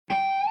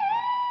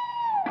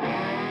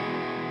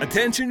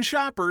Attention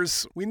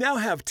shoppers, we now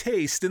have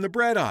taste in the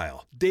bread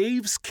aisle.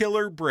 Dave's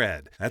Killer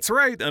Bread. That's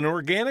right, an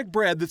organic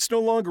bread that's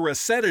no longer a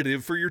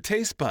sedative for your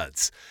taste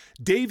buds.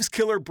 Dave's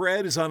Killer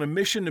Bread is on a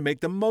mission to make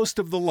the most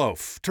of the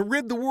loaf, to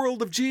rid the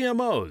world of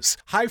GMOs,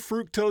 high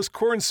fructose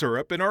corn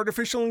syrup, and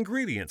artificial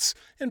ingredients,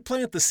 and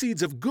plant the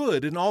seeds of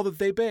good in all that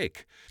they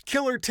bake.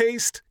 Killer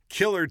taste,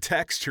 killer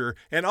texture,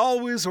 and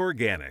always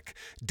organic.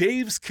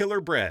 Dave's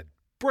Killer Bread.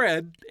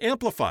 Bread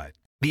amplified.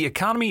 The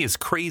economy is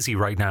crazy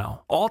right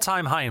now.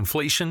 All-time high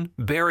inflation,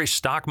 bearish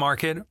stock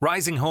market,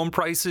 rising home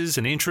prices,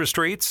 and interest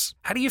rates.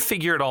 How do you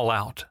figure it all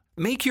out?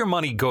 Make your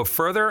money go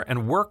further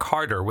and work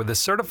harder with a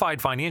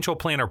certified financial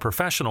planner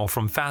professional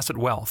from Facet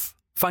Wealth.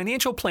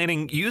 Financial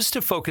planning used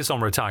to focus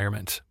on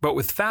retirement, but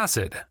with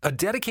Facet, a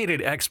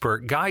dedicated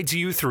expert guides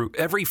you through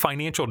every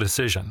financial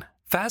decision.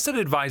 Facet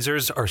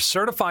advisors are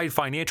certified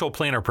financial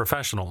planner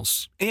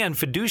professionals and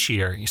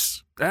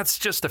fiduciaries. That's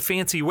just a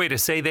fancy way to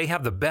say they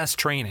have the best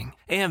training,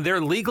 and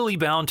they're legally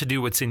bound to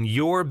do what's in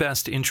your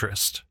best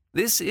interest.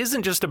 This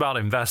isn't just about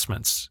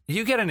investments.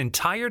 You get an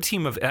entire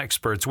team of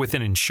experts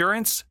within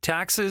insurance,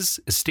 taxes,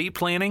 estate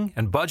planning,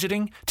 and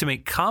budgeting to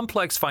make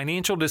complex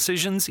financial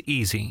decisions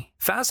easy.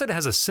 Facet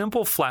has a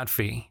simple flat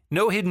fee,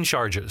 no hidden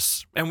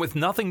charges, and with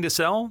nothing to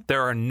sell,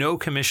 there are no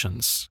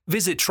commissions.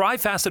 Visit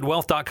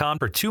tryfacetwealth.com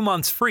for 2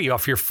 months free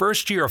off your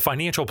first year of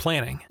financial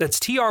planning. That's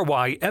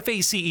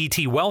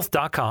TRYFACET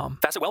wealth.com.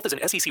 Facet Wealth is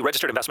an SEC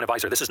registered investment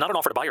advisor. This is not an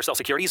offer to buy or sell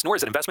securities, nor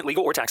is it investment,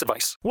 legal, or tax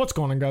advice. What's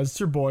going on, guys? It's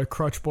your boy,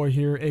 Crutch Boy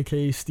here,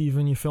 aka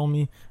Steven, you feel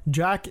me?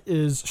 Jack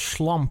is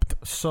schlumped,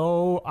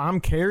 so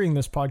I'm carrying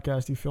this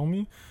podcast, you feel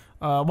me?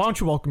 Why don't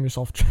you welcome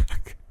yourself,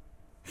 Jack?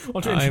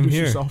 Why don't you introduce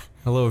yourself?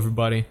 Hello,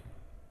 everybody.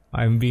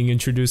 I'm being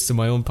introduced to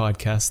my own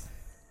podcast.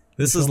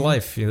 This is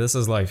life. Yeah, this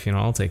is life.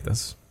 I'll take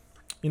this.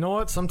 You know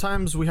what?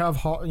 Sometimes we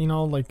have,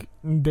 like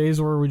days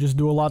where we just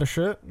do a lot of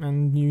shit,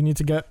 and you need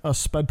to get a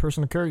sped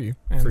person to carry you.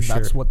 And For sure.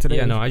 That's what today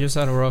is. Yeah, no, I just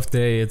had a rough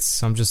day.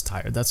 I'm just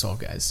tired. That's all,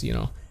 guys.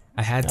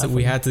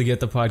 We had to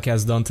get the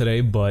podcast done today,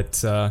 but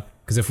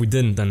because if we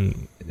didn't,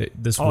 then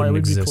this wouldn't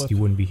exist. You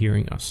wouldn't be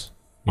hearing us.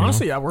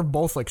 Honestly, yeah, we're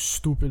both like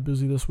stupid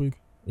busy this week.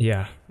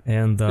 Yeah,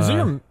 and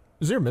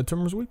is there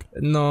midterms week?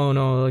 No,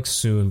 like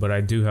soon, but I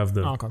do have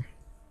the. Oh, okay.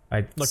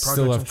 I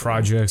still have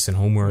projects and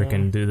homework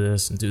and do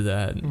this and do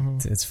that.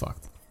 And It's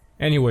fucked.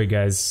 Anyway,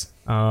 guys,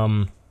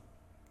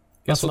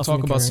 guess we'll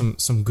talk about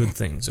some good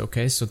things.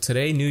 Okay, so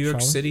today, New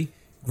York City,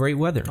 great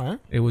weather. Right.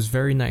 It was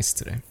very nice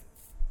today.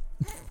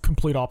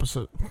 Complete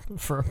opposite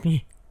for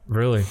me.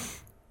 Really?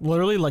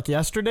 Literally, like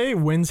yesterday,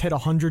 winds hit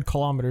 100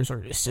 kilometers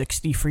or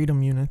 60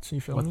 freedom units. You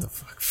feel me? What the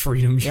fuck?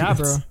 Freedom units? Yeah,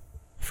 bro.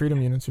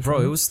 Freedom units.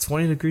 Bro, it was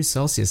 20 degrees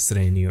Celsius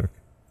today in New York.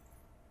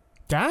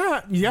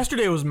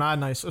 Yesterday was mad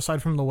nice,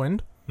 aside from the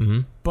wind.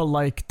 Mm-hmm. But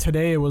like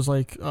today, it was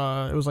like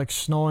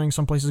snowing.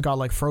 Some places got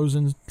like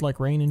frozen, like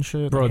rain and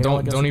shit. Bro,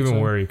 don't even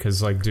worry,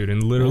 because like, dude,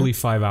 in literally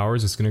 5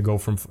 hours, it's gonna go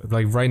from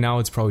like right now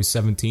it's probably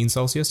 17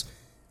 Celsius.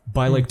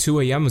 By like 2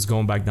 a.m. it's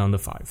going back down to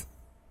 5.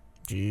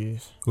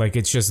 Jeez. Like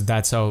it's just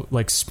that's how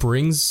like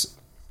springs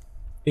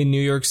in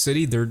New York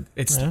City.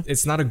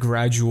 It's not a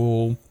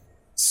gradual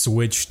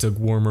switch to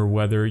warmer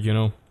weather.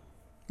 Yeah,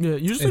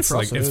 usually it's for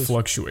us it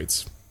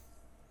fluctuates.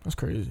 That's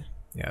crazy.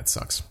 Yeah, it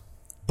sucks.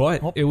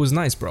 But it was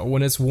nice, bro.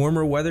 When it's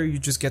warmer weather, you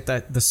just get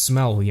the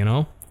smell,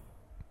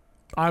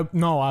 I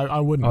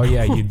wouldn't. Oh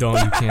yeah, you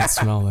don't. You can't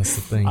smell. That's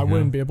the thing. I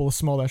wouldn't be able to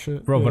smell that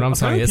shit, bro. But I'm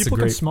telling you, it's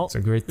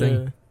a great thing.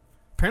 Yeah.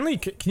 Apparently,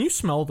 can you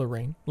smell the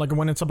rain? Like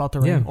when it's about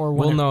to rain, or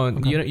when? Well, no,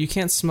 you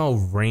can't smell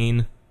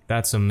rain.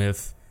 That's a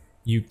myth.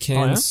 You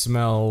can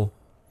smell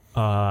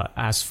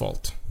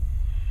asphalt,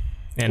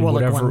 and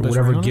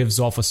whatever gives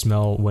off a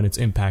smell when it's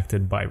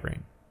impacted by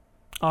rain.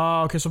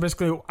 Okay, so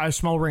basically, I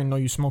smell rain. No,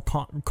 you smell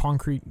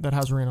concrete that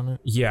has rain on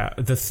it. Yeah,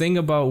 the thing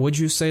about, would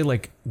you say,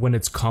 like, when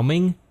it's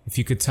coming, if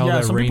you could tell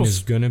that rain is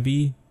gonna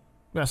be...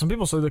 Yeah, some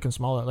people say they can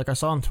smell it. Like, I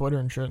saw on Twitter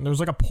and shit. And there was,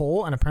 like, a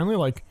poll, and apparently,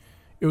 like,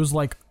 it was,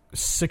 like,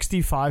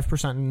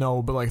 65%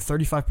 no, but, like,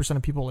 35%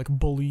 of people, like,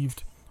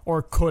 believed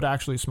or could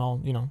actually smell,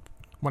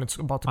 when it's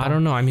about to come. I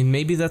don't know. I mean,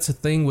 maybe that's a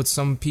thing with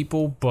some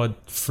people,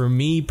 but for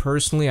me,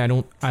 personally, I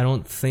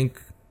don't think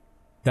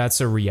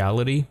that's a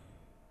reality.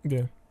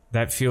 Yeah.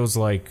 That feels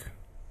like...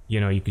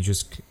 you could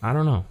just... I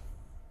don't know.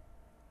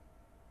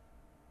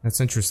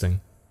 That's interesting.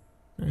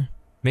 Yeah.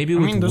 Maybe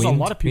there's a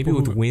lot of people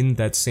with wind,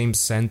 that same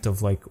scent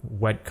of, like,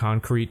 wet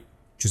concrete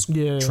just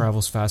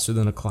travels faster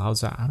than the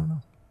clouds. I don't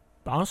know.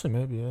 Honestly,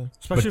 maybe, yeah.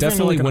 Especially but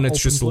definitely when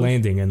it's just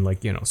landing and,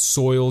 like,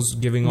 soil's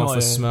giving off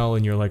a smell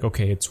and you're like,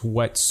 okay, it's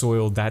wet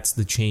soil. That's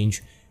the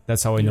change.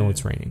 That's how I know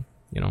it's raining,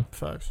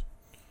 Facts.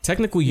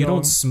 Technically, you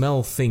don't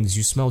smell things.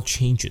 You smell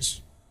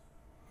changes.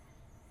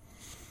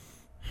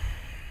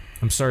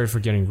 I'm sorry for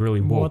getting really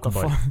woke,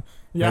 but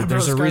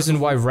there's a reason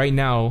why right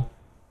now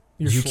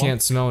you can't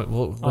smell it.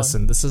 Well,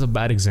 listen, this is a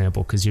bad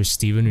example because you're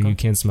Steven and you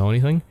can't smell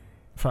anything.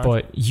 Fact.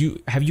 But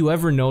have you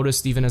ever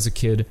noticed, even as a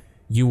kid,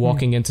 you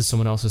walking into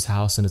someone else's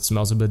house and it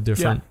smells a bit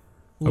different?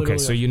 Yeah, okay,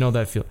 so you know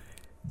that feel.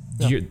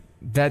 Yeah.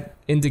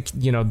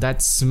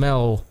 That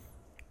smell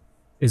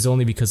is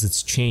only because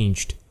it's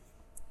changed.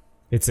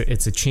 It's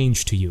a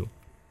change to you.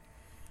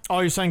 Oh,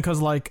 you're saying because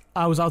like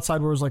I was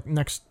outside where it was like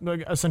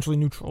essentially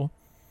neutral,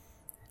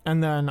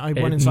 and then I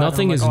went inside.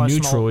 Nothing and is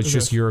neutral. It's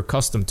just you're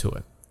accustomed to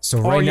it. So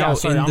right now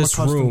in this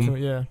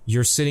room,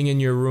 you're sitting in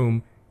your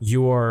room.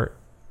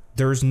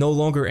 There's no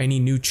longer any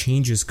new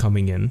changes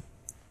coming in.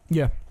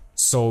 Yeah.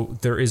 So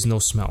there is no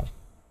smell.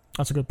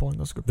 That's a good point.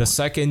 The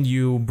second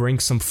you bring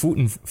some food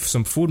in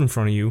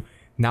front of you,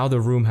 now the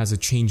room has a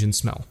change in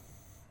smell.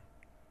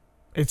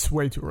 It's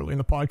way too early in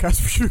the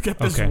podcast for you to get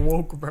this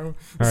woke, bro.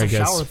 It's a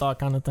shower thought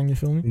kind of thing, you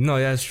feel me? No,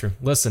 yeah, that's true.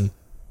 Listen,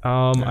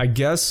 I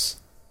guess...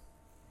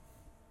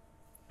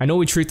 I know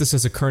we treat this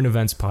as a current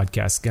events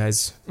podcast,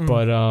 guys,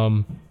 but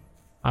I'm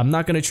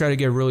not going to try to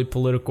get really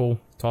political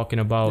talking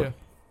about,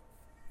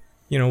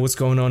 what's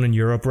going on in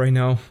Europe right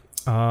now.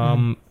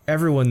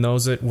 Everyone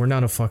knows it. We're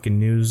not a fucking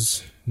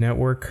news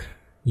network,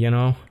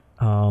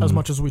 as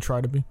much as we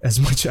try to be. As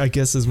much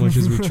as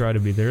we try to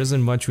be. There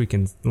isn't much we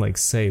can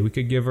say. We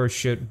could give our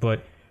shit,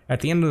 but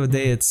at the end of the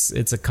day, it's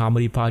a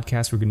comedy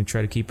podcast. We're going to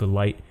try to keep it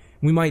light.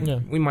 We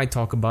might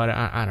talk about it.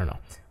 I don't know.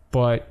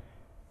 But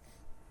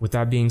with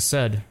that being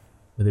said,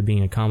 with it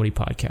being a comedy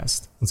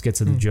podcast, let's get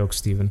to the joke,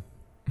 Steven.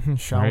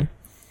 Shall we?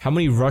 How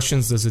many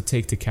Russians does it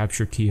take to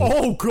capture Kyiv?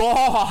 Oh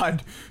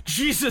God!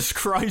 Jesus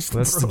Christ!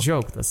 That's the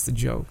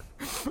joke.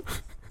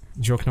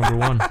 Joke number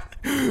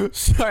 1.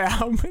 Sorry,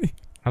 how many?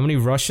 How many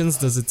Russians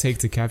does it take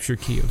to capture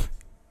Kyiv?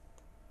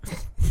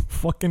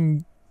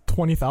 Fucking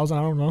 20,000.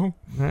 I don't know.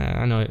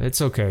 I know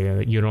it's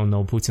okay. You don't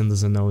know. Putin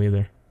doesn't know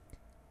either.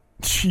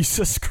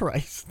 Jesus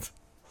Christ.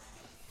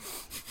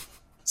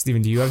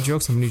 Steven, do you have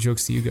jokes? How many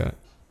jokes do you got?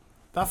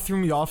 That threw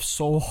me off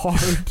so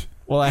hard.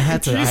 Well, I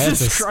had to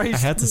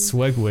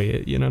segue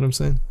it. You know what I'm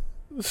saying?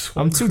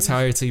 I'm too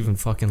tired to even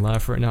fucking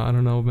laugh right now. I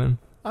don't know, man.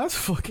 That's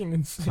fucking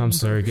insane. I'm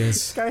sorry, guys.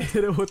 This guy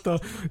hit it with the,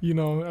 you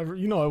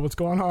know what's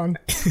going on.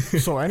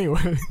 So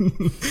anyway.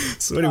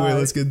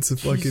 Let's get into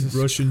fucking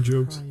Russian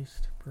jokes.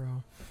 Christ,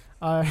 bro.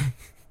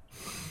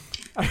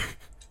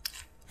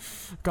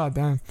 God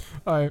damn.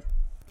 Alright.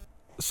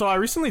 So I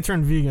recently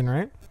turned vegan,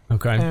 right?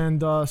 Okay.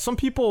 And some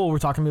people were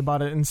talking to me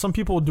about it, and some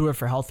people do it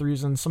for health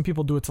reasons. Some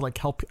people do it to like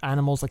help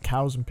animals like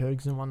cows and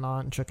pigs and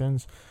whatnot and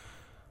chickens.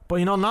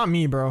 But not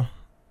me, bro.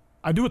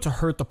 I do it to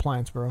hurt the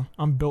plants, bro.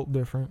 I'm built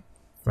different.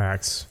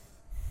 Facts.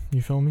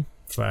 You feel me?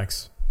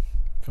 Facts.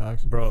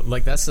 Bro,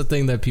 like that's the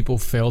thing that people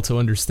fail to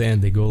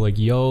understand. They go like,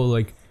 yo,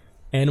 like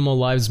animal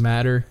lives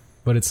matter,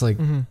 but it's like,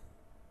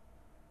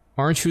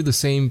 aren't you the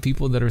same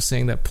people that are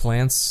saying that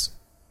plants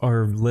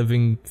are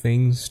living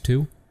things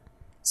too?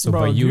 So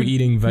bro, by you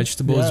eating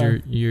vegetables,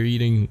 you're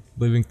eating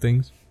living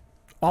things.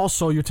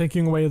 Also, you're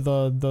taking away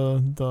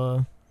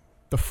the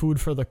food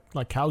for the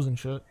like cows and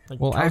shit. Like,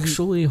 well,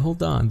 actually,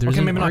 hold on. There's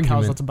maybe not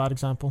cows. That's a bad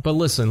example. But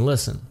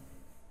listen.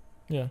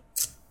 Yeah.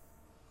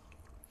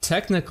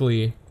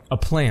 Technically, a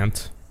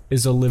plant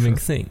is a living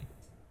thing.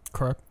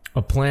 Correct.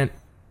 A plant.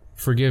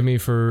 Forgive me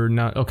for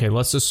not. Okay,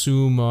 let's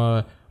assume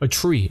a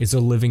tree is a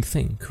living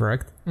thing.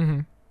 Correct.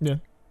 Yeah.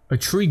 A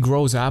tree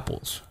grows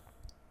apples.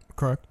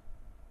 Correct.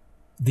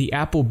 The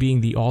apple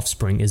being the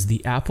offspring, is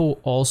the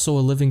apple also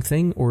a living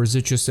thing, or is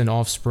it just an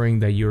offspring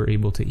that you're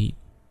able to eat?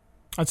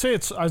 I'd say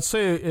it's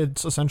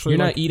essentially.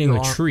 You're not eating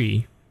a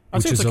tree,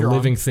 which is a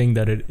living thing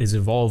that it is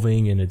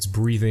evolving and it's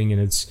breathing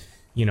and it's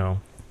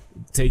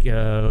take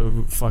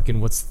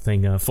fucking what's the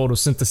thing,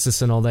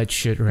 photosynthesis and all that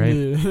shit, right?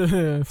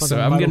 Yeah. So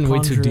I'm getting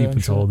way too deep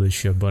into all this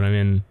shit, but I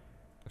mean,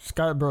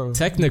 Scott, bro.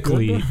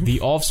 Technically,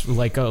 the offspring,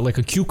 like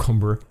a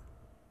cucumber.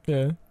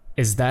 Yeah.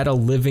 Is that a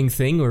living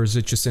thing, or is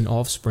it just an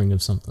offspring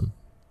of something?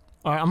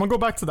 All right, I'm gonna go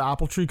back to the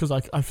apple tree because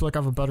I feel like I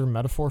have a better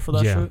metaphor for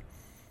that shit.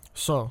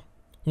 So,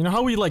 you know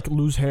how we like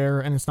lose hair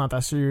and it's not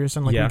that serious,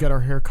 and like we get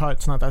our hair cut,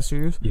 it's not that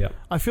serious. Yeah.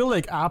 I feel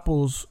like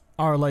apples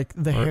are like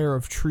the hair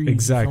of trees.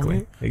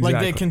 Exactly. Like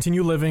they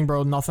continue living,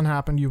 bro. Nothing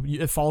happened.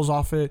 It falls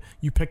off it.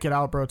 You pick it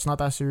out, bro. It's not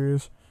that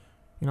serious.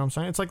 You know what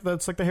I'm saying?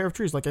 It's like the hair of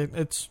trees. Like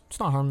it's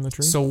not harming the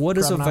tree. So what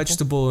is a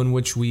vegetable in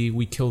which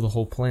we kill the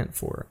whole plant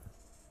for?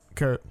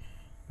 Carrot.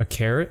 A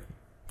carrot?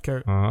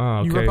 Carrot. Ah,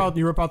 okay.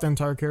 You rip out the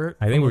entire carrot.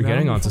 I think we're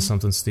getting onto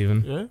something,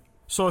 Steven. Yeah.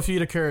 So if you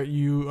eat a carrot,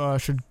 you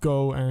should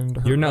go and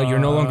you're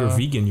no longer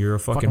vegan. You're a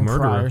fucking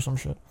murderer or some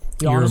shit.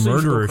 Yeah, you're honestly, a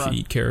murderer if you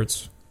eat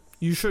carrots.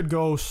 You should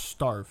go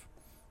starve.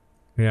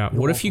 Yeah.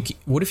 What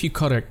if you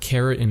cut a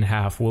carrot in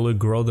half? Will it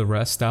grow the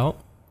rest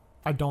out?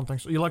 I don't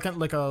think so. You like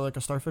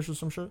a starfish or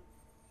some shit?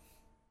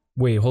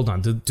 Wait, hold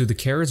on. Do the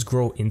carrots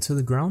grow into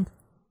the ground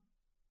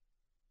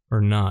or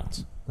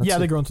not?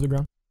 They grow into the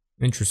ground.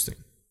 Interesting.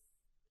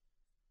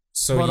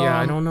 So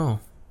I don't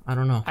know.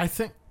 I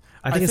think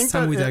it's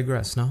time we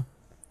digress. No.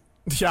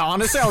 Yeah,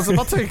 honestly, I was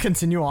about to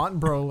continue on,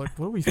 bro. Like,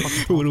 what are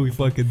we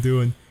fucking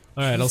doing?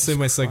 All right, I'll say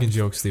my second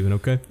joke, Steven,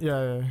 okay?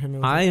 Yeah. Hit me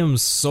with I am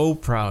so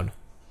proud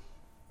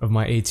of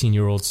my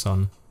 18-year-old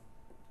son.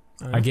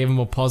 Right. I gave him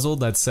a puzzle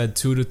that said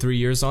 2 to 3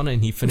 years on it,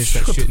 and he finished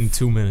that shit in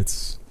 2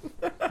 minutes.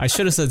 I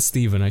should have said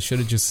Steven. I should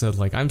have just said,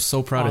 like, I'm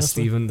so proud of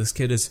Steven. This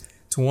kid is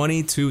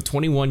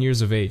 21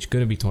 years of age.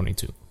 Gonna be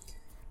 22.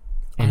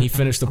 And he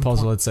finished the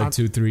puzzle that said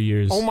 2-3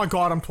 years. Oh my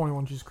god, I'm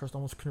 21. Jesus Christ, I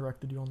almost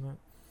corrected you on that.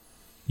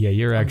 Yeah,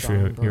 you're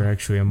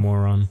actually a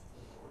moron.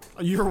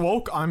 You're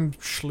woke. I'm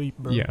sleep,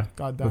 bro. Yeah,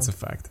 goddamn. That's a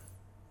fact.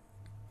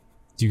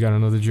 Do you got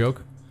another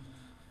joke?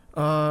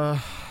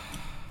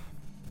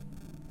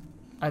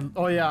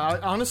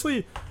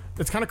 Honestly,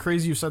 it's kind of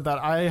crazy you said that.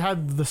 I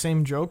had the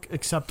same joke,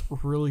 except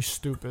really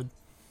stupid.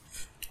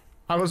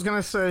 I was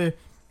gonna say,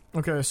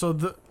 okay,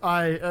 so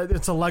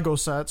it's a Lego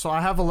set. So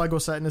I have a Lego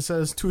set, and it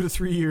says 2 to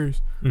 3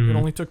 years. It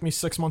only took me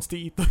 6 months to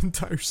eat the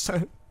entire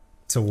set.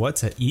 To what?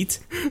 To eat?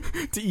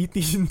 To eat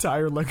the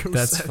entire Lego set.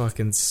 That's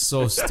fucking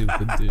so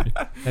stupid, dude.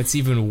 That's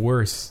even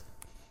worse.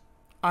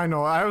 I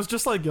know. I was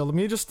just like, yo, let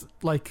me just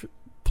like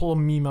pull a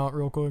meme out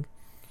real quick.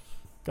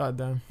 God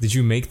damn. Did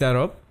you make that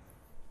up?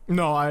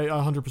 No, I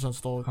 100%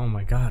 stole it. Oh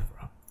my god,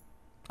 bro.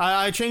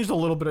 I changed a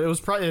little bit.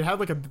 It had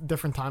like a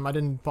different time. I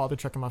didn't bother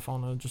checking my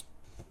phone.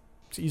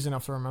 It's easy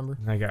enough to remember.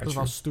 I got you. That's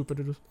how stupid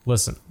it is.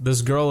 Listen,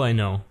 this girl I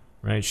know,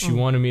 right? She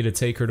wanted me to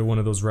take her to one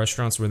of those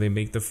restaurants where they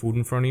make the food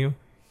in front of you.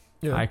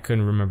 Yeah. I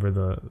couldn't remember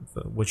the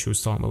what she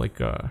was talking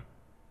about.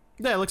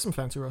 Yeah, like some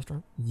fancy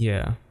restaurant.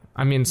 Yeah.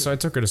 I mean, so I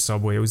took her to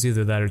Subway. It was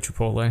either that or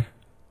Chipotle.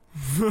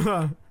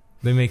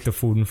 They make the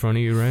food in front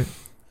of you, right?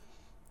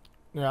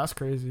 Yeah, that's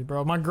crazy,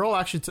 bro. My girl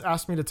actually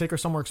asked me to take her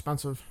somewhere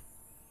expensive.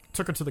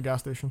 Took her to the gas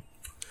station.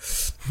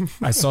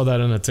 I saw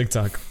that on a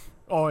TikTok.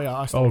 Oh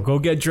yeah. Go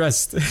get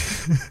dressed.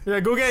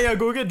 Go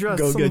get dressed.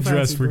 Go get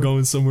dressed. We're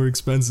going somewhere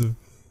expensive.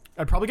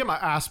 I'd probably get my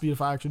ass beat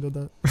if I actually did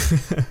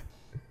that.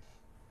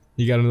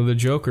 You got another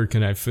joke, or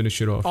can I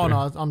finish it off? Oh, no,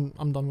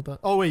 I'm done with that.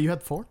 Oh, wait, you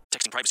had 4?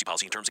 Texting privacy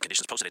policy and terms and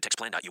conditions posted at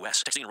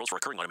textplan.us. Texting enrolls for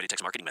recurring automated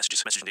text marketing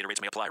messages. Message and data rates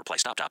may apply. Reply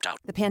stop to opt out.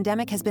 The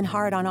pandemic has been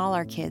hard on all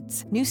our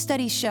kids. New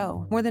studies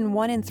show more than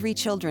 1 in 3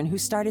 children who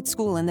started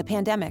school in the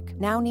pandemic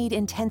now need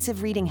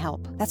intensive reading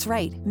help. That's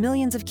right.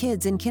 Millions of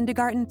kids in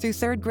kindergarten through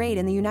 3rd grade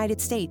in the United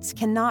States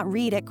cannot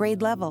read at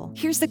grade level.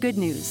 Here's the good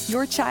news.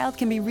 Your child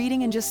can be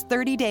reading in just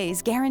 30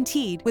 days,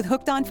 guaranteed, with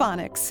Hooked on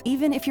Phonics.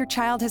 Even if your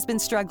child has been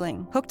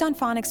struggling, Hooked on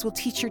Phonics will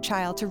teach your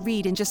child to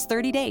read in just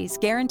 30 days,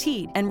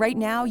 guaranteed. And right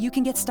now, you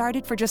can get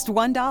started for just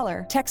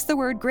 $1. Text the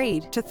word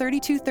GRADE to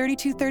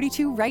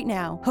 323232 right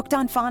now. Hooked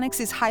on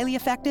Phonics is highly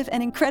effective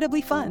and incredibly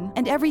fun,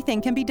 and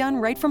everything can be done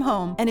right from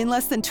home and in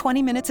less than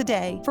 20 minutes a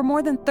day. For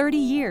more than 30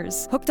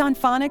 years, Hooked on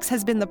Phonics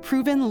has been the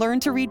proven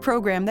learn-to-read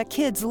program that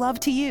kids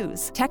love to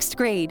use. Text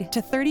GRADE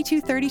to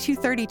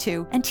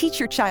 323232 and teach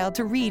your child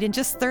to read in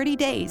just 30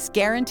 days,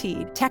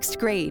 guaranteed. Text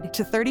GRADE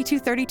to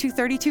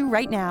 323232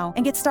 right now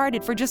and get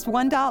started for just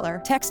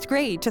 $1. Text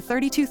GRADE to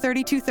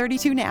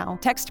 323232 now.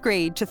 Text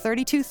GRADE to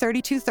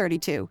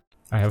 323232.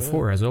 I have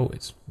 4 as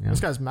always. Yeah. This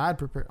guy's mad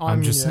prepared. I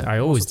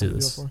always do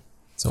this.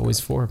 It's always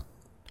 4.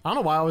 I don't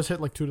know why I always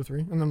hit like 2 to 3,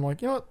 and then I'm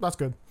like, you know what? That's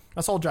good.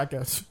 That's all Jack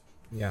gets.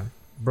 Yeah,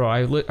 bro.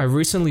 I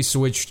recently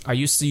switched. I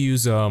used to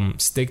use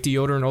stick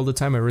deodorant all the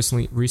time. I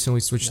recently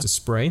switched to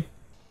spray.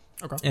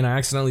 Okay. And I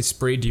accidentally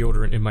sprayed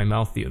deodorant in my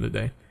mouth the other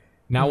day.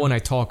 Now when I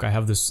talk, I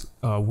have this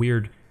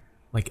weird,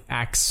 like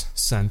Axe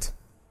scent.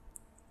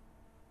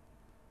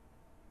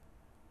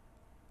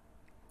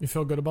 You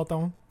feel good about that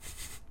one?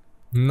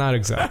 Not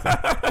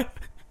exactly.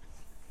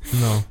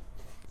 No,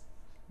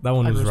 that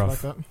one was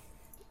rough. That.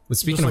 But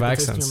speaking of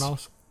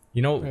accents,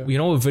 you know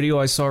what video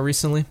I saw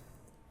recently?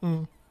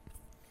 Did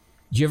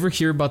you ever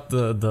hear about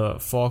the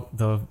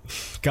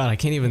God, I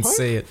can't even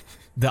say it.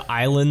 The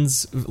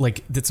islands,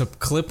 like it's a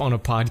clip on a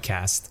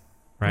podcast,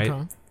 right?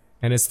 Okay.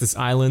 And it's these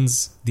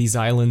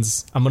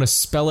islands. I'm gonna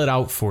spell it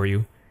out for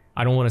you.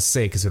 I don't want to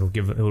say because it'll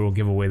give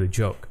away the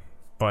joke.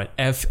 But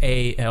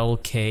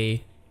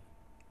Falkland.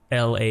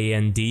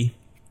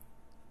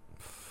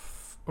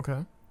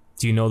 Okay.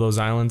 Do you know those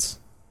islands?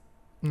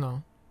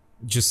 No.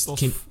 Just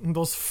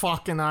those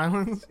fucking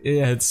islands.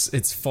 Yeah,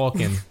 it's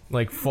Falkland,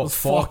 like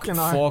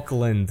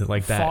Falkland,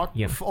 like that.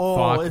 Yeah. It's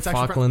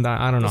Falkland.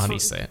 I don't know how do you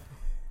say it.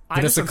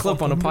 But it's a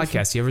clip on a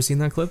podcast. You ever seen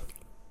that clip?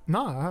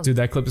 No, I haven't. Dude,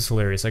 that clip is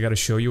hilarious. I got to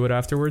show you it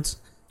afterwards,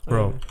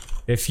 bro.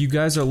 If you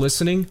guys are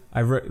listening,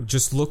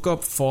 just look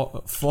up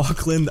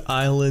Falkland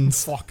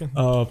Islands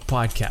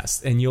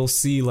podcast, and you'll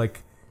see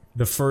like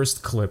the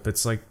first clip.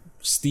 It's like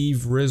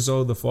Steve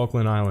Rizzo, the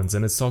Falkland Islands,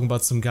 and it's talking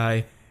about some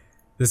guy.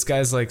 This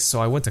guy's like,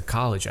 so I went to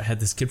college. I had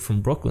this kid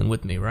from Brooklyn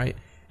with me, right?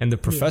 And the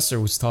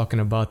professor was talking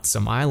about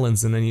some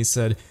islands, and then he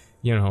said,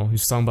 he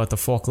was talking about the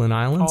Falkland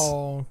Islands.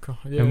 Oh, God.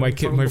 Yeah, and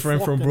my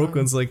friend from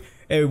Brooklyn's like,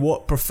 hey,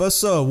 what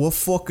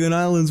fucking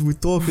islands we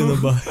talking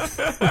about?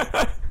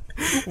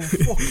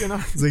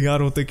 It's like, I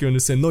don't think you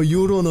understand. No,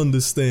 you don't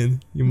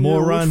understand. You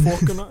moron.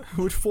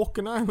 Which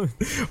fucking island?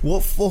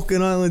 What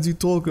fucking islands you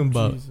talking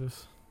about?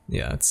 Jesus.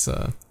 Yeah, it's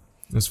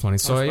funny.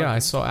 So I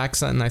saw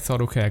accent and I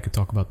thought, okay, I could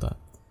talk about that.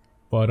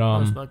 But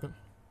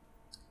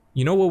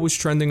you know what was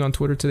trending on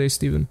Twitter today,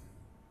 Steven?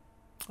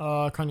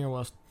 Kanye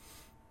West.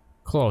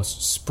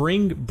 Close.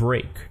 Spring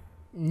break.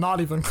 Not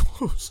even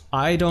close.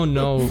 I don't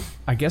know.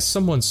 I guess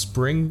someone's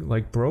spring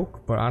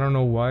broke, but I don't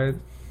know why.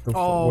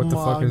 What the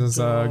fuck is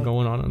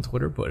going on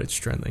Twitter? But it's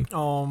trending.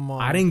 Oh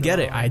my! I didn't get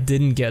it. I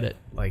didn't get it.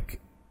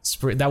 Like,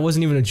 that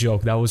wasn't even a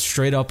joke. That was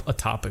straight up a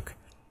topic.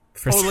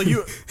 Like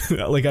you.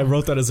 Like I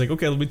wrote that as like,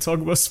 okay, let me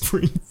talk about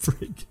spring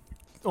break.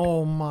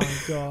 Oh my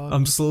god.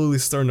 I'm slowly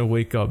starting to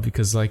wake up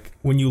because like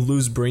when you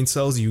lose brain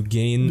cells, you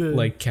gain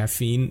like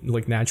caffeine,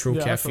 like natural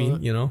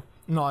caffeine, you know?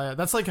 No, yeah,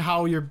 that's like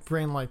how your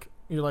brain like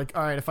you're like,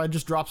 all right, if I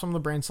just drop some of the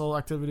brain cell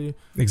activity,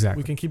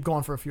 exactly, we can keep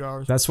going for a few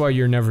hours. That's why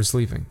you're never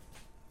sleeping.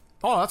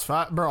 Oh, that's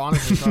fat, bro.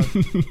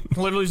 Honestly,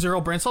 literally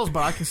 0 brain cells,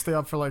 but I can stay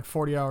up for like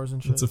 40 hours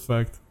and shit. That's a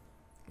fact.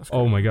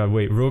 Oh my god,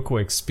 wait, real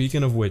quick.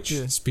 Speaking of which,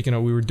 we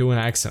were doing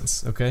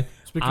accents, okay?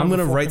 I'm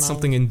gonna write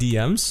something in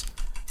DMs.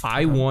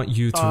 I want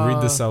you to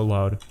read this out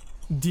loud.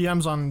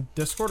 DMs on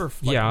Discord or?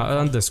 Like, yeah,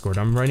 on Discord.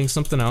 I'm writing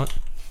something out.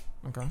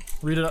 Okay.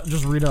 Read it.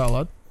 Just read it out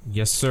loud.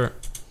 Yes, sir.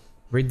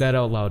 Read that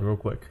out loud real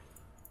quick.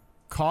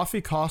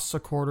 Coffee costs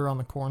 $0.25 on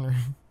the corner.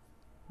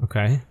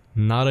 Okay.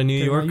 Not a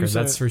New Yorker,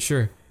 that's for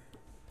sure.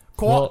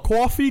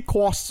 Coffee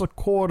costs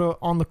 $0.25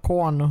 on the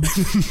corner.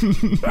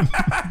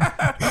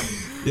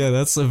 Yeah,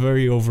 that's a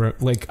very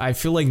like, I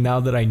feel like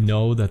now that I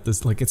know that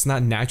this, like, it's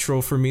not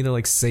natural for me to,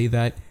 like, say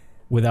that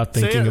without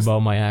thinking about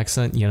my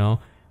accent, you know?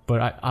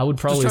 But I would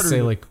probably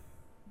say, like,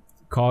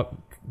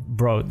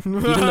 bro,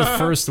 even the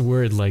first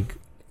word, like,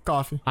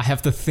 coffee. I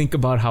have to think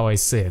about how I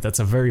say it. That's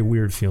a very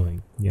weird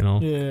feeling, you know?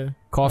 Yeah.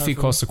 Coffee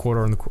costs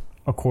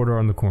 $0.25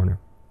 on the corner.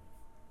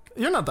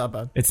 You're not that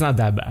bad. It's not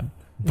that bad.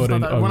 But a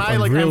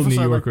real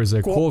New Yorker is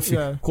like, coffee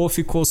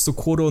costs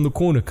 $0.25 on the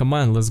corner. Come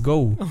on, let's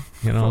go.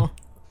 You know?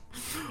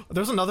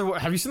 There's another one.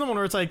 Have you seen the one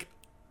where it's like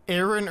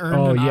Aaron earned?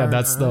 Oh, yeah,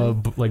 that's the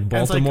like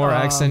Baltimore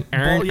accent.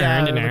 Aaron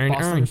earned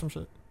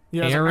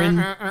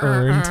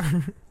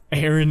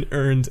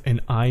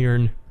an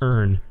iron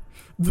earn.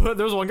 There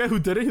was one guy who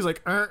did it. He's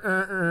like,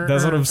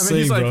 That's what I'm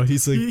saying, bro.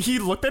 He's like, he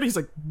looked at it. He's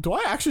like, do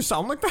I actually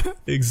sound like that?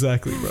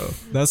 Exactly, bro.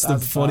 That's the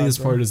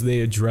funniest part is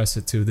they address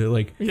it too. They're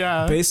like,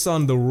 based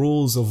on the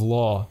rules of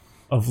law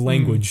of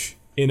language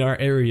in our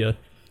area,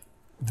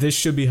 this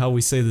should be how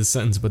we say this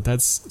sentence. But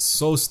that's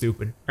so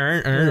stupid. All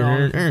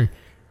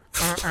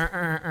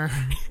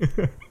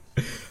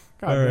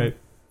right.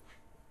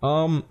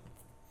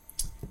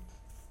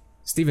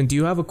 Steven, do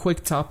you have a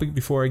quick topic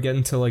before I get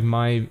into like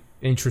my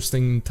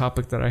interesting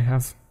topic that I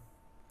have?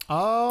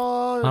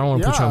 I don't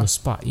want to put you on the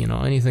spot, you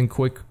know, anything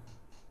quick.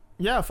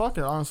 Yeah, fuck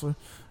it, honestly.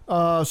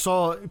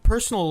 So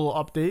personal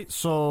update.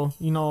 So,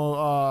 you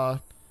know,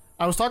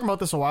 I was talking about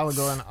this a while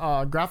ago, and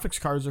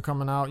graphics cards are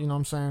coming out, you know what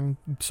I'm saying?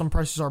 Some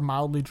prices are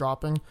mildly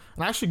dropping.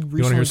 And I actually recently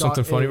You want to hear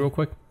something funny real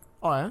quick?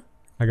 Oh, yeah?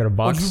 I got a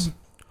box.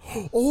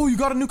 Oh, you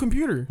got a new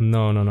computer?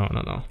 No. I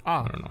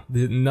don't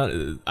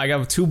know. I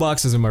got 2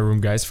 boxes in my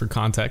room, guys, for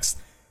context.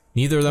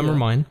 Neither of them are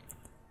mine.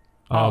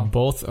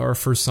 Both are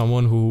for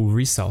someone who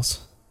resells.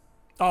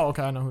 Oh,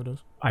 okay, I know who it is.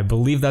 I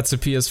believe that's a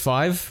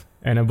PS5,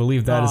 and I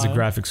believe that is a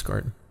graphics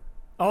card.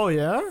 Oh,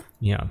 yeah?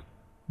 Yeah.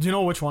 Do you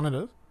know which one it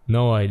is?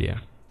 No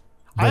idea.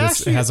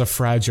 But it has a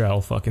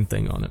fragile fucking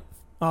thing on it.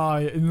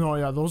 No,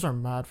 yeah, those are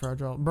mad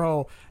fragile.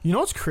 Bro, you know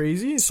what's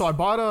crazy? So I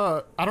bought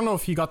I don't know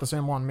if he got the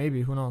same one,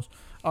 maybe, who knows.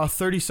 A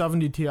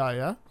 3070 Ti,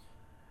 yeah?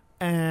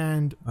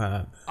 And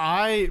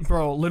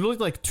bro, literally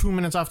like 2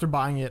 minutes after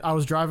buying it, I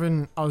was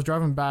driving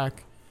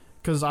back,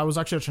 because I was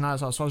actually at Shania's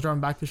house, so I was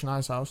driving back to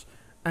Shania's house,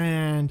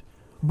 and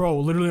bro,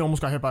 literally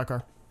almost got hit by a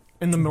car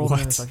in the middle of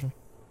the intersection.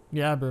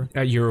 Yeah, bro.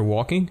 You were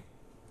walking?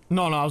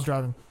 No, I was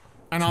driving,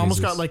 and I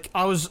almost got like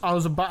I was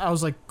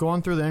like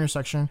going through the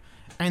intersection,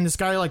 and this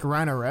guy like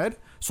ran a red,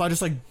 so I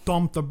just like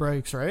dumped the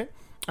brakes, right,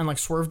 and like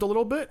swerved a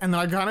little bit, and then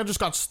I kind of just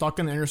got stuck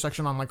in the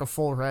intersection on like a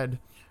full red,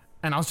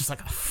 and I was just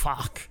like,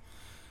 fuck.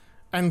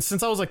 And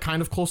since I was like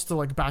kind of close to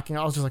like backing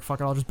out, I was just like,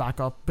 fuck it, I'll just back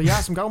up. But yeah,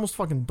 some guy almost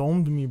fucking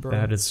domed me, bro.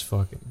 That is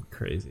fucking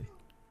crazy.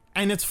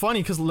 And it's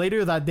funny because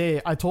later that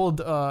day, I told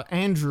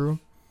Andrew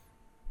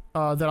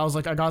that I was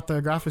like, I got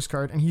the graphics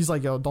card, and he's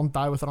like, yo, don't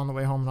die with it on the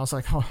way home. And I was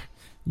like, oh,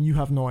 you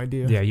have no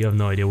idea. Yeah, you have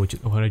no idea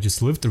what I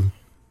just lived through.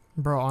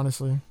 Bro,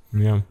 honestly.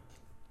 Yeah. It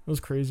was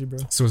crazy, bro.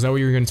 So is that what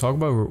you were going to talk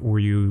about, or were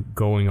you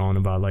going on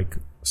about like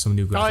some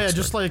new graphics card? Oh, yeah,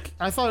 just like,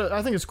 I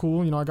think it's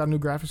cool. You know, I got a new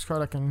graphics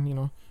card. I can, you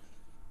know,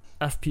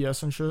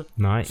 FPS and shit.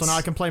 Nice. So now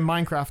I can play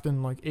Minecraft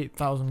in like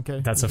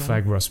 8,000K. That's a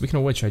fact, bro. Speaking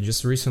of which, I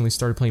just recently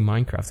started playing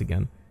Minecraft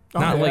again.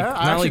 Not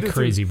like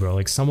crazy, bro.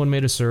 Like someone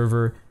made a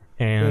server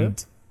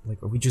and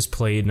like we just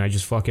played, and I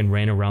just fucking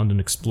ran around and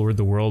explored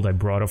the world. I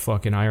brought a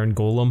fucking iron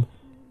golem.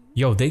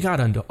 Yo, they got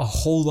into a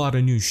whole lot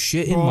of new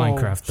shit in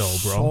Minecraft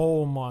though, bro.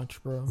 So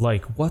much, bro.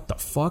 Like, what the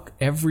fuck?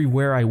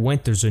 Everywhere I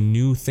went, there's a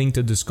new thing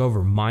to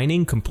discover.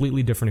 Mining,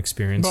 completely different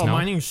experience. Bro, now.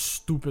 mining's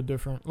stupid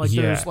different. Like,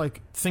 there's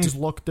like things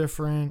look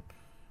different.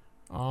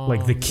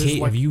 Like the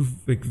cave, like, have you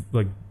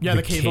like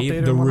the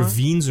cave the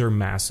ravines are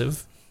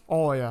massive.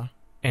 Oh yeah.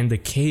 And the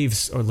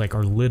caves are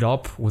lit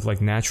up with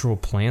like natural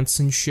plants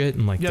and shit,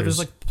 and like there's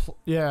like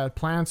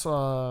plants.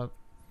 What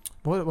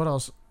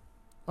else?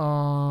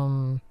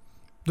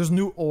 There's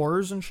new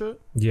ores and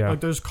shit. Yeah, like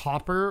there's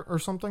copper or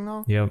something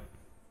now. Yep.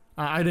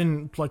 I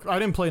didn't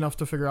play enough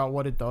to figure out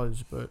what it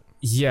does, but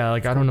yeah,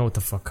 like I don't know what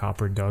the fuck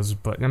copper does,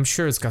 but I'm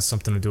sure it's got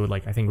something to do with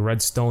like I think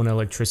redstone,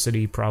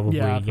 electricity, probably.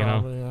 Yeah, you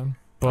know. Yeah.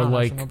 But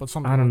like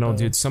I don't know,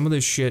 dude. Some of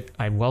this shit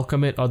I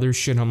welcome it. Other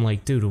shit I'm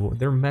like, dude,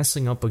 they're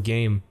messing up a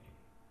game.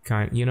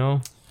 You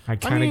know, I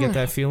kind of get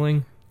that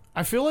feeling.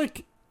 I feel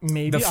like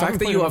maybe the fact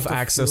that you have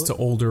access to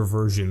older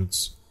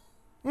versions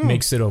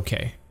makes it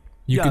okay.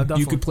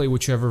 You could play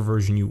whichever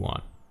version you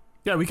want.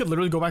 Yeah, we could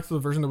literally go back to the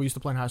version that we used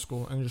to play in high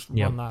school and just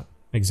run that.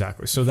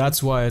 Exactly. So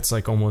that's why it's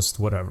like almost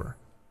whatever.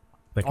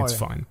 Like it's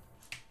fine.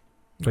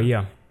 But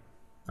yeah.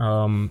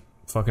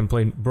 Fucking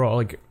played, bro,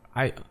 like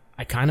I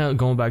kind of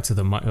going back to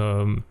the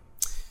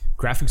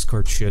graphics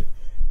card shit.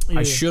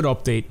 I should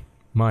update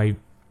my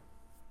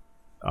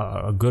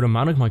a good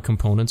amount of my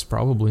components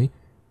probably.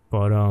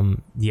 But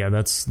yeah,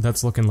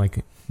 that's looking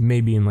like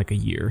maybe in like a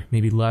year,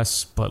 maybe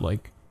less, but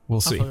like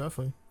we'll see.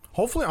 Definitely.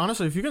 Hopefully,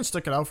 honestly, if you can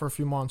stick it out for a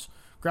few months,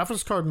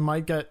 graphics card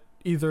might get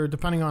either,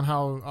 depending on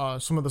how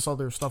some of this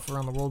other stuff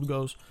around the world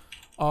goes,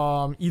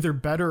 either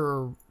better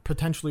or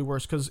potentially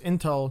worse. Because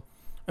Intel,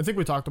 I think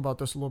we talked about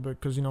this a little bit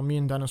because me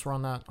and Dennis were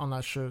on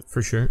that shit.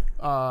 For sure.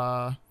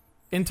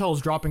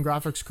 Intel's dropping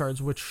graphics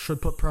cards, which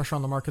should put pressure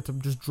on the market to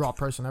just drop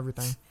price on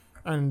everything.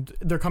 And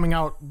they're coming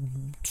out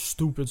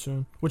stupid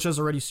soon, which has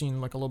already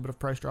seen like a little bit of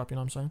price drop. You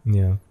know what I'm saying?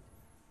 Yeah.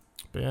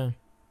 But yeah.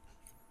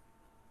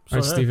 So,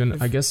 all right,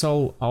 Steven, I guess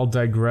I'll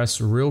digress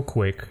real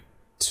quick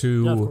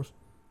to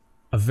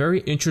a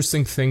very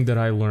interesting thing that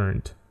I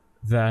learned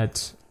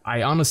that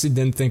I honestly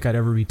didn't think I'd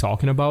ever be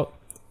talking about.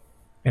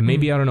 And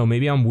maybe, I don't know,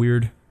 maybe I'm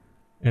weird.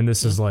 And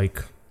this is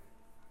like,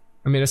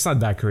 I mean, it's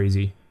not that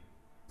crazy.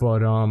 But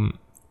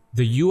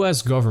the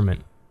U.S.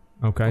 government,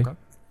 okay,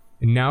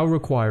 now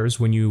requires,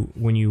 when you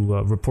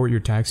report your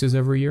taxes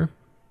every year,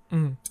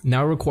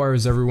 now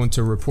requires everyone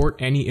to report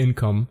any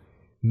income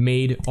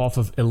made off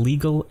of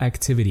illegal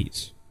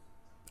activities.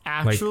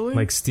 Actually,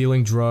 like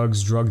stealing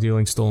drugs, drug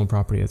dealing, stolen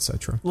property,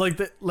 etc.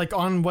 Like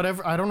on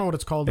whatever, I don't know what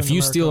it's called. If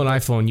you steal an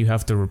iPhone, you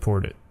have to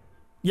report it.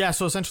 Yeah,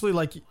 so essentially,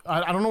 like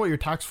I don't know what your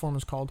tax form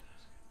is called,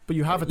 but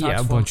you have a tax form. Yeah,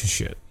 a bunch of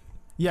shit.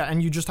 Yeah,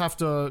 and you just have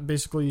to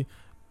basically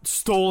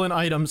stolen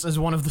items as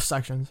one of the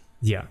sections.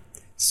 Yeah.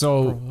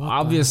 So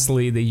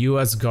obviously, the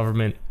U.S.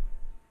 government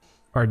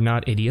are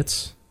not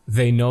idiots.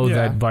 They know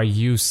that by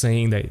you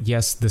saying that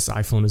yes, this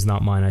iPhone is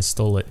not mine, I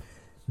stole it,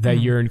 that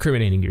you're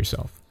incriminating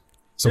yourself.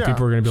 So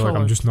people are going to be like,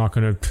 I'm just not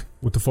going to...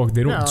 What the fuck?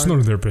 They don't... it's none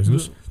of their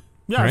business.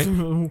 Yeah, right?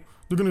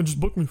 They're going to just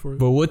book me for it.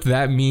 But what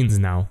that means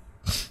now,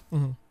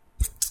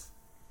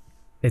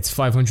 it's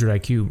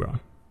 500 IQ, bro.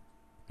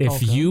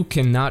 If you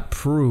cannot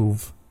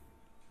prove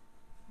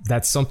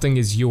that something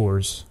is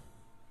yours...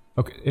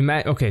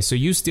 Okay, so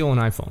you steal an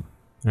iPhone.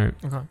 All right?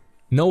 Okay.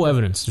 No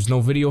evidence. There's no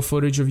video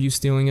footage of you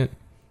stealing it.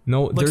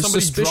 No, like there's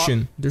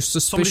suspicion. There's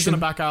suspicion. Somebody's in a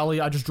back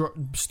alley. I just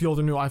steal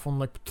the new iPhone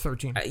like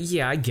 13.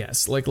 Yeah, I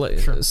guess. Like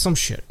some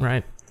shit,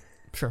 right?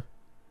 Sure.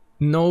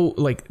 No,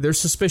 like there's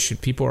suspicion.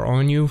 People are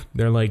on you.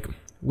 They're like,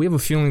 we have a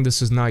feeling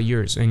this is not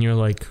yours, and you're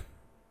like,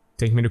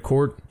 take me to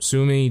court,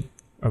 sue me.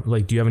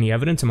 Like, do you have any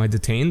evidence? Am I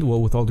detained?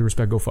 Well, with all due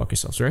respect, go fuck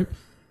yourselves, right?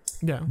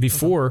 Yeah.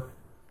 Before,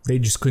 they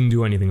just couldn't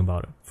do anything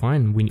about it.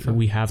 Fine,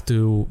 we have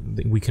to.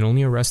 We can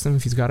only arrest him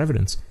if he's got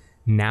evidence.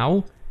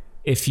 Now,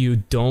 if you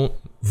don't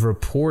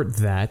report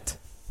that,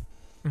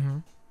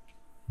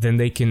 then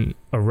they can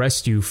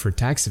arrest you for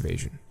tax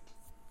evasion.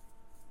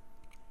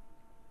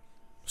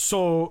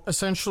 So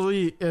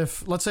essentially,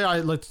 if let's say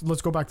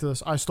let's go back to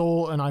this, I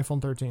stole an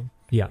iPhone 13.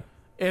 Yeah.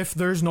 If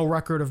there's no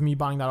record of me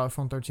buying that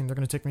iPhone 13, they're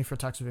going to take me for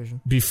tax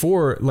evasion.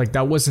 Before, like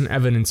that wasn't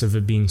evidence of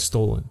it being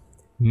stolen.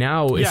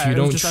 Now, if you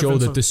don't show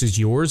that this is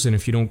yours, and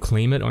if you don't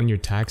claim it on your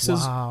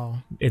taxes,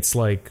 it's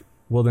like,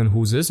 well, then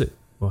whose is it?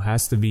 Well, it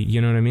has to be. You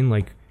know what I mean?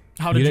 Like.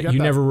 How did you get that?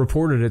 Never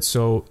reported it,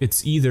 so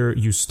it's either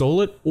you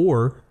stole it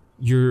or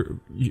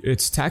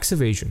it's tax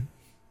evasion.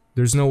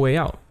 There's no way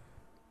out.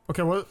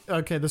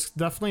 Okay, this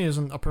definitely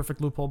isn't a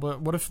perfect loophole, but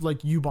what if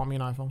like you bought me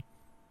an iPhone?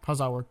 How's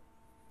that work?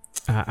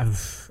 I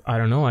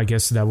don't know. I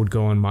guess that would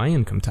go on my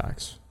income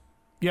tax.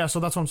 Yeah,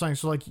 so that's what I'm saying.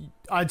 So like,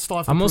 I'd still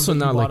have to. I'm also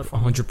not like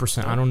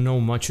 100%. I don't know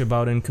much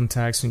about income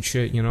tax and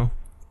shit. You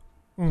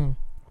know.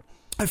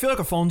 I feel like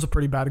a phone's a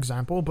pretty bad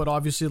example, but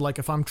obviously, like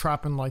if I'm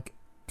trapping like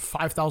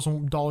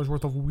 $5,000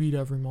 worth of weed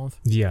every month.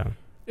 Yeah.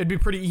 It'd be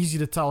pretty easy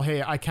to tell,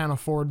 hey, I can't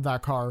afford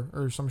that car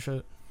or some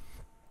shit.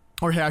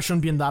 Or, hey, I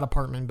shouldn't be in that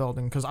apartment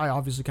building because I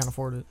obviously can't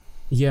afford it.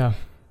 Yeah,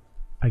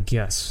 I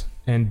guess.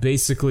 And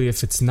basically,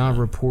 if it's not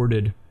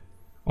reported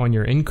on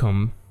your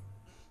income,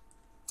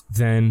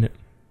 then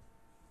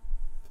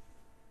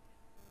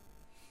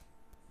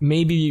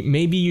maybe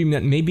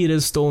it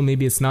is stolen,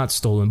 maybe it's not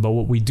stolen. But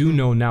what we do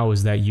know now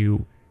is that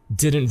you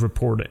didn't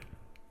report it.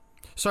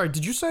 Sorry,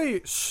 did you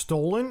say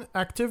stolen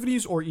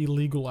activities or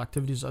illegal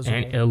activities as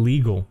well?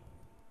 Illegal.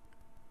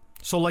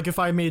 So, like, if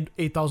I made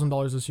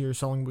 $8,000 this year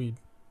selling weed,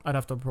 I'd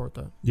have to report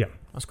that. Yeah.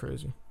 That's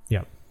crazy.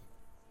 Yeah.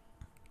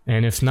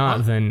 And if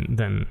not,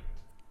 then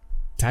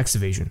tax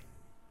evasion.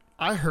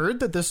 I heard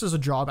that this is a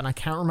job, and I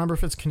can't remember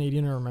if it's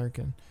Canadian or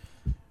American,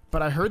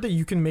 but I heard that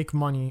you can make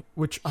money,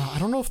 which I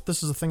don't know if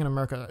this is a thing in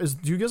America.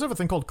 Do you guys have a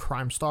thing called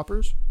Crime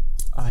Stoppers?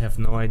 I have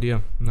no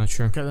idea. I'm not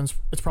sure. Okay, then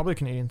it's probably a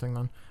Canadian thing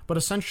then. But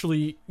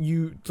essentially,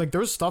 there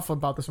was stuff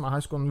about this in my high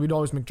school, and we'd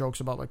always make jokes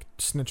about like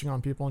snitching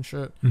on people and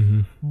shit.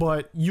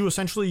 But you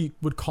essentially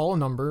would call a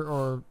number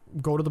or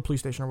go to the police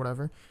station or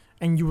whatever,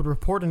 and you would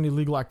report an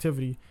illegal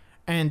activity,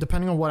 and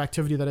depending on what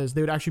activity that is,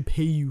 they would actually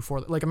pay you for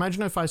it. Like,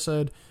 imagine if I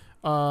said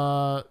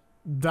that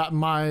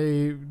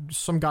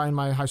some guy in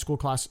my high school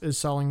class is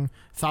selling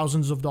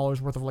thousands of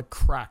dollars worth of like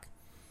crack.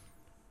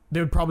 They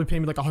would probably pay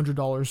me like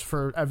 $100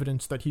 for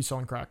evidence that he's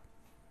selling crack.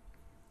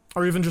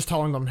 Or even just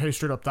telling them, hey,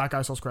 straight up, that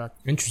guy sells crack.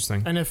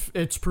 Interesting. And if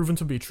it's proven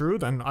to be true,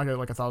 then I get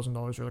like $1,000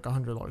 or like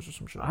 $100 or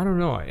some shit. I don't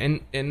know.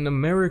 In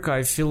America,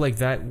 I feel like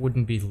that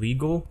wouldn't be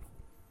legal.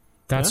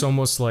 That's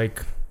almost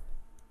like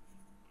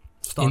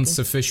stalking?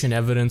 Insufficient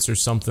evidence or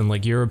something.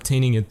 Like you're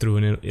obtaining it through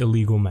an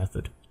illegal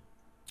method.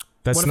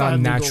 That's not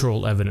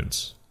natural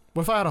evidence.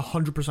 What if I had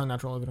 100%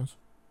 natural evidence?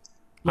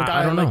 Like,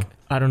 I don't know.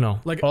 I don't know.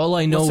 Like, all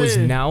I know is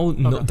now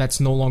that's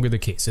no longer the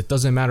case. It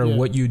doesn't matter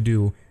what you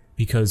do,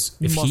 because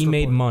if he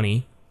made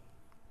money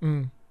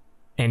and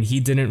he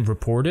didn't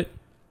report it,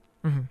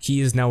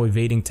 he is now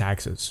evading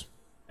taxes,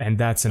 and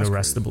that's an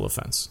arrestable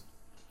offense.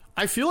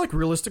 I feel like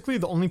realistically,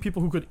 the only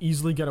people who could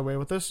easily get away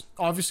with this,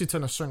 obviously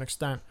to a certain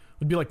extent,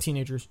 would be like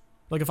teenagers.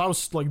 Like if I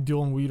was like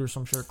dealing weed or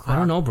some shit. I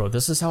don't know, bro.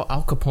 This is how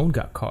Al Capone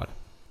got caught.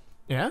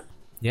 Yeah?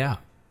 Yeah.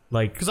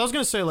 Like, because I was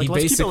gonna say, like,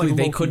 let's basically keep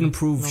it, like, they couldn't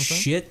prove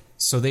shit,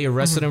 so they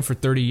arrested him for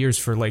 30 years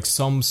for like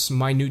some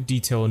minute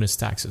detail in his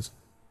taxes.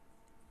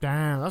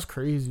 Damn, that's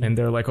crazy. And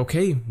they're like,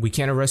 okay, we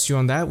can't arrest you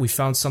on that. We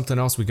found something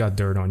else we got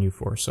dirt on you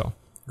for, so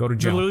go to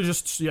jail. They're literally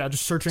just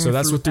searching. So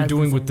that's what they're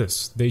doing with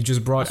this. They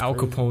just brought Al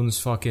Capone's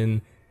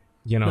fucking,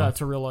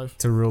 to real life.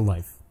 To real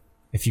life.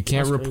 If you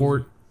can't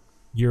report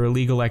your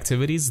illegal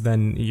activities,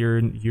 then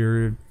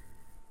you're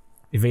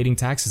evading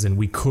taxes, and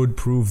we could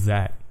prove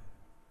that.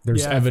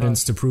 There's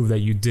evidence to prove that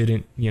you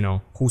didn't,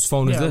 whose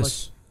phone is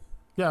this?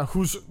 Like,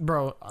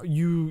 bro,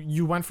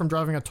 you went from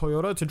driving a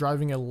Toyota to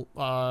driving a,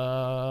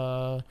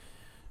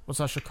 what's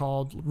that shit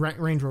called?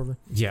 Range Rover.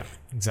 Yeah,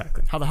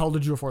 exactly. How the hell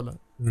did you afford that?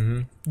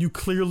 Mm-hmm. You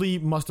clearly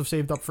must have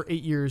saved up for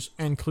 8 years,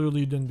 and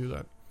clearly you didn't do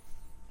that.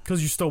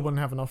 Because you still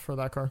wouldn't have enough for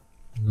that car.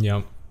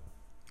 Yep.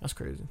 That's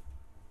crazy.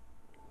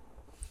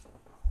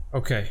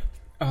 Okay.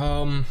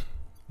 Let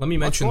me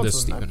mention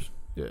this, Steven.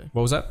 Yeah.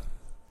 What was that?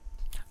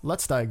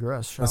 Let's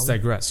digress, Let's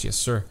digress, yes,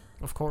 sir.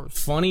 Of course.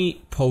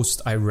 Funny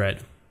post I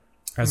read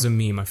as a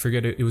meme. I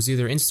forget it was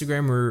either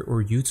Instagram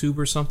or YouTube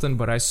or something,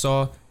 but I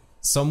saw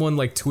someone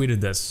like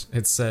tweeted this.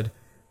 It said,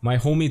 my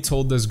homie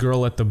told this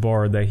girl at the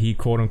bar that he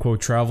quote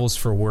unquote travels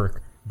for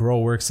work. Bro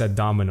works at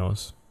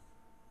Domino's.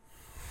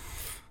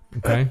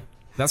 Okay?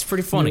 That's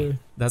pretty funny. Yeah.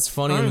 That's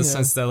funny in the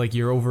sense that like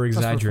you're over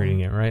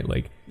exaggerating it, right?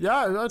 Like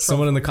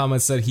someone in the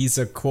comments said he's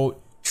a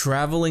quote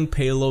traveling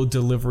payload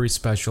delivery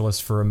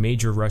specialist for a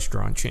major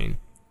restaurant chain.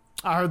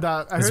 I heard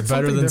that. It's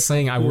better than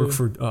saying I work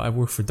for Domino's. I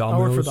work for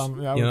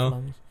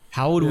Domino's.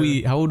 How would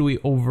we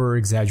over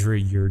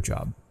exaggerate your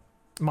job?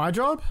 My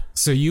job?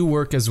 So you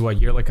work as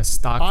what? You're like a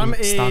stock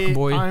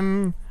boy.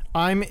 I'm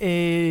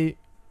a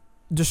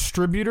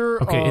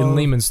distributor. Okay, in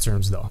layman's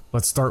terms though,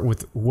 let's start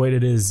with what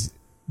it is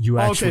you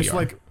actually are.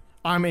 Like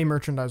I'm a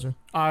merchandiser.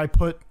 I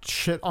put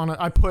shit on it.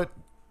 I put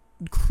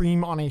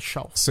cream on a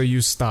shelf. So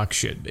you stock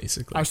shit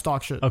basically. I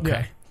stock shit. Okay,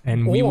 yeah.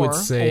 And we would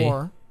say,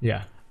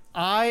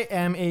 I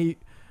am a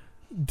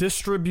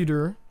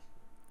distributor.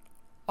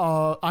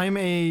 I'm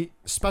a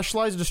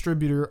specialized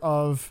distributor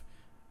of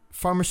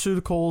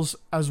pharmaceuticals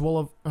as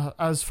well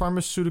as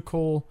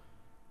pharmaceutical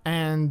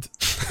and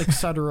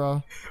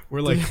etc.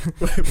 we're like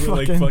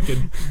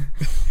fucking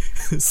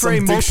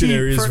some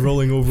dictionary is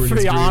rolling over in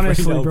his grave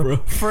honestly, right now, bro.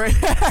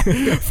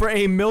 For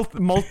a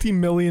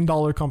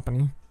multi-million-dollar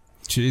company.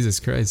 Jesus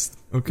Christ.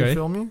 Okay. You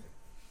feel me?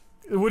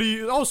 What do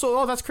you?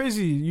 Oh, that's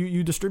crazy.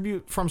 You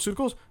distribute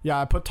pharmaceuticals? Yeah,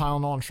 I put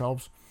Tylenol on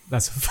shelves.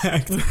 That's a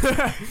fact.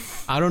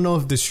 I don't know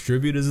if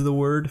distribute is the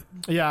word.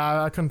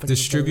 Yeah, I couldn't think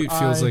distribute of it.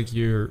 Feels like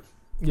you're...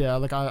 Yeah,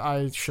 like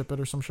I ship it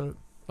or some shit.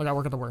 Like I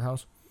work at the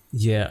warehouse.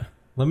 Yeah.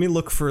 Let me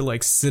look for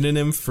like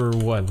synonym for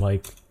what?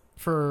 Like...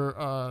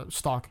 For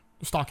stocking.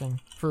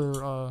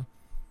 For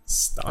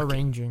stocking.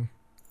 Arranging.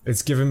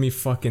 It's giving me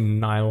fucking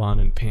nylon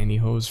and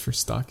pantyhose for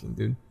stocking,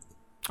 dude.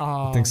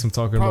 I think I'm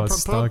talking about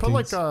stocking.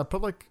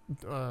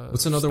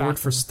 What's another word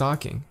for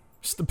stocking?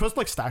 Put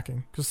like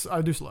stacking, because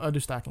I do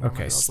stacking.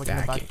 Okay,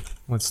 stacking.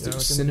 Let's do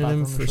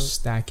synonym for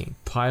stacking: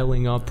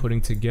 piling up, putting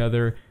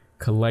together,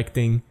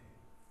 collecting.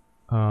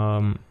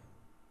 I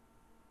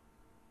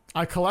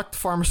collect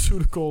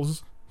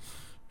pharmaceuticals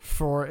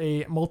for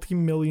a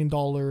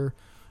multi-million-dollar,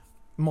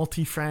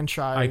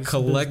 multi-franchise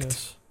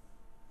business.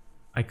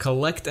 I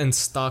collect and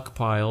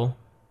stockpile.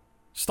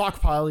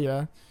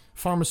 Yeah.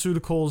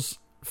 Pharmaceutical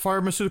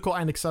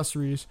and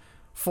accessories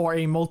for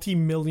a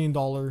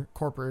multi-million-dollar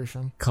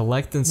corporation.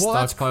 Collect and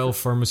stockpile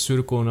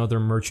pharmaceutical and other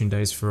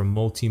merchandise for a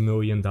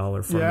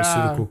multi-million-dollar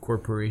pharmaceutical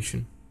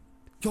corporation.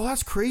 Yo,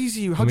 that's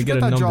crazy. How'd you get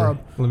that job?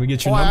 Let me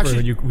get your number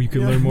and we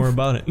can learn more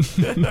about it.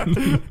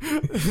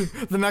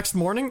 The next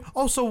morning?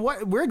 Oh, so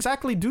where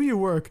exactly do you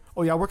work?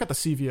 Oh, yeah, I work at the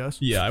CVS.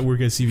 Yeah, I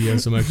work at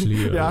CVS. I'm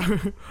actually...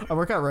 I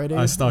work at Rite Aid.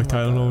 I stock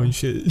Tylenol and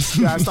shit.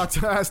 Yeah, I stock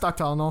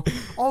Tylenol.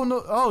 Oh,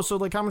 no. Oh, so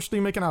like how much do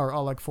you make an hour?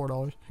 Oh, like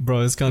 $4.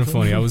 Bro, it's kind of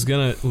funny. I was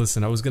gonna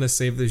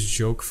save this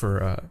joke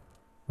for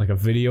like a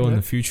video in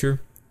the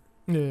future.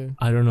 Yeah.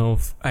 I don't know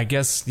if... I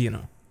guess,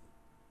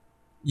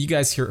 you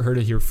guys heard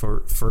it here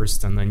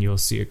first, and then you'll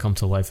see it come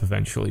to life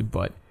eventually.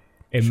 But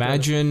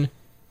imagine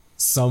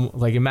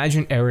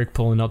imagine Eric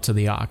pulling up to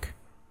the Ock.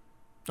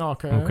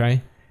 Okay.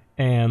 Okay,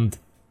 and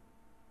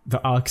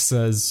the Ock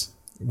says,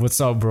 "What's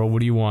up, bro? What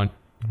do you want?"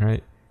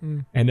 Right?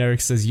 And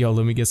Eric says, "Yo,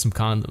 let me get some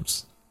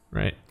condoms."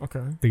 Right?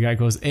 Okay. The guy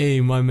goes,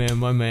 "Hey, my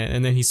man,"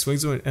 and then he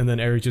swings it, and then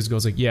Eric just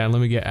goes like, "Yeah,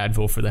 let me get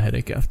Advil for the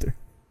headache after."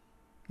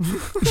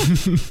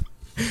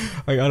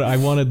 I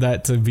wanted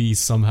that to be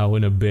somehow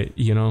in a bit,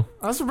 you know.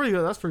 That's pretty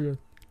good.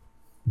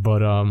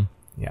 But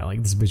yeah,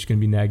 like this bitch gonna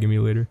be nagging me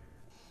later.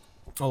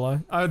 I'll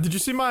lie. Did you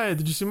see my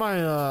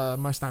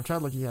my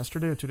Snapchat like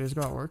yesterday or 2 days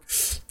ago at work?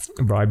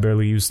 Bro, I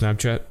barely use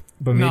Snapchat,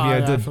 but maybe I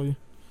did. Actually.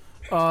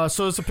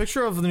 So it's a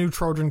picture of the new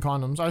Trojan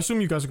condoms. I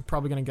assume you guys are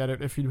probably gonna get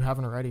it if you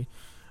haven't already.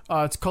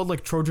 It's called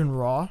like Trojan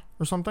Raw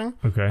or something.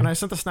 Okay. And I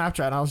sent the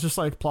Snapchat and I was just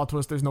like, plot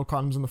twist, there's no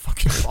condoms in the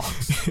fucking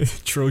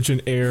box. Trojan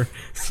Air.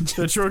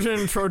 The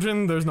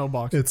Trojan, there's no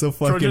box. It's a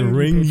fucking Trojan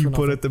ring you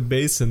put at the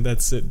base and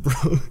that's it,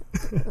 bro.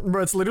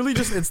 Bro, it's literally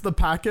just, it's the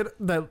packet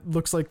that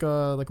looks like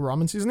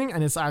ramen seasoning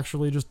and it's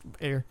actually just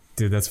air.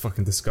 Dude, that's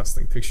fucking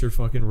disgusting. Picture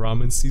fucking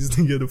ramen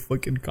seasoning in a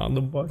fucking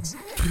condom box.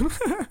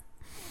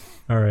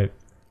 Alright.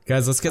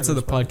 Guys, let's get to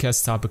the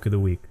podcast topic of the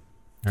week.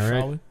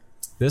 Alright.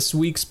 This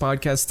week's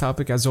podcast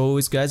topic, as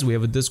always, guys, we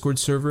have a Discord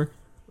server.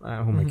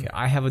 Oh my god,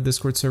 I have a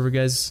Discord server,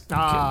 guys.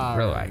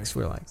 Relax.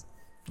 We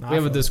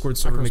have a Discord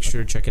server. Make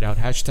sure to check it out.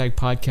 Hashtag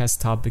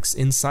podcast topics.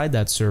 Inside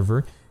that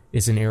server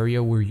is an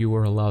area where you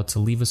are allowed to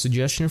leave a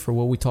suggestion for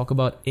what we talk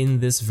about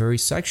in this very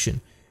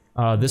section.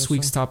 This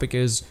week's topic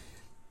is,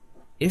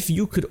 if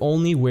you could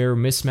only wear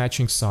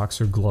mismatching socks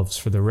or gloves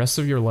for the rest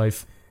of your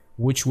life,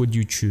 which would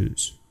you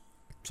choose?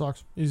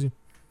 Socks. Easy.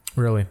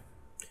 Really?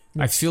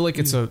 I feel like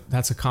that's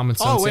a common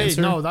sense answer. Oh wait,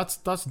 no,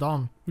 that's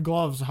dumb.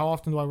 Gloves. How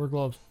often do I wear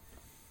gloves?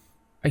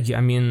 I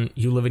mean,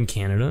 you live in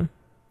Canada.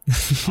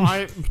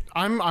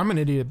 I'm an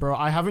idiot, bro.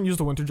 I haven't used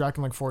a winter jacket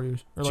in like 4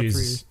 years or like 3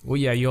 years. Well,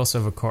 yeah, you also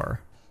have a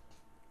car.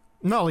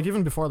 No, like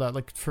even before that,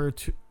 like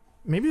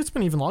maybe it's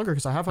been even longer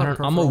because I have had a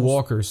car. I'm a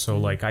walker, so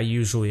like I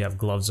usually have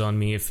gloves on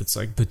me if it's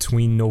like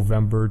between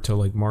November to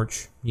like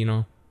March. You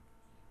know.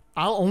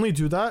 I'll only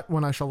do that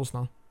when I shovel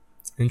snow.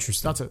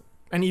 Interesting. That's it,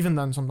 and even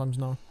then, sometimes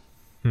no.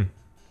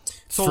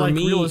 So for like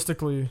me,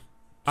 realistically,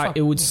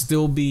 it would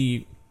still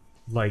be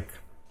like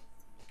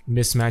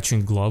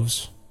mismatching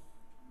gloves,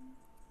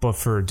 but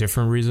for a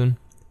different reason.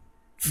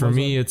 For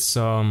me, it's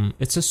a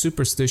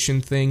superstition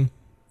thing.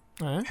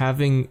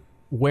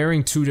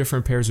 Wearing 2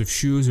 different pairs of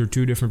shoes or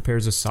 2 different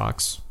pairs of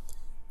socks,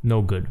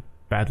 no good,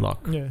 bad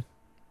luck. Yeah,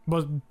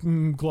 but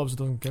gloves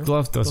doesn't care.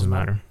 Glove doesn't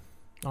matter.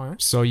 All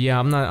right. So yeah,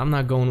 I'm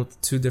not going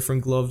with 2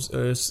 different gloves,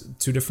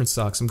 2 different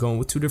socks. I'm going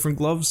with 2 different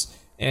gloves,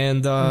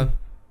 and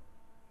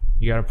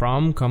you got a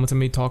problem? Come to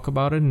me, talk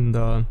about it, and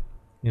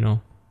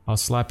I'll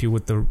slap you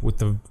with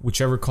the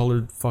whichever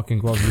colored fucking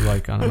glove you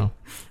like. I don't know.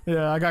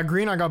 Yeah, I got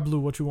green, I got blue.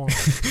 What you want?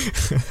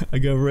 I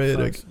got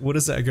red. What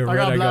is that? I got red.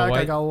 I got black.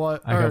 white. I got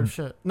white.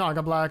 Shit. No, I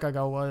got black. I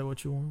got white.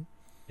 What you want?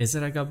 Is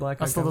it? I got black.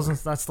 That still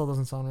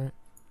doesn't sound right.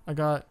 I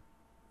got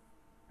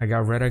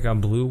red. I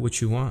got blue. What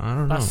you want? I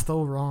don't know. That's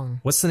still wrong.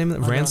 What's the name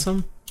of it?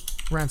 Ransom.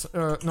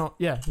 No.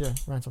 Yeah.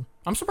 Ransom.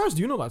 I'm surprised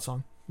you know that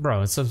song,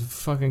 bro. It's a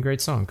fucking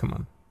great song. Come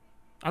on.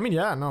 I mean,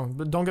 yeah, no,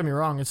 but don't get me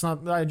wrong. It's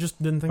not. I just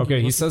didn't think.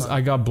 Okay, he says I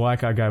got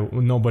black.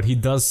 But he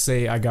does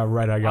say I got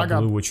red. I got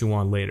blue. What you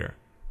want later?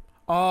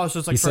 Oh, so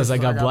it's like he says I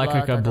got black.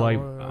 I got white.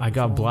 I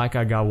got black.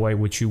 I got white.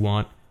 What you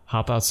want?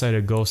 Hop outside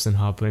a ghost and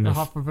hop up in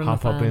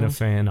a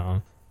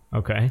fan.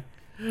 Okay.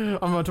 I'm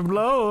about to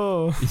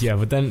blow. Yeah,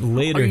 but then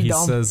later he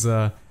says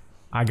I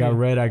got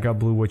red. I got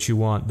blue. What you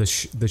want? The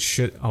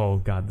shit. Oh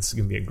god, this is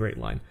gonna be a great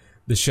line.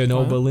 The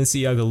Chanel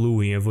Balenciaga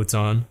Louis and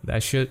Vuitton.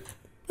 That shit.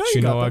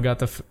 I got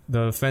the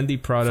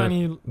Fendi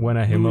product when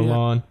I hit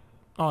Milan.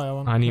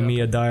 Oh yeah, I need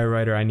me a diet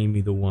writer. I need me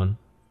the one.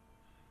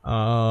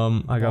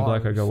 I got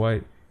black. I got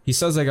white. He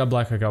says I got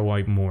black. I got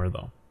white more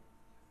though.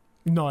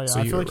 No, yeah, so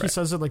I feel like he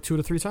says it like 2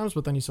 to 3 times,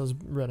 but then he says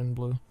red and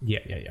blue. Yeah.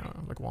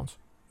 Like once.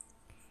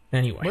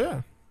 Anyway, but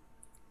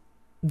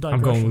yeah.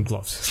 I'm going with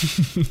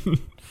gloves.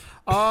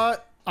 I'm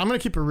gonna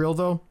keep it real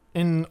though.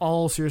 In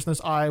all seriousness,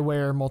 I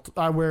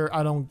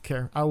don't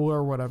care. I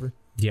wear whatever.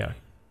 Yeah.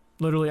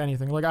 Literally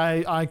anything. Like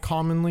I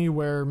commonly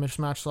wear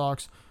mismatched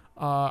socks.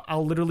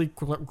 I'll literally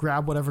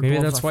grab whatever. Maybe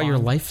that's why your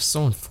life is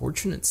so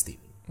unfortunate,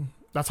 Steven.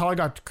 That's how I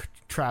got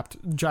trapped.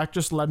 Jack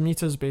just led me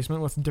to his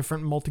basement with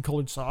different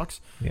multicolored socks.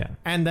 Yeah.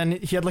 And then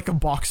he had like a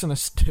box and a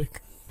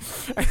stick,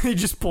 and he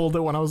just pulled it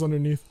when I was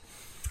underneath,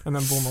 and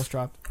then boom, I was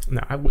trapped.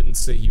 No, I wouldn't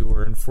say you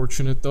were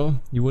unfortunate though.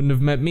 You wouldn't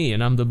have met me,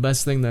 and I'm the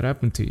best thing that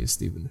happened to you,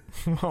 Steven.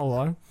 Oh,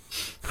 lie.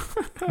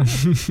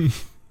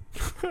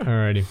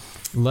 Alrighty,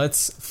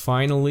 let's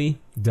finally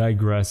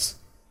digress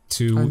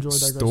to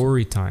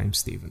story time,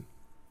 Steven.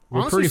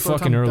 We're honestly, pretty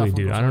fucking early,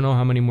 dude. I don't know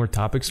how many more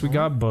topics we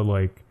got, but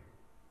like,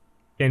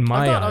 in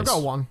my eyes, I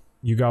got one.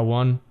 You got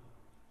one?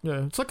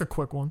 Yeah, it's like a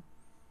quick one.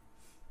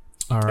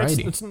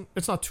 Alrighty,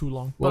 it's not too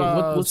long.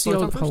 Well, let's see how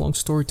long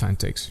story time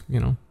takes. You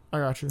know. I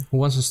got you. Who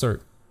wants to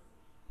start?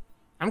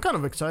 I'm kind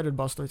of excited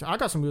about story time. I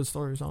got some good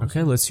stories,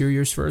 honestly. Okay, let's hear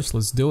yours first.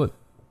 Let's do it.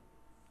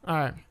 All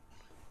right.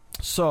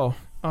 So,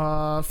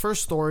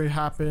 first story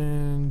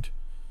happened...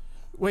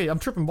 Wait, I'm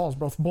tripping balls,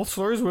 bro. Both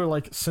stories were,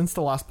 like, since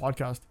the last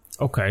podcast.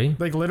 Okay.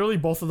 Like, literally,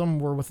 both of them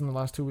were within the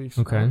last 2 weeks.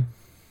 Okay.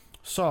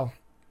 So,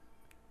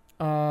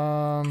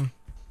 the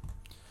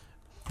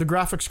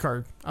graphics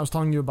card. I was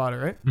telling you about it,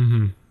 right?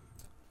 Mm-hmm.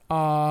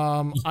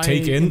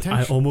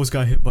 I almost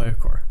got hit by a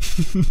car.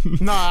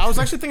 Nah, I was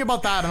actually thinking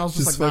about that, and I was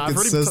just like, fucking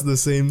says the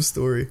same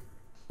story.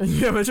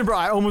 Yeah, mention, bro,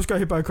 I almost got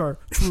hit by a car.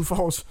 True,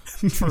 false.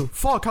 True.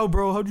 Fuck,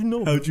 bro? How'd you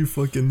know? How'd you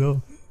fucking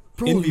know?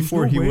 Bro, in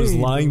before he was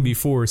lying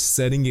before,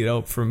 setting it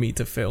up for me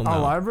to fail now. I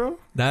lie, bro?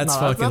 That's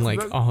fucking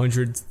like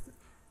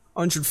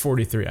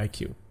 143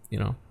 IQ, you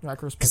know?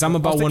 Because I'm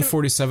about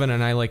 147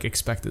 and I like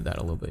expected that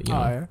a little bit, you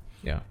know?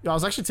 Yeah, I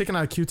was actually taking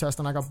an IQ test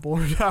and I got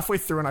bored halfway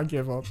through and I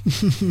gave up.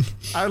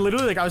 I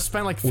literally, I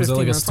spent like 15 minutes. Was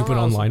it like a stupid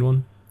online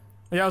one?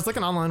 Yeah, it was like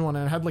an online one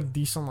and it had like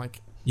decent, like...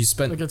 You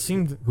spent... Like it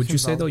seemed... Would you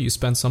say though you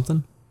spent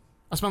something?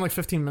 I spent like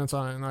 15 minutes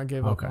on it and I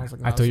gave up. Okay. I was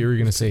like, I thought you were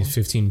going to say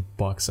 $15.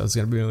 I was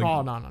going to be like...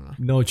 Oh, no.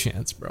 No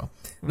chance, bro.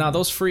 Nah,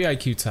 those free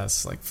IQ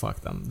tests, like,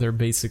 fuck them. They're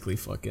basically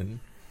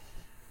fucking...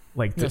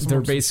 Like,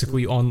 they're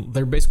basically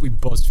they're basically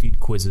BuzzFeed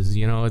quizzes,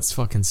 you know? It's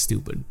fucking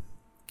stupid.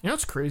 You know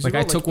what's crazy? Like,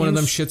 I took one of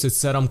them shits, it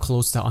said I'm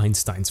close to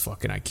Einstein's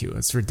fucking IQ.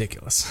 It's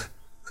ridiculous.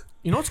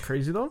 You know what's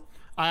crazy, though?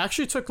 I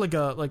actually took, I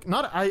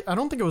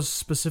don't think it was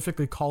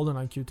specifically called an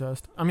IQ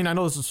test. I mean, I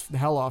know this is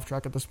hell off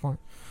track at this point.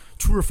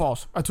 True or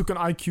false? I took an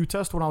IQ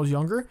test when I was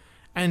younger,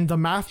 and the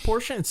math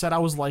portion, it said I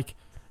was, like,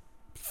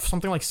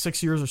 something like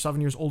 6 years or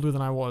 7 years older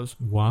than I was.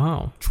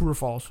 Wow. True or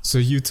false? So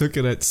you took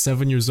it at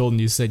 7 years old,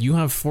 and you said, you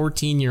have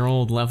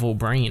 14-year-old level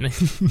brain.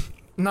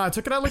 No, I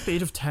took it at like the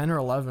age of 10 or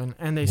 11,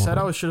 and they said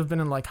I should have been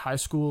in like high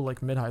school,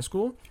 like mid-high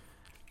school.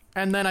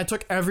 And then I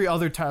took every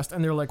other test,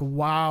 and they're like,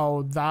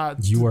 wow,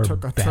 that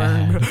took a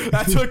turn.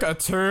 That took a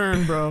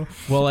turn, bro.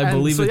 Well, I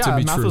believe it to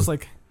be math true. Was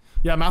like,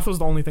 math was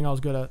the only thing I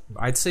was good at.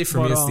 I'd say for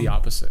me it's the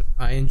opposite.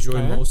 I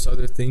enjoy most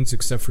other things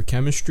except for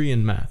chemistry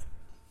and math.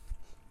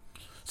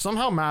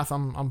 Somehow math,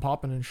 I'm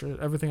popping and shit.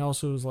 Everything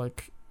else was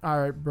like, all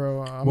right,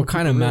 bro. What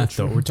kind of math,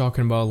 though? We're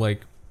talking about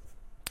like...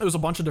 It was a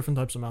bunch of different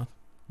types of math.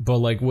 But,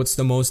 like, what's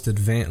the most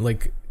advanced...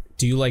 Like,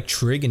 do you like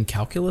trig and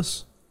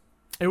calculus?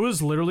 It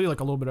was literally, like,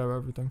 a little bit of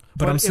everything.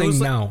 But I'm saying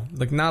now.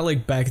 Like, not,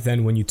 like, back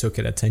then when you took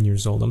it at 10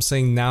 years old. I'm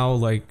saying now,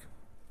 like...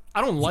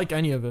 I don't like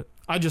any of it.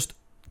 I just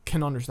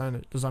can understand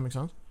it. Does that make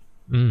sense?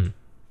 So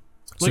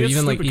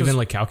even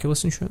like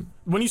calculus and shit?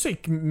 When you say,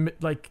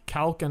 like,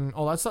 calc and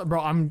all that stuff,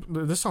 bro,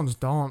 this sounds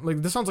dumb.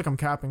 Like, this sounds like I'm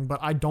capping, but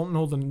I don't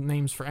know the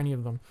names for any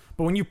of them.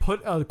 But when you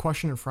put a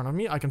question in front of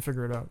me, I can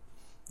figure it out.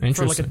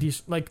 Interesting. For like a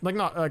decent, like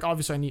not like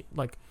obviously I need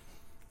like,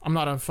 I'm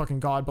not a fucking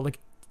god, but like,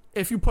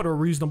 if you put a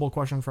reasonable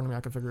question in front of me,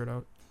 I can figure it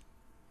out.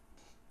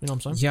 You know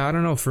what I'm saying? Yeah, I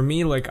don't know. For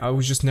me, like I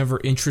was just never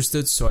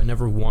interested, so I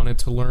never wanted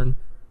to learn.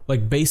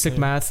 Like basic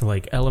math,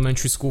 like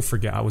elementary school,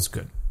 forget I was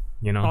good.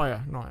 You know? Oh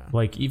yeah, no yeah.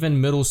 Like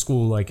even middle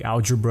school, like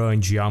algebra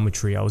and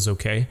geometry, I was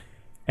okay.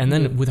 And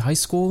then with high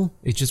school,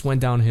 it just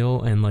went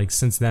downhill. And like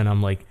since then,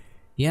 I'm like,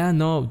 yeah,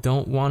 no,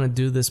 don't want to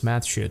do this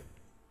math shit.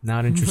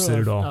 Not interested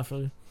at all.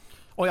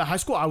 Oh yeah, high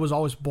school I was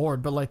always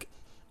bored, but like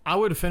I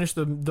would finish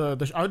I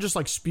would just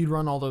like speed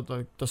run all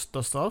the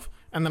stuff,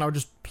 and then I would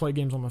just play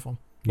games on my phone,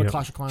 like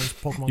Clash of Clans,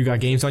 Pokemon. You got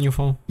games on your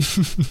phone?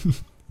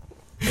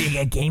 You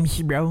got games,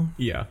 bro?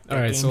 Yeah. All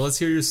right, so let's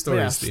hear your story.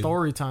 Yeah, Steve.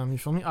 Story time. You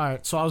feel me? All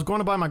right. So I was going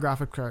to buy my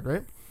graphic card,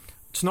 right?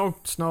 It's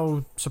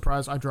no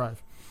surprise. I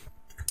drive.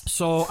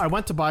 So I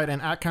went to buy it,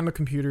 and at Canada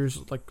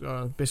Computers, like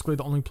basically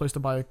the only place to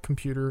buy a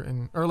computer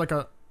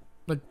or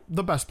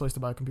the best place to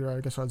buy a computer,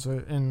 I guess I'd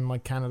say, in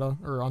like Canada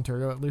or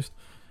Ontario at least.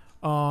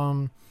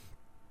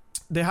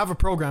 They have a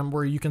program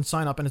where you can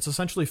sign up, and it's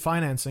essentially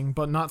financing,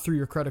 but not through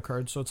your credit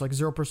card. So it's like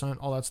 0%,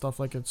 all that stuff.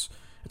 Like it's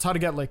how to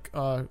get like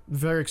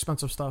very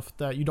expensive stuff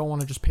that you don't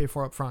want to just pay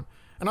for up front.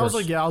 And I was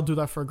like, yeah, I'll do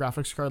that for a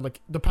graphics card.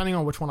 Like depending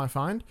on which one I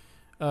find.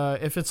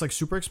 If it's like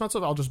super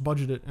expensive, I'll just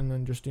budget it and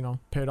then just,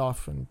 pay it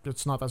off, and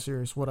it's not that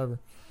serious, whatever.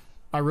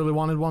 I really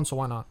wanted one, so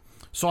why not?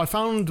 So I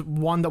found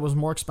one that was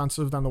more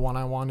expensive than the one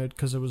I wanted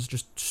because it was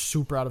just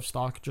super out of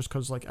stock, just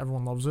because like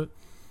everyone loves it.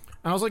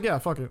 And I was like, yeah,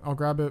 fuck it, I'll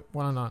grab it,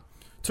 why not?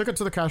 Took it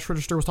to the cash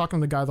register, was talking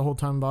to the guy the whole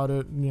time about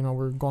it.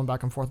 We're going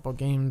back and forth about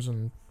games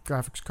and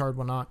graphics card,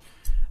 whatnot.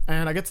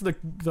 And I get to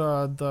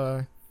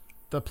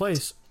the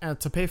place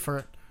to pay for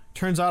it.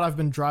 Turns out I've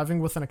been driving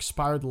with an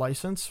expired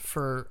license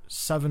for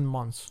 7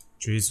 months.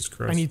 Jesus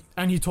Christ.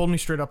 And he told me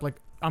straight up, like,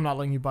 I'm not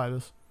letting you buy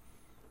this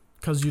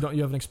because you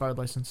have an expired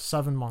license.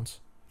 7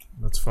 months.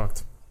 That's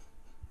fucked.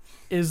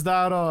 Is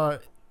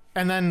that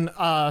and then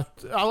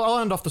I'll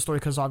end off the story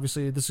because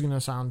obviously this is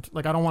gonna sound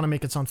like I don't want to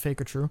make it sound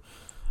fake or true.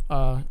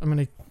 I'm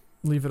gonna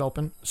leave it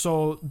open.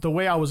 So the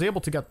way I was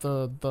able to get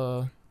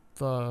the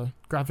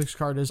graphics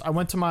card is I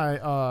went to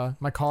my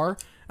my car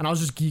and I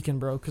was just geeking,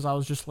 bro, because I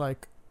was just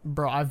like,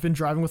 bro, I've been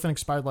driving with an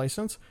expired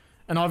license.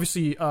 And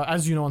obviously,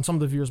 as you know, and some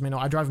of the viewers may know,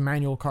 I drive a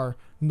manual car.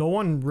 No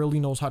one really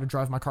knows how to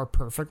drive my car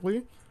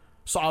perfectly.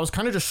 So I was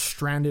kind of just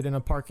stranded in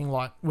a parking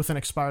lot with an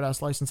expired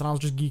ass license, and I was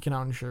just geeking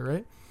out and shit,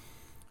 right?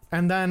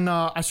 And then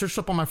I searched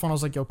up on my phone. I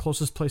was like, yo,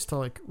 closest place to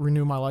like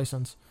renew my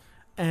license.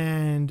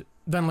 And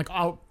then like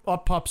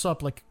up pops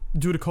up, like,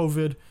 due to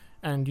COVID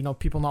and, you know,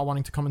 people not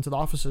wanting to come into the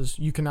offices,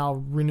 you can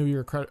now renew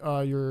your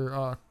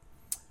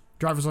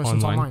driver's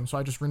license online. So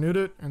I just renewed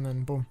it, and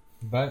then boom.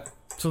 But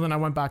so then I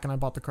went back and I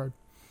bought the card.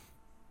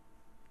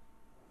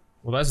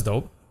 Well, that's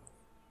dope.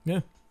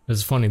 Yeah.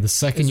 It's funny. The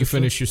second you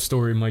finish your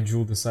story, my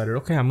Juul decided,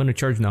 okay, I'm going to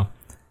charge now.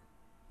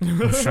 I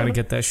was trying to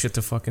get that shit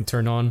to fucking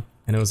turn on.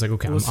 And it was like,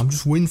 okay, I'm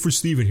just waiting for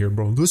Steven here,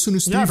 bro. Listen to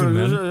Steven,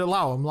 man.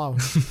 Allow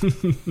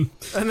him.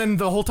 And then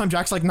the whole time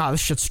Jack's like, nah,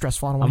 this shit's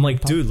stressful. I'm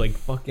like, dude, like,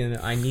 fucking,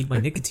 I need my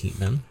nicotine,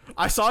 man.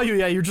 I saw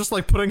you, you're just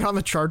like putting on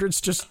the charger.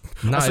 It's just...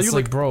 Nah, it's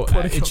like, bro,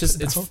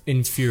 it's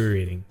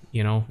infuriating,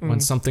 you know? When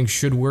something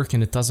should work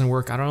and it doesn't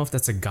work. I don't know if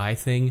that's a guy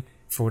thing.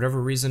 For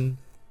whatever reason,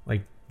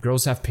 like,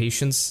 girls have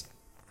patience.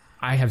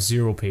 I have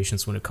zero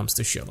patience when it comes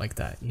to shit like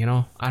that, you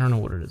know? I don't know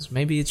what it is.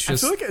 Maybe it's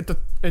just... I feel like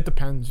it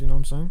depends, you know what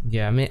I'm saying?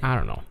 Yeah, I mean, I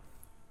don't know.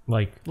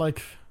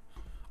 Like,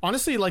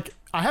 honestly, like,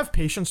 I have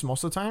patience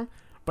most of the time,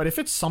 but if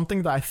it's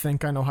something that I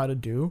think I know how to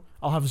do,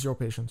 I'll have zero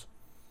patience.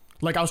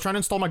 Like, I was trying to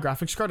install my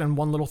graphics card, and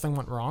one little thing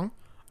went wrong,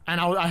 and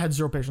I had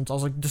zero patience. I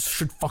was like, this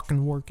should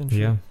fucking work and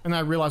shit. Yeah. And then I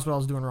realized what I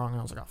was doing wrong, and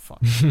I was like, oh,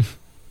 fuck.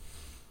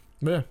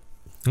 Yeah.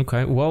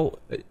 Okay, well,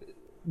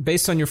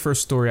 based on your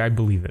first story, I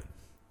believe it.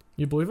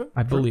 You believe it?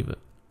 I believe it.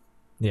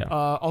 Yeah.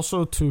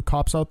 Also, to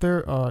cops out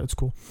there, it's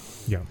cool.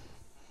 Yeah.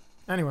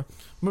 Anyway,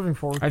 moving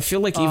forward. I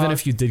feel like even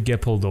if you did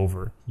get pulled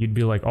over, you'd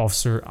be like,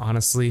 officer,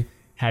 honestly,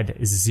 had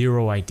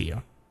zero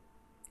idea.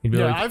 You'd be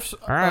like,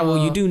 all right,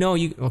 well, you do know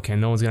you... Okay,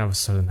 no one's going to have a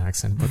southern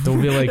accent, but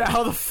they'll be like... Yeah,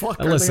 how the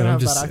fuck are listen, they I'm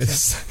gonna have that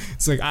accent?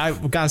 It's like, I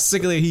got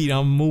sick of the heat,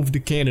 I'm moved to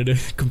Canada.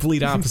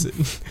 Complete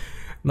opposite.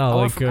 No,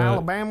 like... from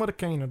Alabama to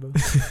Canada.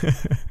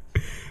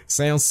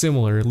 Sounds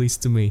similar, at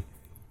least to me.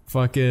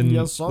 Fucking...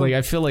 Yes, sir. Like,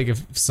 I feel like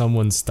if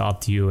someone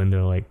stopped you and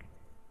they're like,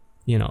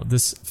 you know,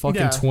 this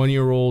fucking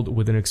 20-year-old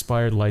with an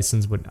expired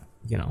license would,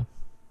 you know,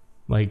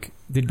 like,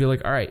 they'd be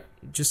like, all right,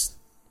 just...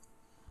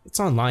 It's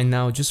online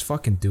now, just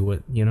fucking do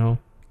it, you know?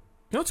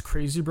 You know what's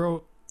crazy,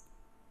 bro?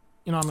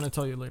 You know, I'm gonna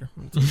tell you later.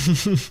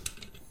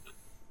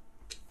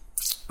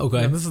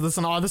 Okay. Yeah, this is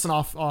an off the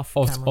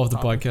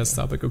podcast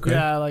topic. Okay.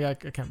 Yeah,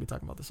 like I can't be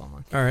talking about this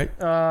online. All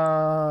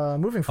right.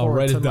 Moving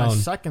forward to my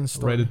second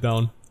story. Write it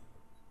down.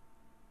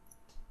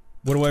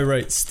 What do I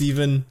write,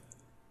 Steven?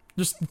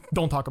 Just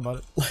don't talk about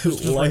it.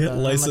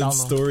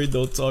 License story.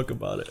 Don't talk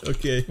about it.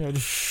 Okay. Yeah,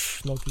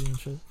 just Loki and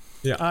shit.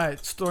 Yeah. All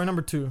right. Story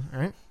number 2. All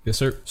right. Yes,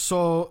 sir.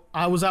 So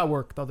I was at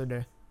work the other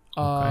day.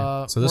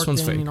 Okay. So this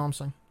one's fake. You know what I'm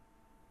saying?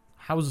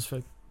 How is this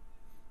fake?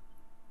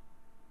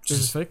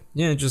 Is this fake?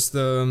 Yeah, just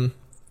Sorry,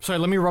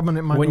 let me rub on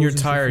it. When you're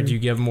tired, you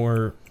get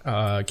more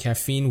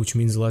caffeine, which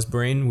means less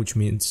brain, which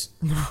means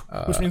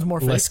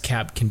more less fake?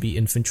 cap can be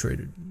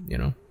infiltrated. You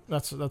know.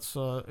 That's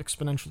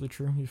exponentially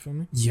true. You feel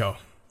me? Yo.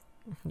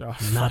 Oh,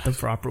 not the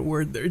proper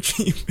word there,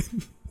 Chief.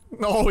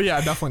 Oh yeah,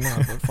 definitely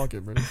not. But fuck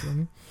it, bro. You feel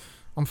me?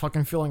 I'm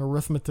fucking feeling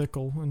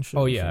arithmetical and shit.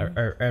 Oh yeah,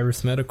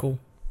 arithmetical.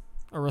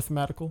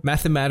 Arithmetical.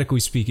 Mathematically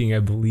speaking, I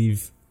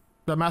believe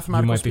that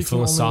mathematically you might be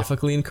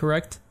philosophically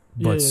incorrect,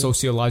 but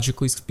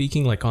sociologically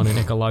speaking, like on an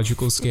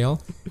ecological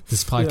scale,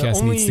 this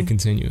podcast needs to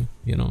continue.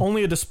 You know,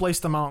 only a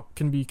displaced amount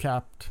can be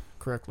capped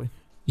correctly.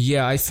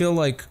 Yeah, I feel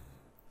like,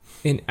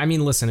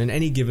 listen, in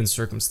any given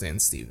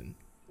circumstance, Steven,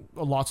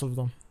 lots of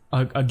them.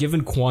 A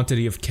given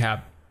quantity of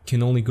cap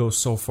can only go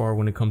so far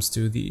when it comes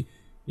to the,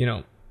 you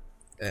know.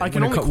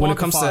 When it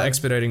comes to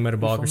expediting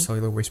metabolic or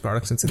cellular waste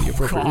products into the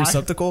appropriate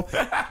receptacle,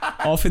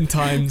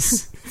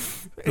 oftentimes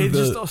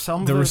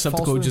the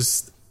receptacle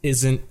just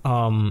isn't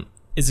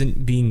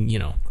being, you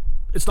know,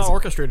 it's not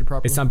orchestrated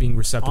properly. It's not being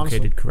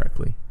reciprocated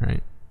correctly,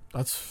 right?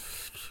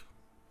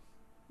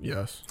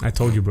 Yes. I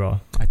told you,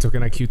 bro. I took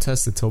an IQ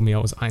test that told me I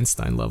was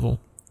Einstein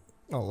level.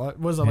 Oh, what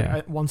was that, like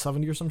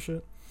 170 or some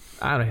shit?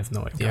 I don't have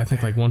no idea. I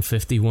think like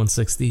 150,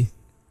 160.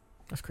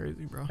 That's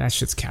crazy, bro. That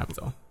shit's capped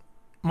though.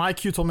 My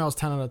IQ told me I was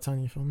 10 out of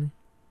 10, you feel me?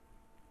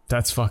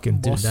 That's fucking,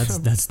 dude,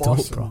 that's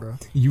dope, bro.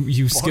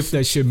 You skipped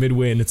that shit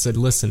midway and it said,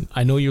 listen,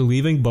 I know you're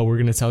leaving, but we're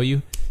going to tell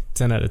you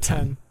 10 out of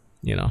 10.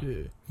 You know,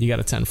 you got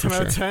a 10 for sure.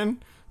 10 out of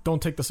 10,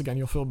 don't take this again,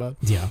 you'll feel bad.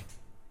 Yeah.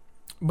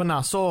 But nah,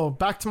 so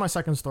back to my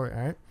second story, all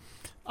right?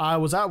 I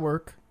was at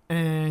work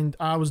and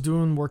I was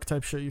doing work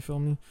type shit, you feel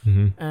me?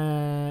 Mm-hmm.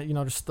 And, you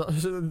know, just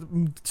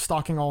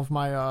stocking all of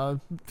my, I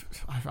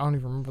don't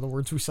even remember the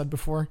words we said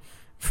before.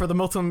 For the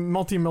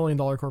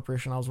multi-million-dollar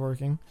corporation I was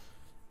working.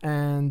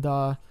 And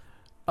a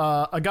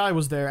guy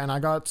was there, and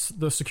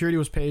the security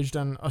was paged,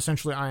 and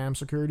essentially I am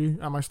security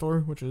at my store,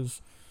 which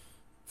is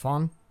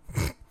fun.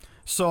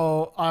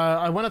 So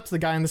I went up to the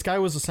guy, and this guy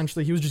was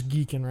essentially, he was just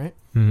geeking, right?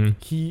 Mm-hmm.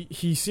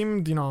 He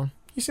seemed, you know,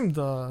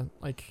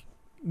 like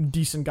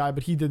decent guy,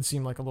 but he did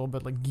seem like a little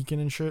bit like geeking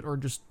and shit, or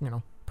just, you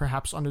know,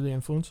 perhaps under the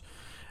influence.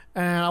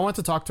 And I went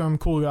to talk to him,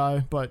 cool guy,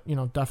 but, you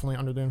know, definitely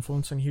under the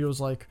influence. And he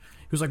was like,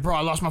 bro,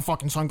 I lost my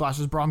fucking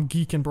sunglasses, bro. I'm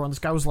geeking, bro. And this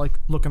guy was like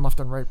looking left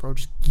and right, bro,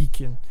 just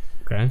geeking.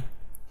 Okay.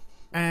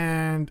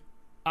 And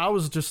I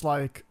was just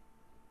like,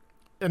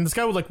 and this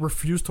guy would like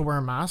refuse to wear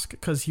a mask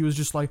because he was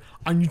just like,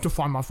 I need to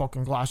find my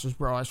fucking glasses,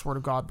 bro. I swear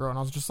to God, bro. And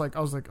I was just like, I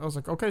was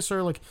like, okay,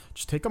 sir, like,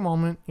 just take a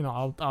moment. You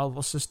know, I'll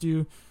assist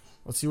you.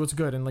 Let's see what's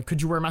good. And like,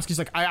 could you wear a mask? He's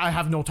like, I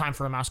have no time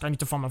for a mask. I need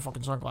to find my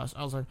fucking sunglasses.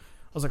 I was like,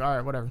 all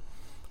right, whatever.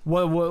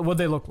 What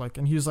they look like?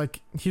 And he's like,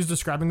 he's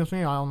describing this to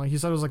me. I don't know. He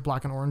said it was like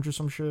black and orange or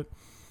some shit.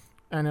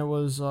 And it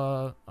was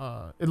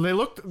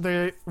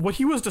what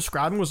he was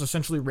describing was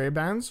essentially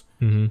Ray-Bans.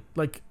 Mm-hmm.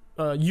 Like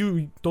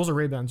those are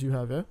Ray-Bans you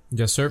have, yeah?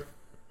 Yes, sir.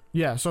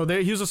 Yeah, so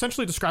he was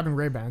essentially describing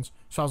Ray-Bans.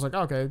 So I was like,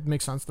 okay, it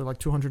makes sense. They're like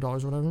 $200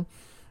 or whatever.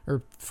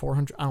 Or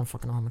 $400. I don't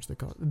fucking know how much they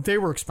cost. They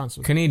were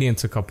expensive.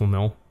 Canadian's a couple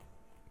mil.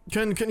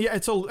 Yeah,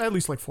 it's at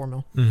least like $4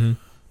 mil. Mm-hmm.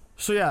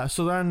 So yeah,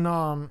 so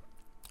then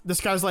this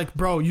guy's like,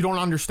 bro, you don't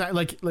understand.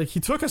 Like he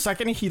took a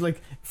second. He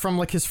like from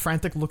like his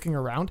frantic looking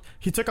around.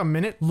 He took a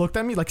minute, looked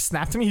at me, like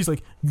snapped at me. He's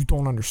like, you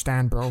don't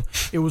understand, bro.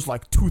 It was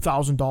like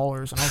 $2,000.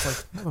 And I was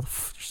like,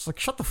 just like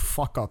shut the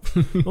fuck up.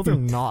 No, they're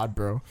not,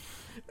 bro.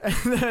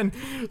 And then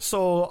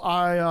so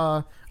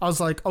I was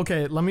like,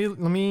 okay, let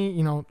me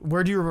you know,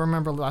 where do you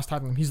remember last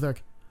time? He's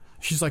like,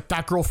 she's like,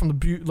 that girl from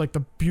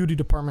the beauty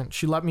department.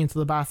 She let me into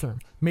the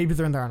bathroom. Maybe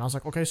they're in there. And I was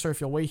like, okay, sir, if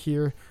you'll wait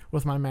here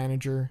with my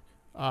manager,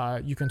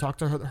 you can talk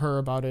to her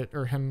about it,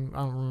 or him. I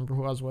don't remember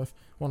who I was with,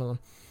 one of them.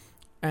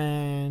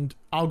 And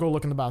I'll go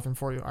look in the bathroom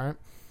for you. All right.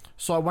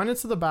 So I went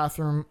into the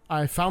bathroom.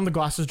 I found the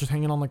glasses just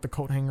hanging on like the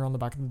coat hanger on the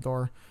back of the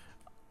door.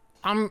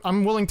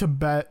 I'm willing to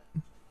bet,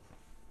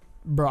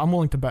 bro. I'm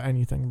willing to bet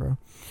anything, bro.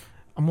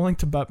 I'm willing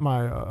to bet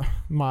my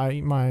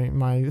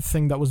my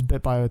thing that was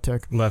bit by a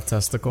tick. Left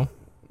testicle.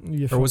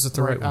 Or was it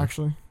the right one?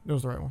 Actually, it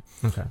was the right one.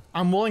 Okay.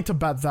 I'm willing to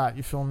bet that,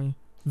 you feel me?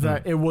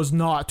 That it was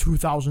not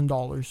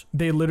 $2,000.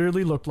 They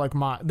literally looked like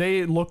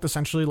they looked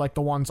essentially like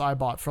the ones I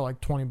bought for like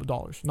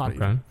 $20. Not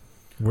even.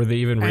 Were they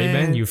even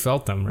Ray-Ban? You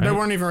felt them, right? They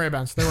weren't even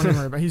Ray-Bans. They weren't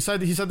even Ray-Bans.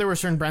 He said they were a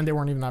certain brand. They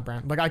weren't even that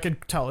brand. Like I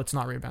could tell it's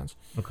not Ray-Bans.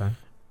 Okay.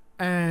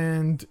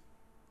 And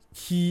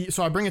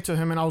so I bring it to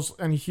him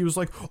and he was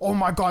like, oh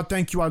my God,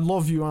 thank you. I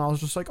love you. And I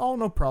was just like, oh,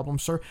 no problem,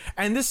 sir.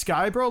 And this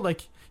guy, bro,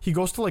 like, he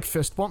goes to like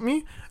fist bump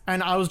me,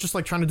 and I was just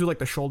like trying to do like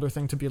the shoulder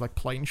thing to be like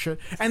polite and shit.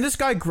 And this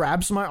guy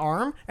grabs my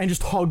arm and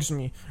just hugs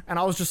me, and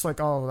I was just like,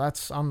 oh,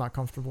 I'm not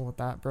comfortable with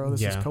that, bro.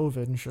 This is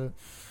COVID and shit.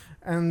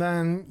 And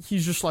then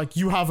he's just like,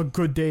 you have a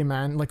good day,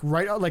 man. Like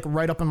right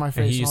up in my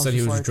face. And he said he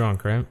was like,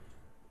 drunk, right?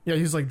 Yeah,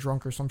 he's like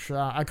drunk or some shit.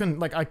 I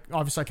couldn't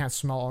obviously I can't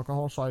smell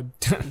alcohol, so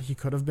he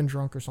could have been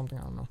drunk or something.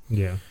 I don't know.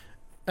 Yeah.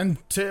 And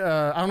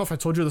I don't know if I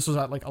told you this was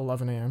at like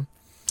 11 a.m.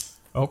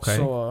 Okay.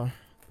 So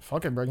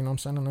fuck it, bro. You know what I'm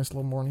saying? A nice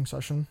little morning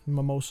session,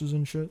 mimosas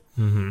and shit.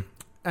 Mm-hmm.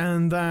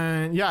 And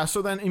then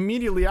so then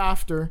immediately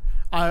after,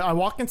 I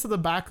walk into the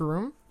back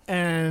room,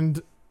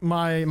 and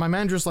my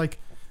manager's like,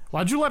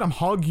 why'd you let him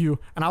hug you?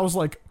 And I was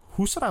like,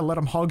 who said I let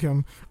him hug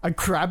him? I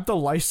grabbed the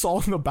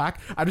Lysol in the back.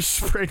 I just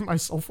sprayed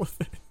myself with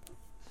it.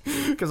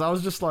 Because I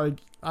was just like,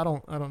 I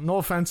don't, no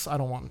offense, I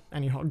don't want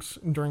any hugs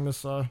during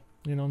this, you know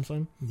what I'm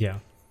saying? Yeah.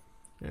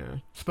 Yeah.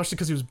 Especially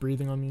because he was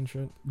breathing on me and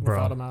shit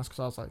without a mask.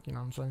 So I was like, you know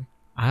what I'm saying?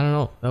 I don't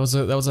know.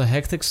 That was a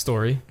hectic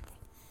story.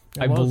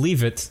 I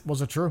believe it.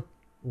 Was it true?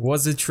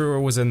 Was it true or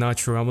was it not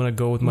true? I'm going to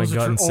go with my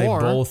gut and say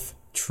both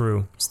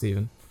true,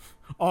 Steven.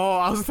 Oh,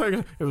 I was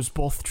thinking it was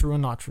both true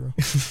and not true.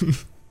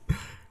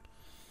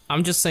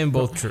 I'm just saying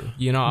both true.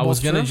 You know, I was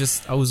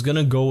going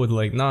to go with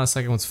like, the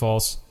second one's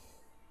false.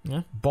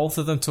 Yeah. Both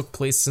of them took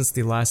place since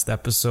the last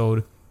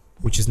episode,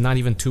 which is not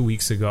even 2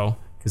 weeks ago,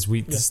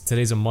 because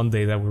today's a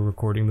Monday that we're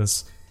recording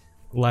this.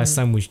 Last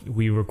time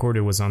we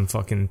recorded was on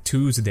fucking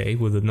Tuesday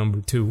with the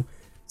number 2.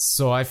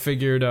 So I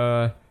figured,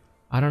 I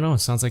don't know, it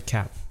sounds like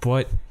cap.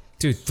 But,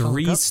 dude,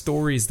 3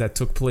 stories that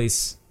took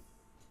place,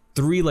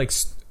 3 like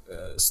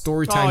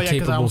story time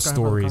capable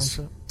stories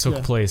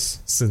took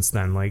place since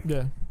then. Like,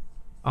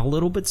 a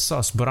little bit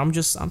sus, but I'm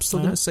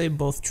still going to say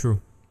both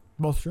true.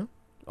 Both true?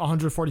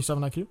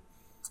 147 IQ?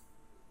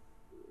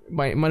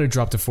 Might have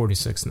dropped to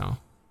 46 now.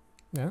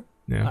 Yeah?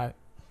 Yeah. All right.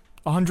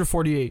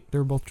 148. They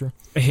were both true.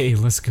 Hey,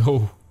 let's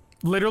go.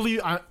 Literally,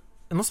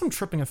 unless I'm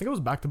tripping, I think it was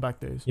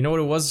back-to-back days. You know what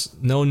it was?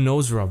 No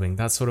nose rubbing.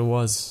 That's what it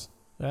was.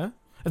 Yeah?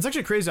 It's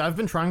actually crazy. I've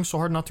been trying so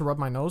hard not to rub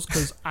my nose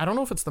because I don't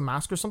know if it's the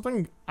mask or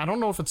something. I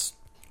don't know if it's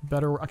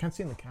better. I can't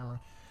see in the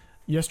camera.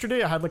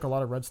 Yesterday, I had like a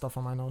lot of red stuff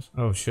on my nose.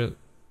 Oh, shit.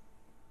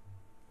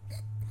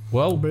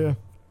 Well,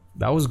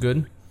 that was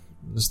good.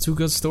 There's 2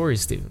 good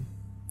stories, Steven.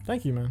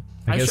 Thank you, man.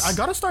 I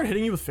gotta start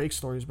hitting you with fake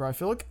stories, bro.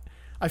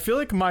 I feel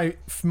like my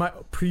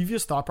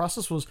previous thought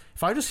process was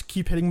if I just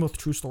keep hitting him with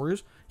true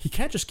stories, he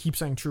can't just keep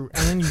saying true,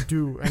 and then you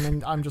do, and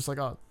then I'm just like,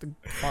 oh,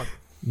 fuck.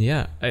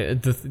 Yeah,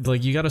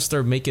 like you gotta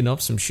start making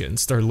up some shit and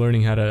start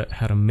learning how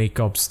to make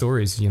up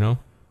stories, you know?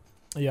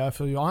 Yeah, I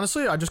feel you.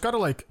 Honestly, I just gotta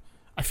like,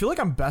 I feel like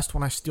I'm best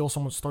when I steal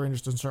someone's story and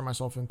just insert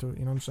myself into it.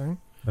 You know what I'm saying?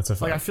 That's a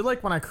fact. Like I feel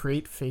like when I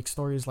create fake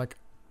stories, like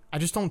I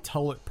just don't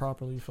tell it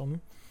properly. You feel me?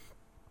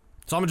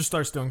 So I'm gonna just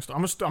start stealing stuff.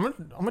 I'm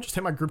gonna just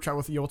hit my group chat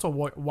with you. What's a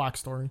whack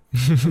story?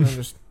 And then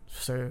just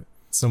say it.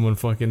 Someone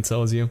fucking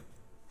tells you.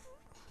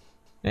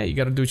 Hey, you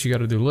gotta do what you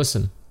gotta do.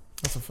 Listen.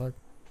 That's a fact.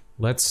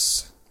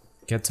 Let's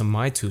get to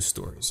my 2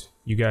 stories.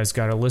 You guys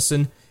gotta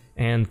listen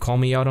and call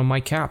me out on my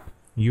cap.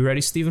 You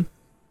ready, Steven?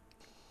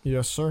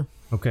 Yes, sir.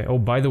 Okay. Oh,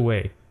 by the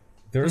way,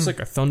 there's like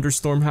a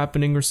thunderstorm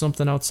happening or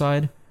something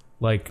outside.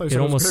 Like, it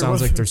almost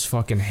sounds like there's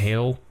fucking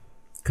hail,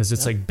 because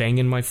it's like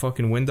banging my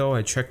fucking window.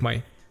 I check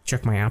my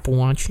Apple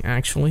Watch,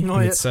 actually,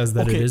 and it says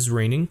that it is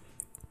raining.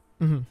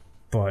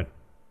 But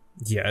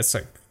yeah, it's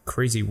like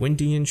crazy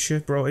windy and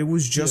shit, bro. It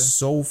was just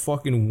so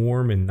fucking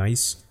warm and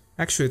nice.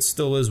 Actually, it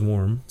still is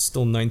warm. It's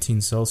still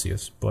 19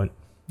 Celsius, but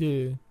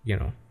you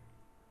know,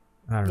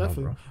 I don't know,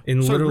 bro.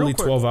 In literally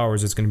 12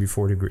 hours, it's gonna be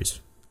 4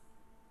 degrees.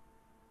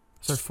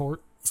 So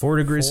 4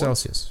 degrees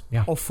Celsius.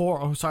 Yeah. Oh,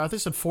 4. Oh, sorry. I think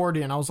it said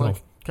 40, and I was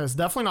like, okay, it's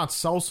definitely not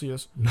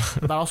Celsius.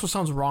 But that also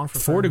sounds wrong for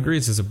 4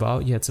 degrees is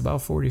about, it's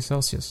about 40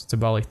 Celsius. It's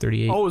about like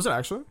 38. Oh, is it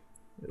actually?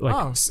 Like,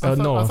 no,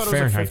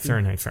 Fahrenheit.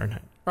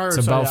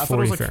 It's about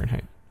 40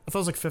 Fahrenheit. I thought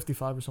it was like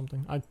 55 or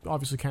something. I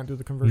obviously can't do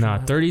the conversion. Nah,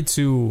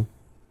 32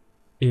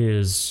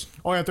 is...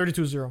 Oh, yeah,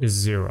 32 is 0. Is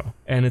 0.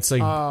 And it's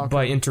like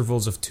by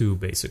intervals of 2,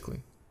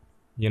 basically.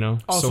 You know?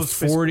 So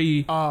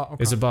 40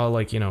 is about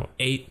like,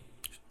 8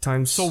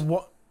 times... So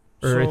what...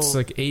 Or it's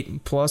like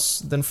 8 plus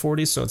than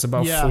 40, so it's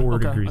about 4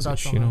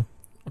 degrees-ish, you know?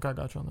 Okay, I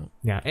got you on that.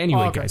 Yeah,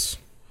 anyway, guys.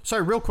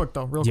 Sorry, real quick,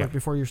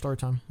 before your story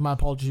time. My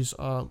apologies,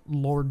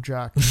 Lord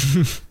Jack.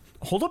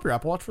 Hold up your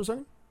Apple Watch for a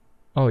second.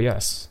 Oh,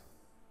 yes.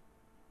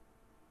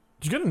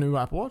 Did you get a new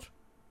Apple Watch?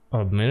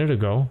 A minute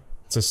ago.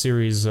 It's a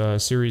Series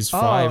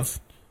 5.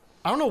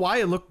 I don't know why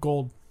it looked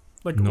gold.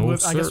 Like,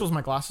 I guess it was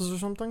my glasses or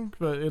something,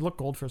 but it looked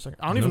gold for a second.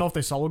 I don't even know if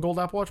they sell a gold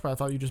Apple Watch, but I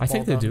thought you just I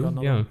think they do,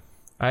 yeah.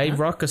 I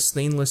rock a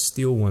stainless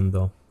steel one,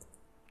 though.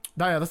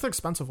 Yeah, that's the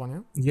expensive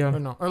one, yeah? Or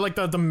no? Or like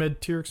the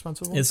mid-tier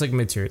expensive one? It's like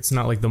mid-tier. It's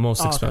not like the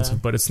most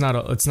expensive, but it's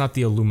not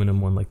the aluminum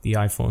one like the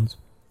iPhones.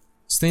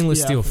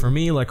 Stainless steel, for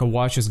me, like a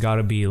watch has got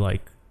to be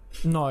like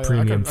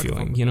premium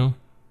feeling, you know?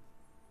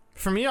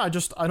 For me, I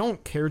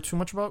don't care too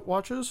much about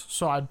watches,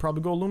 so I'd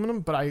probably go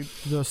aluminum, but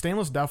the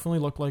stainless definitely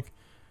looked like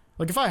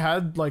if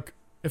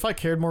I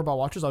cared more about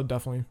watches, I would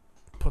definitely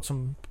put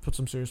some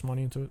serious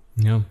money into it.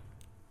 Yeah.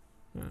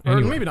 Or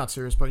maybe not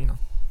serious, but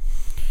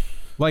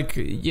like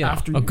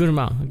a good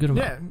amount.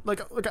 Yeah,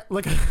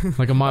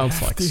 like a mild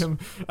flex.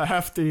 A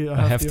hefty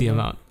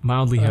amount.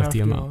 Mildly hefty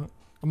amount.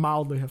 A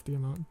mildly hefty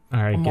amount.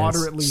 All right,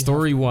 guys.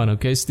 Story 1,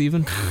 okay,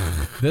 Steven?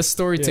 This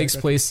story takes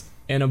place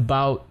in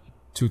about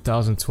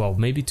 2012,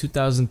 maybe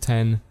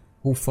 2010.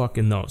 Who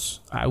fucking knows?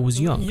 I was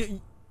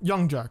young.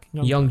 Young Jack.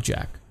 Young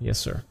Jack. Yes,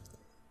 sir.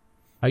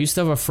 I used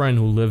to have a friend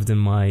who lived in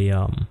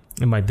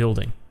my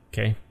building.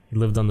 Okay, he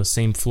lived on the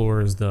same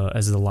floor as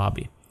the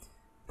lobby,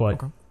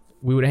 but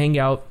we would hang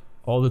out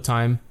all the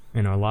time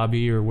in our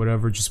lobby or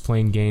whatever, just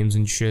playing games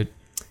and shit.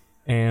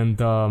 And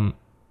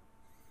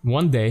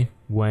one day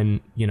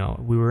when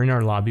we were in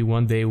our lobby,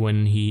 one day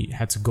when he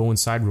had to go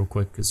inside real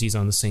quick because he's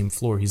on the same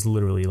floor, he's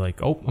literally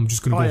like, "Oh, I'm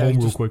just gonna go home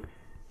real quick."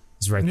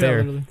 He's right there.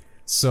 Literally.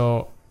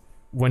 So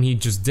when he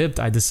just dipped,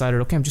 I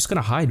decided, okay, I'm just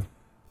gonna hide.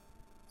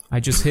 I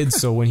just hid,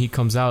 so when he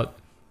comes out,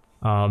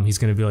 he's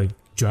gonna be like,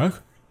 Jack,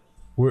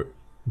 where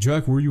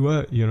you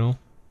at?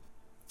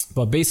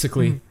 But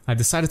basically, I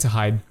decided to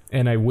hide,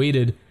 and I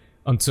waited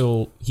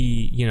until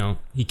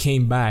he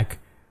came back,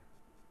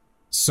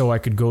 so I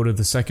could go to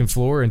the second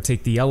floor and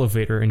take the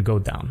elevator and go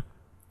down.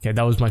 Okay,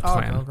 that was my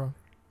plan. Okay.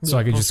 So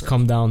I could just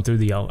come down through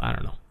the I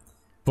don't know.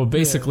 But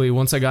basically,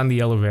 once I got in the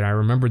elevator, I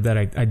remembered that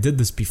I did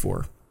this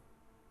before.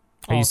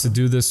 I used to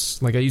do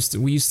this,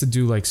 we used to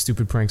do like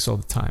stupid pranks all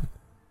the time.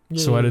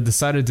 So what I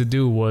decided to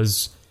do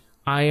was,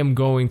 I am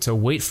going to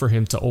wait for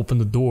him to open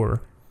the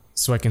door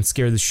so I can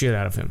scare the shit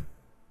out of him.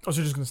 Oh, so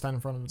you're just going to stand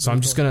in front of it? So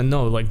I'm just going to,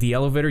 like the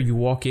elevator, you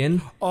walk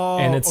in,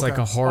 and it's like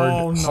a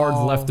hard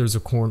left, there's a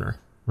corner,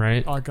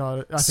 right? I got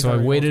it. So I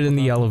waited in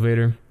the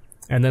elevator,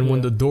 and then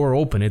when the door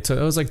opened, it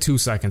was like 2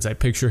 seconds. I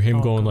picture him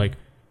going like,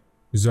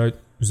 is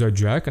that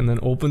Jack? And then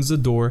opens the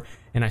door,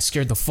 and I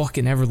scared the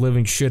fucking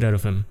ever-living shit out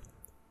of him.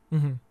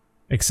 Mm-hmm.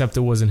 Except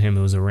it wasn't him,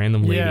 it was a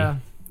random lady. Yeah.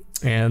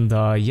 And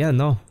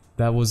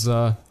that was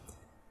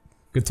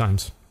good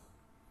times.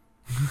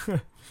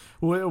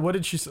 What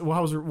did she say? What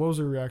was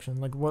her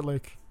reaction?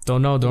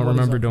 Don't know, don't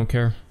remember, don't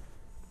care.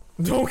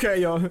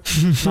 Okay, yo.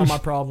 Not my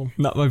problem.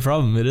 Not my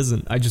problem, it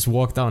isn't. I just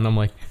walked out and I'm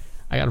like,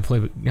 I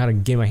got a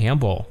game of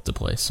handball to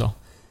play, so.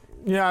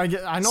 Yeah, I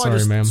know.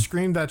 Sorry, I just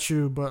screamed at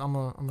you, but I'm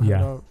gonna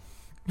head out.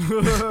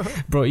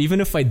 Bro,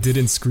 even if I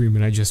didn't scream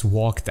and I just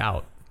walked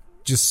out,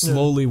 just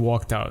slowly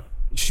walked out,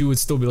 she would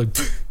still be like,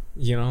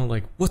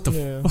 like, what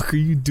the fuck are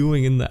you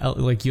doing in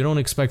the you don't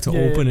expect to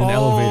open an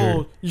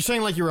elevator. You're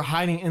saying like you were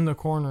hiding in the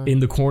corner. In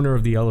the corner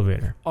of the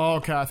elevator. Oh,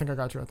 okay, I think I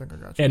got you.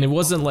 And it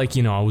wasn't like,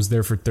 I was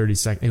there for 30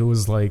 seconds. It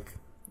was like,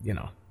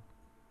 Yeah,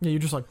 you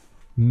just like.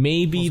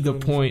 Maybe the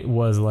point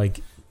was like,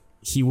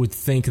 he would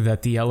think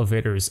that the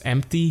elevator is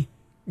empty.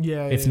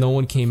 Yeah. If no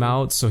one came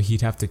out, so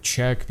he'd have to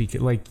check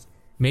because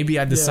maybe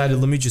I decided,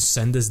 let me just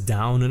send this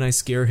down and I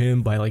scare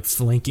him by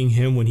flanking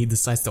him when he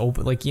decides to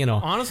open,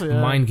 honestly,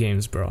 mind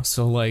games, bro.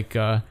 So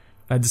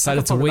I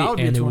decided to wait,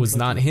 and it was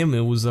not him.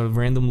 It was a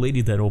random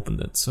lady that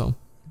opened it. So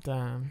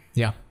damn.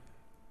 Yeah.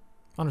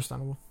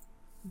 Understandable.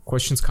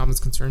 Questions, comments,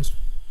 concerns?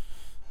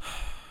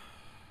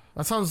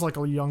 That sounds like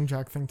a young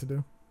Jack thing to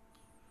do.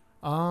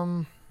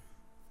 I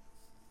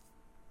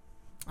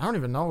don't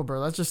even know,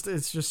 bro. It's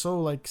just so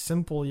like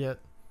simple yet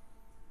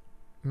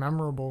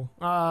memorable.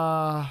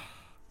 I'm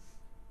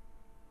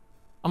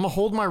gonna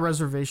hold my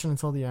reservation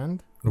until the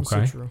end.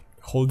 Okay. True.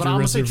 Hold your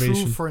reservation. I'm gonna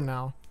say true for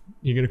now.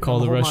 You're gonna call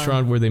the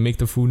restaurant where they make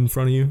the food in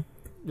front of you?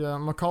 Yeah,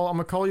 I'm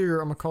gonna call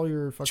your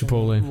fucking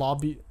Chipotle.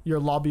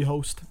 lobby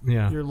host.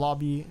 Yeah. Your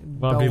lobby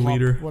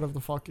leader. Whatever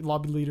the fuck.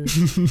 Lobby leader.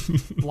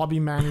 Lobby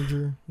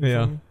manager.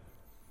 Yeah.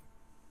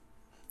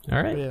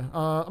 All right. But yeah.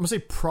 I'm gonna say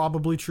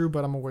probably true,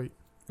 but I'm gonna wait.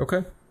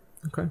 Okay.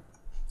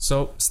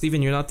 So,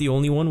 Steven, you're not the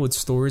only one with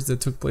stories that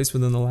took place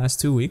within the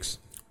last 2 weeks.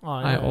 Oh,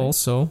 yeah, I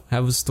also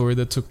have a story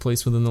that took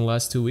place within the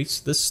last 2 weeks.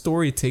 This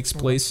story takes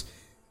place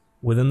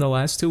within the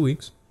last 2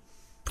 weeks,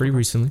 pretty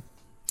recently.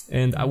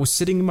 And I was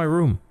sitting in my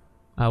room.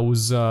 I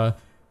was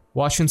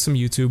watching some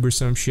YouTube or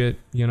some shit,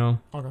 you know.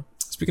 Okay.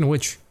 Speaking of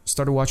which,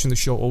 started watching the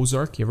show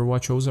Ozark. You ever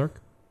watch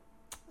Ozark?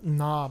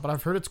 Nah, but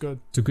I've heard it's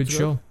good. It's a good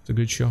show. It's a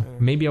good show. Yeah.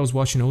 Maybe I was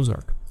watching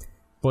Ozark.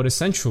 But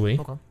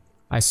essentially,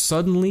 I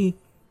suddenly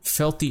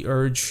felt the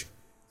urge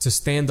to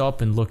stand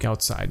up and look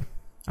outside.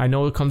 I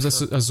know it comes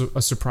as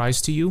a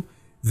surprise to you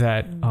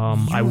that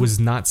I was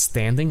not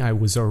standing. I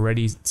was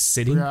already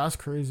sitting. Yeah, that's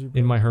crazy, bro.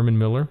 In my Herman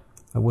Miller.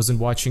 I wasn't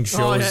watching shows.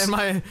 Oh,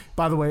 yeah,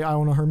 by the way, I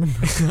own a Herman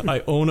Miller.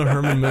 I own a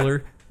Herman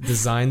Miller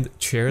designed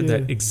chair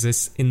that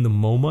exists in the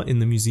MoMA, in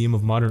the Museum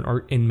of Modern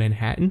Art in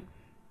Manhattan.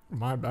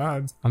 My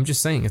bad. I'm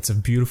just saying, it's a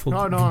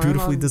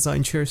beautifully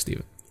designed chair,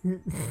 Steven.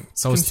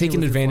 So I was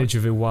taking advantage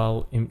of it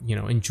while,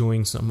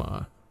 enjoying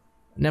some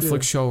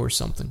Netflix show or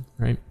something,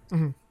 right?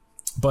 Mm-hmm.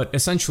 But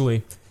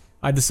essentially,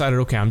 I decided,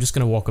 okay, I'm just going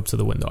to walk up to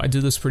the window. I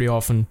do this pretty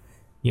often,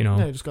 you know.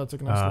 Yeah, you just got to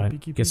take a nice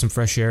peeky. Get some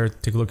fresh air,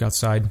 take a look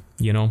outside,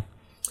 you know.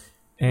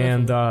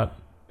 And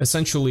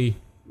essentially,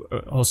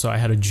 also I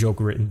had a joke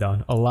written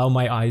down. Allow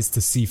my eyes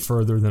to see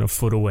further than a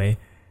foot away.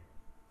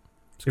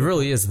 It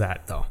really is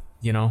that, though.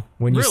 You know,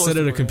 when you sit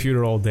at a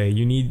computer all day,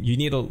 you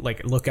need to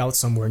like look out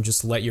somewhere and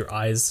just let your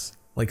eyes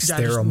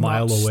stare a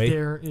mile away.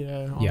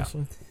 Yeah.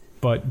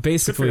 But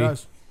basically,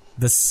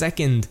 the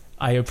second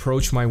I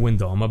approach my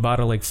window, I'm about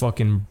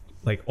to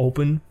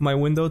open my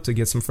window to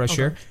get some fresh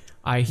air.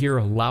 I hear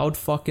a loud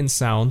fucking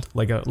sound,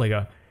 like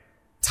a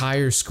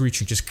tire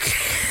screeching, just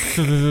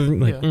type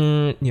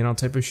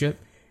of shit,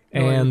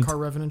 and car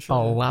revving and shit, a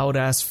loud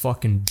ass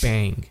fucking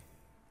bang.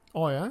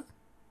 Oh yeah.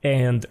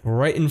 And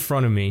right in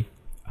front of me,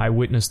 I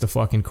witnessed a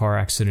fucking car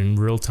accident in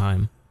real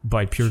time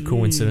by pure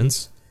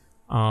coincidence.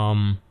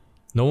 No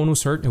one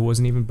was hurt. It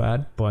wasn't even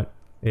bad, but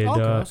it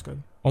that's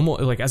good.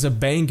 Almost like as a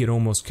bang, it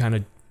almost kind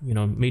of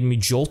made me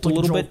jolt a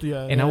little bit,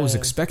 and I was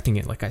expecting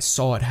it. Like I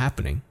saw it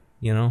happening,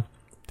 you know.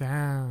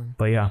 Damn.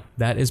 But yeah,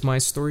 that is my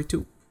story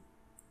too.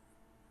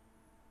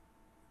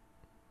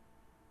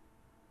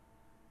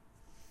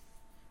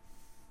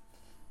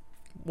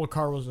 What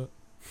car was it?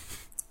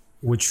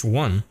 Which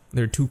one?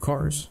 There are two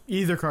cars.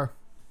 Either car.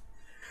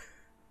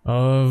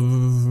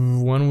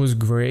 One was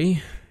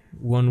gray,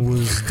 one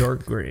was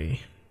dark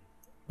gray.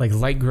 Like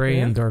light gray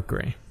and dark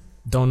gray.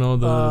 Don't know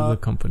the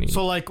company.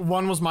 So like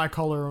one was my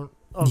color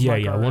of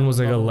my car, one was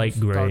like a light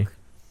gray.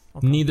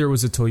 Okay. Neither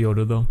was a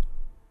Toyota though.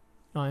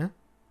 Oh yeah?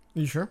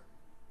 You sure?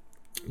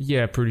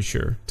 Yeah, pretty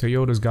sure.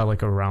 Toyota's got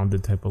like a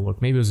rounded type of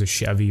look. Maybe it was a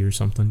Chevy or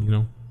something, you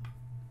know?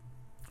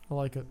 I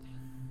like it.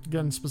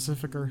 Getting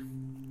specificer.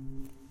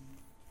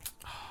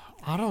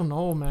 I don't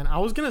know, man. I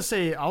was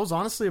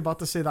honestly about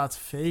to say that's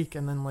fake,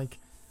 and then like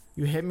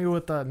you hit me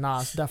with the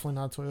it's definitely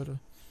not Toyota.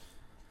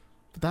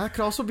 But that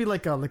could also be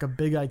like a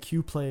big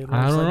IQ play.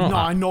 I don't know. No,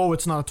 I know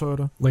it's not a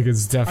Toyota. Like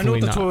it's definitely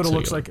not Toyota. I know what the Toyota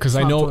looks like. Because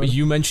I know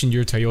you mentioned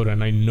your Toyota,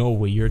 and I know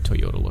what your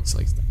Toyota looks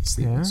like,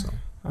 Steven. Yeah, so.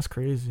 That's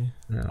crazy.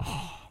 Yeah.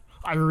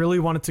 I really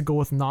wanted to go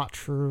with not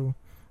true,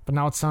 but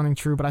now it's sounding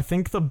true. But I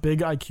think the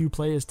big IQ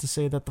play is to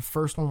say that the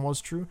first one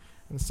was true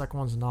and the second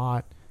one's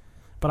not.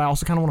 But I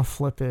also kind of want to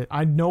flip it.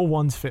 I know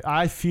one's fake.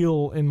 I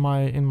feel in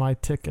my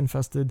tick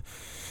infested.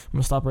 I'm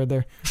gonna stop right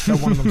there.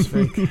 That one of them's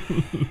fake.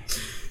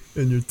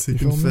 And your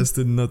tick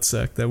infested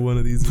nutsack. That one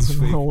of these is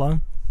fake.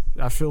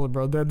 I feel it,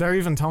 bro. They're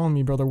even telling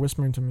me, bro. They're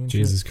whispering to me. And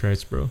Jesus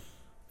Christ, bro.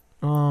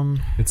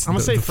 I'm gonna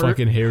say the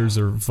fucking hairs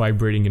are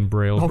vibrating in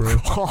Braille, bro.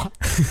 God.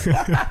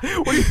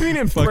 What do you mean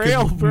in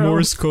Braille, bro?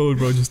 Morse code,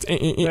 bro. Just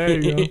there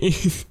you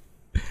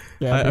go.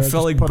 Yeah, I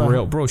felt like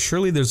Braille, bro.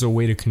 Surely there's a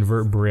way to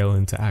convert Braille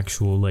into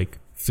actual like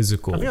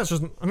physical. I think it's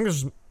just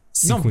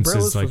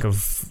sequences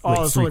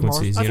of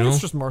frequencies. I think it's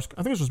just Morse.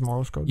 I think it's just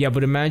Morse code. Yeah,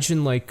 but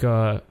imagine like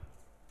because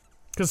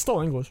it's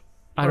still English.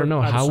 I don't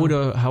know how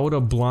would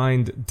a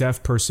blind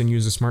deaf person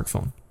use a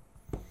smartphone?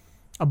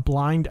 A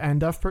blind and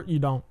deaf person? You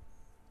don't.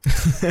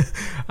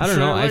 I don't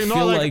know. I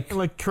feel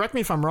like correct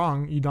me if I'm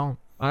wrong. You don't.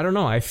 I don't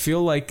know. I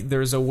feel like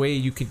there's a way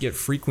you could get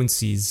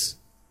frequencies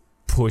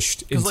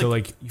pushed into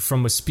like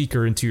from a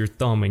speaker into your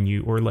thumb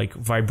or like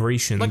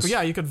vibrations.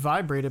 Like you could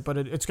vibrate it, but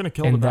it's gonna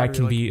kill the battery. And that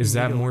can be is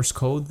that Morse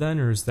code then,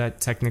 or is that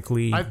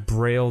technically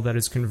Braille that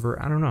is convert?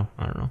 I don't know.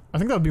 I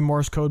think that would be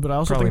Morse code, but I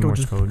also think it would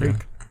just break.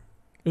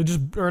 It would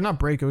just not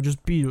break. It would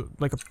just be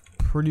like a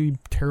pretty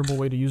terrible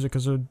way to use it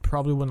because it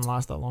probably wouldn't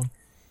last that long.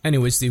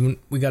 Anyway, Steven,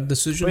 we got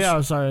decisions? But yeah,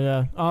 sorry,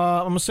 yeah.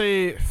 I'm going to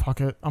say, fuck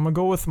it. I'm going to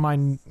go with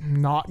my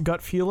not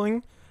gut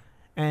feeling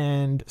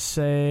and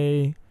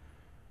say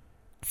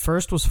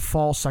first was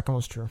false, second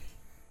was true.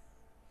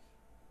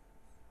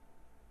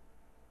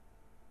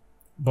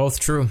 Both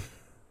true.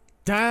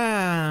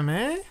 Damn,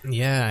 eh?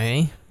 Yeah,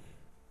 eh?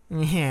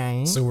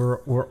 Yeah. So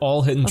we're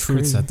all hitting That's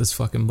truths crazy. at this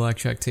fucking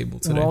blackjack table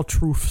today. We're all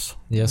truths.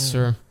 Yes,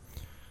 sir.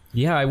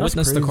 Yeah, I That's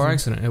witnessed the car crazy.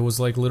 accident. It was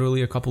like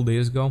literally a couple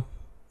days ago.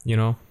 You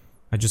know,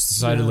 I just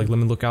decided like let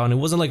me look out, and it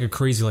wasn't like a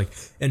crazy like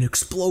an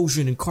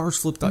explosion and cars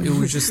flipped out. It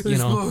was just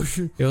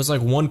it was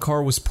like one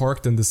car was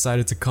parked and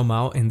decided to come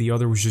out, and the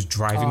other was just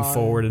driving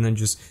forward, and then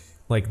just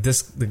like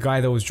the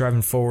guy that was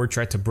driving forward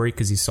tried to brake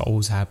because he saw what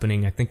was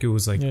happening. I think it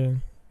was like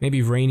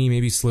maybe rainy,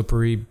 maybe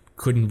slippery,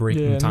 couldn't brake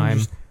in time.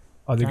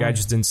 Other guy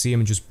just didn't see him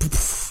and just but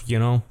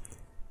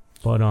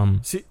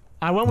see,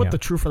 I went with the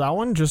true for that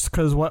one just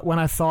because when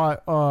I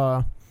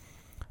thought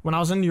when I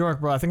was in New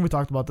York, bro, I think we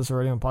talked about this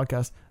already on the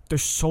podcast.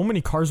 There's so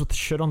many cars with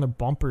shit on their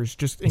bumpers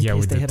just in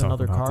case they hit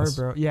another car,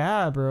 bro.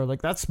 Yeah, bro,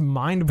 like that's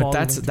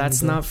mind-boggling. But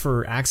that's not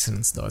for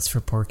accidents though. It's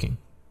for parking.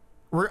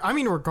 I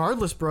mean,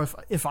 regardless, bro.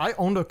 If I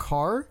owned a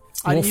car,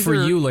 for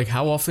you, like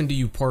how often do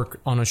you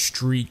park on a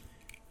street?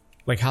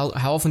 Like how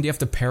often do you have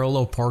to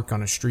parallel park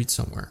on a street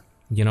somewhere?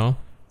 You know?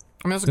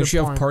 I mean, that's a Don't good you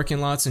point. have parking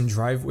lots and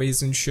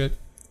driveways and shit?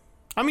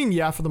 I mean,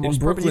 yeah, for the most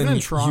in part. Brooklyn, But even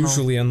in Toronto,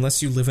 usually,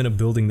 unless you live in a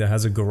building that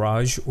has a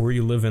garage, or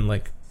you live in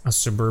like a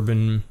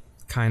suburban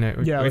kind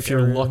of, if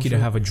you're lucky to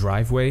have a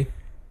driveway,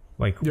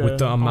 like with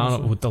the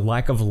amount, with the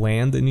lack of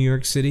land in New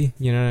York City,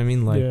 you know what I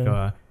mean?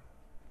 Like,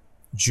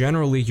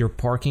 generally, you're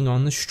parking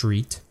on the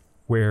street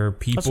where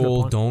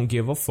people don't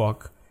give a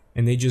fuck,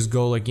 and they just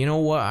go like, you know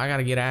what, I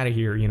gotta get out of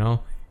here, you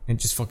know, and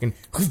just fucking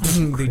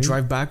they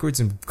drive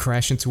backwards and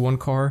crash into one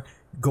car.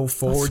 Go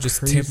forward,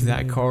 just tip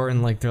that car,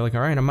 and like they're like,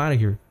 all right, I'm out of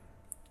here.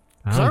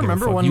 I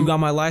remember when you got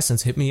my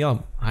license, hit me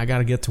up. I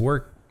gotta get to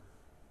work.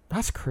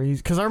 That's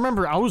crazy. Because I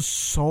remember I was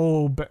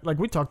so like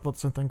we talked about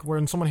this, I think,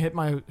 when someone hit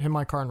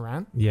my car and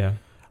ran. Yeah,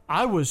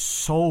 I was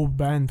so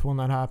bent when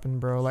that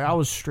happened, bro. Like I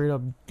was straight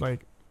up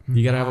like.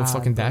 You gotta have a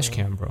fucking dash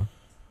cam, bro.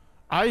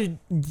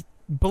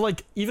 But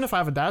like, even if I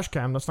have a dash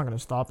cam, that's not gonna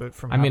stop it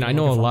from. I mean, I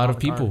know a lot of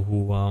people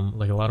who,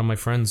 like a lot of my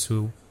friends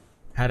who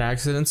had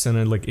accidents,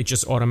 and it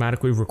just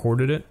automatically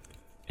recorded it.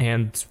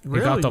 And it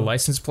got the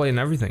license plate and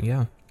everything,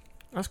 yeah.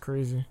 That's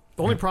crazy.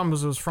 The only problem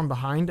was it was from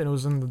behind and it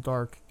was in the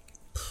dark.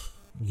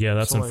 Yeah,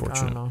 that's unfortunate.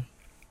 Like, I don't know.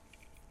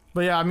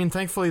 But yeah, I mean,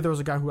 thankfully there was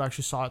a guy who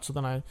actually saw it. So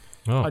then I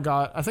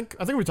got. I think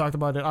we talked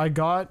about it. I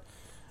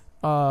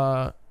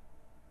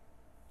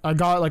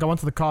went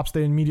to the cops.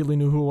 They immediately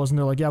knew who it was, and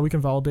they're like, "Yeah, we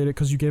can validate it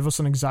because you gave us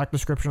an exact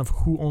description of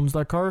who owns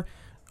that car.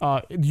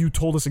 You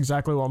told us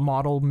exactly what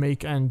model,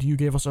 make, and you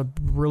gave us a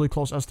really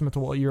close estimate to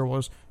what year it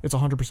was. It's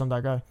 100%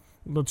 that guy.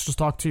 Let's just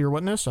talk to your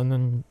witness, and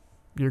then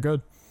you're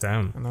good."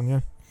 Damn. And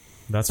then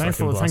that's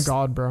thankfully, thank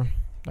God, bro.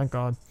 Thank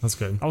God. That's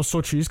good. I was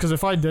so cheesed because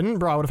if I didn't,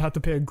 bro, I would have had to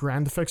pay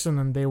 $1,000 to fix it, and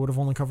then they would have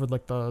only covered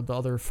like the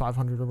other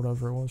 500 or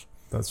whatever it was.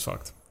 That's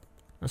fucked.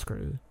 That's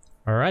crazy.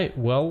 All right.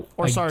 Well,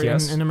 or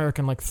in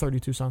American, like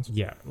 32 cents.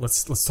 Yeah.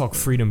 Let's talk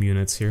freedom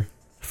units here.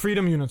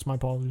 Freedom units. My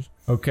apologies.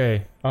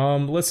 Okay.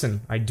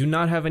 Listen, I do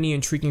not have any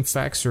intriguing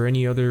facts or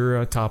any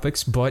other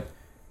topics, but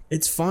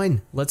it's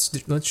fine. Let's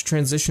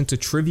transition to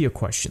trivia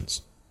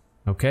questions.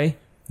 Okay.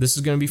 This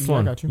is gonna be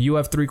fun. Yeah, I got you. You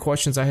have 3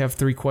 questions. I have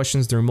 3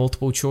 questions. They're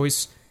multiple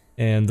choice,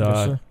 and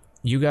yes,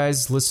 you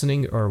guys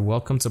listening are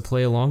welcome to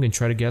play along and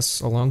try to guess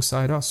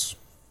alongside us.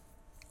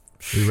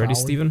 Are you ready,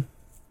 Steven?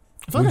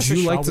 Would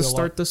you like to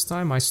start this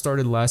time? I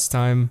started last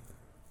time.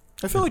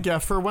 I feel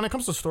like, for when it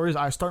comes to stories,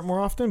 I start more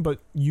often, but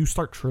you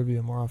start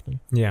trivia more often.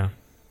 Yeah.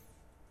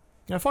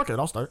 Yeah, fuck it.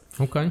 I'll start.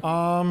 Okay.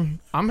 I'm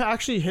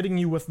actually hitting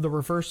you with the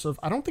reverse of...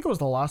 I don't think it was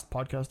the last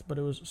podcast, but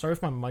it was... Sorry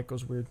if my mic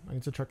goes weird. I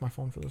need to check my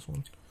phone for this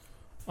one.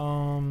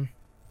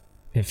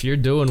 If you're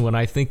doing what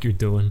I think you're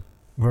doing,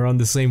 we're on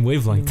the same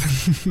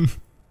wavelength.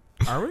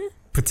 Are we?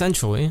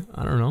 Potentially.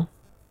 I don't know.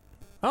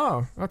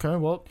 Oh, okay.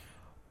 Well,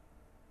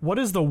 what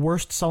is the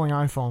worst selling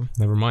iPhone?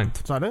 Never mind.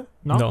 Is that it?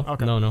 No?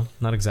 Okay. No,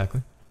 not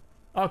exactly.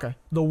 Okay.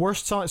 The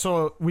worst selling...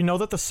 So, we know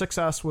that the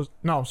 6S was...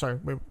 No, sorry.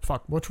 Wait,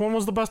 fuck. Which one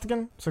was the best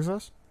again?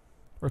 6S?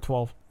 Or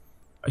 12?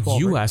 12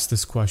 you right? asked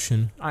this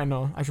question. I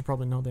know. I should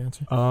probably know the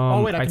answer.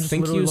 Oh, wait. I can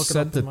think you look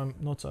said it up in my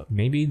notes app.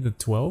 Maybe the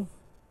 12?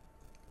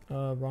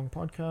 Wrong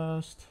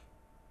podcast.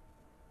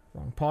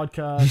 Wrong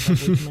podcast. I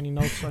have way too many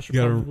notes. I should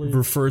you gotta probably...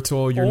 refer to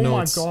all your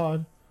notes. Oh my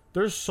god.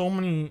 There's so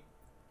many...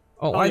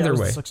 Oh, either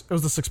way. It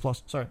was the 6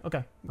 Plus. Sorry.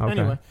 Okay.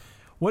 Anyway.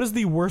 What is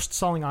the worst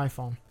selling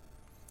iPhone?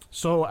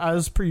 So,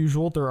 as per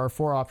usual, there are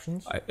 4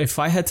 options. If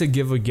I had to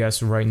give a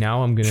guess right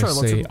now, I'm going to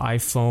say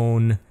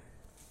iPhone...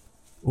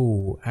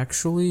 Ooh,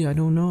 actually, I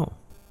don't know.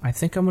 I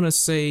think I'm going to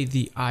say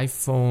the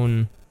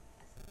iPhone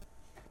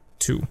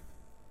 2.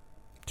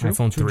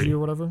 iPhone 3. 2G or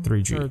whatever?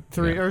 3G. Or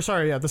 3, or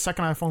sorry, the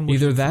second iPhone.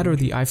 Either that or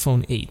the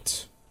iPhone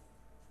 8.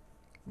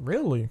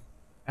 Really?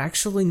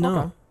 Actually, no.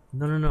 Okay.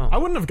 No. I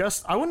wouldn't have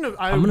guessed. I'm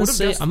going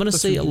to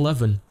say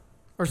 11.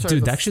 Or sorry,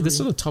 dude, actually, this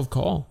is a tough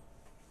call.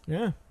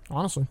 Yeah,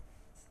 honestly.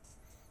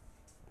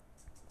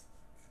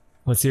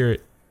 Let's hear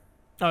it.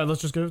 All right,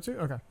 let's just give it to you.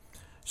 Okay.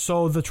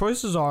 So the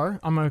choices are,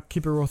 I'm going to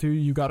keep it real with you.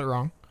 You got it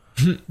wrong.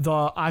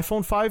 The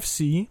iPhone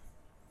 5C,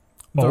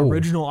 the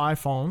original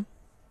iPhone,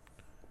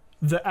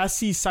 the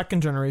SE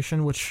second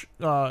generation, which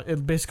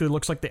it basically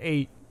looks like the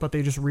 8, but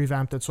they just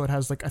revamped it. So it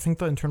has, like, I think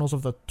the internals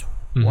of the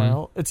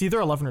 12. It's either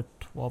 11 or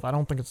 12. I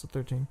don't think it's the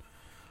 13.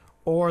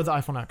 Or the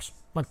iPhone X,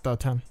 like the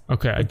 10.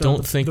 Okay, I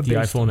don't think the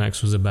iPhone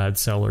X was a bad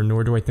seller,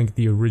 nor do I think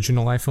the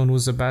original iPhone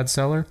was a bad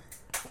seller.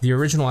 The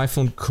original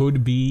iPhone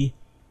could be,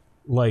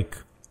 like,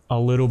 a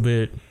little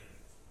bit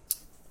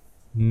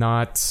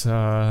not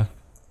selling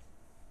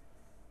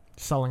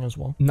as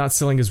well. Not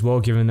selling as well,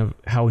 given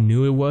how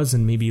new it was,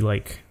 and maybe,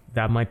 like,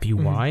 that might be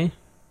why.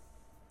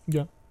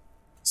 Yeah.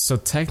 So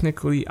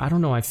technically, I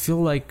don't know. I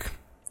feel like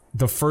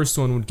the first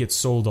one would get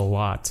sold a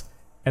lot,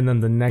 and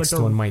then the next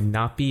one might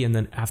not be, and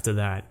then after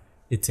that,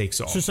 it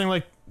takes off. So you're saying,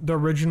 like, the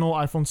original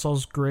iPhone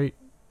sells great.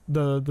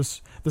 The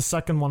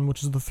second one,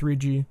 which is the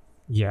 3G,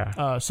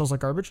 sells like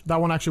garbage. That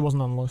one actually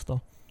wasn't on the list,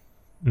 though.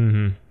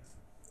 Mm-hmm.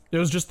 It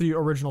was just the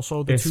original,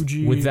 so the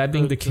 2G... With that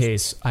being the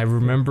case, I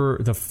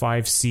remember the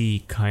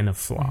 5C kind of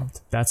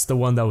flopped. That's the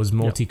one that was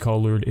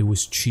multicolored. It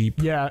was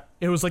cheap. Yeah,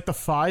 it was like the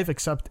 5,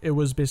 except it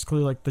was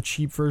basically like the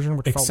cheap version,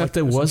 which except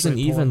felt like it wasn't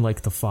even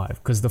like the 5,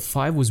 because the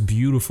 5 was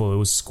beautiful. It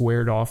was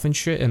squared off and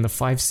shit, and the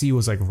 5C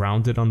was like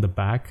rounded on the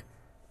back.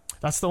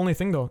 That's the only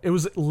thing, though. It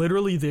was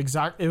literally the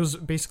exact... It was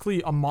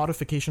basically a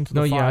modification to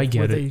the 5. No, yeah, I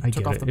get it.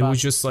 It was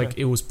just like,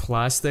 it was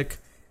plastic.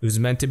 It was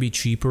meant to be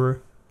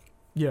cheaper.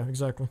 Yeah,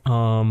 exactly.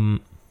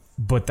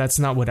 But that's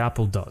not what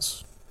Apple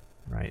does,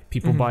 right?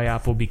 People buy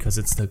Apple because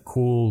it's the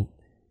cool,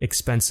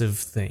 expensive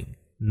thing,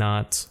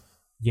 not,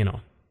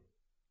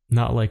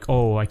 not like,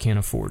 oh, I can't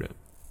afford it,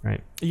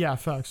 right? Yeah,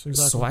 facts,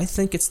 exactly. So I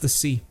think it's the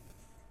C.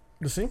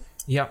 The C?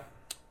 Yeah.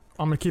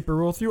 I'm going to keep it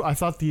real with you. I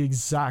thought the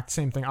exact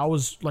same thing. I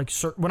was like,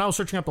 when I was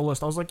searching up the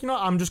list, I was like,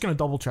 I'm just going to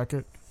double check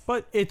it.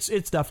 But it's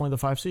definitely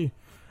the 5C.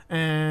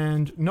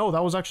 And no,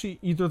 that was actually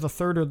either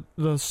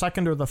the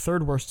second or the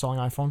third worst selling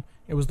iPhone.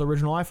 It was the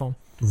original iPhone.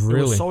 Really?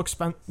 It was so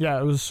expensive. Yeah,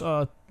 it was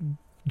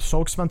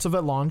so expensive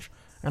at launch,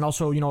 and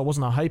also, it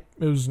wasn't a hype.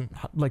 It was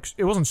like,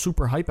 it wasn't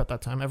super hype at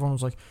that time. Everyone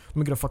was like, "Let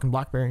me get a fucking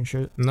BlackBerry and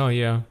shit." No,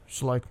 yeah.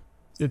 So like,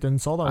 it didn't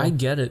sell that well. I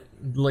get it.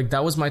 Like,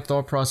 that was my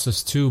thought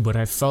process too, but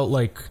I felt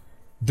like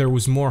there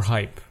was more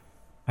hype.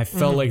 I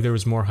felt like there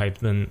was more hype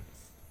than,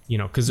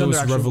 because it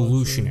was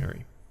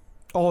revolutionary.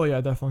 Oh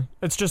yeah, definitely.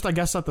 It's just, I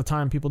guess at the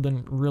time people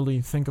didn't really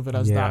think of it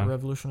as that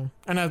revolutionary.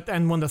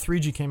 And when the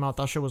 3G came out,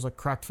 that shit was like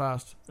cracked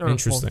fast.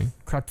 Interesting. Well,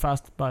 cracked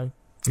fast by...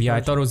 Yeah,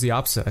 I thought it was the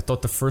opposite. I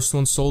thought the first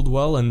one sold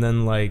well, and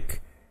then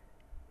like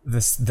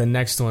the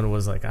next one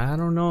was like, I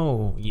don't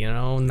know,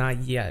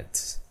 not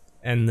yet.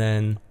 And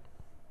then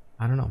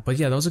I don't know. But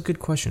yeah, that was a good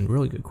question.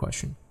 Really good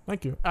question.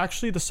 Thank you.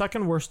 Actually, the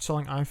second worst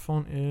selling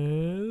iPhone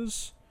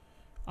is...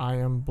 I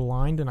am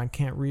blind and I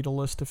can't read a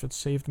list if it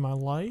saved my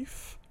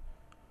life.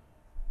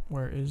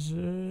 Where is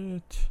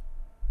it?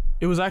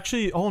 It was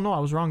actually... Oh, no, I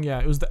was wrong. Yeah,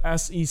 it was the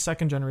SE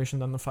second generation,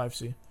 then the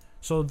 5C.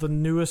 So the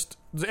newest...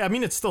 I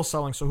mean, it's still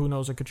selling, so who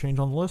knows? It could change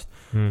on the list.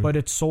 But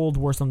it sold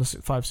worse than the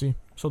 5C.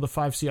 So the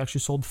 5C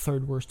actually sold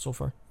third worst so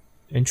far.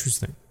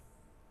 Interesting.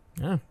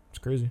 Yeah, it's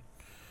crazy.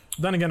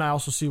 Then again, I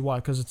also see why,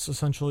 because it's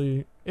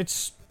essentially...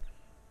 It's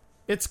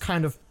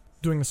kind of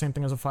doing the same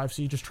thing as a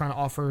 5C, just trying to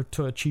offer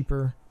to a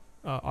cheaper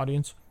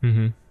audience.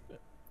 Mm-hmm.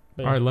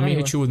 All right, let me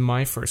hit you with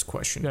my first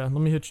question. Yeah, let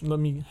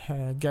me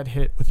get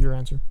hit with your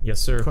answer. Yes,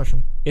 sir.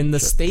 Question. In the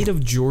state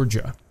of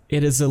Georgia,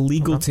 it is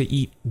illegal to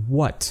eat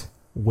what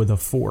with a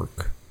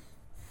fork?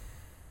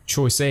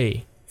 Choice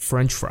A,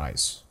 French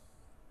fries.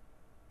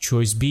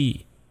 Choice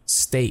B,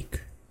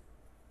 steak.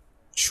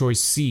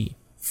 Choice C,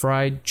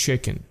 fried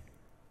chicken.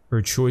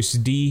 Or choice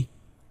D,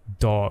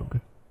 dog.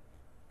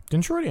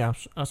 Didn't you already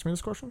ask me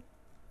this question?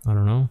 I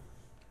don't know.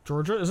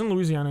 Georgia? Isn't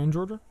Louisiana in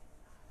Georgia?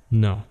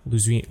 No,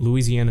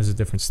 Louisiana is a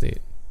different state.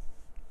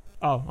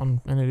 Oh,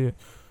 I'm an idiot.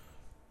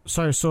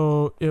 Sorry,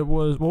 so it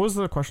was... What was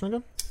the question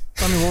again?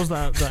 I mean, what was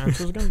the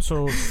answers again?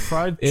 So,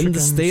 fried chicken, in the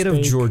state steak,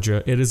 of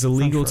Georgia, it is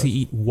illegal to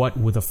eat what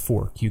with a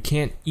fork? You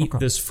can't eat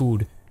this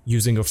food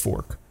using a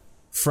fork.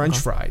 French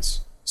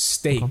fries,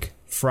 steak,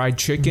 fried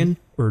chicken,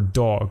 or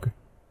dog?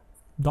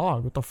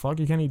 Dog? What the fuck?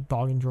 You can't eat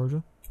dog in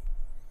Georgia.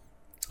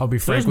 I'll be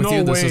frank with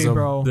you.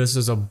 This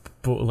is a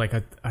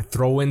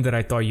throw-in that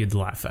I thought you'd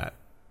laugh at.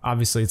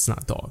 Obviously, it's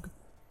not dog.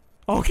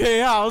 Okay,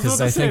 yeah, I was about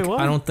to say, what?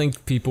 I don't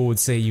think people would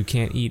say you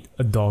can't eat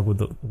a dog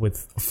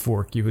with a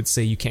fork. You would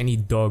say you can't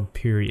eat dog,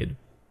 period.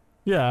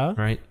 Yeah.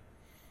 Right?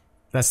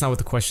 That's not what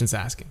the question's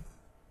asking.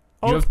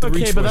 Oh,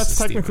 okay, but that's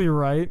technically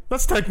right.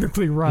 That's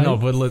technically right. No,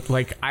 but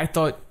like, I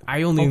thought,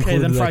 I only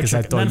included that because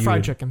I thought then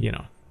fried chicken.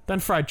 Then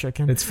fried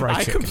chicken. It's fried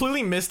chicken. I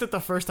completely missed it the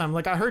first time.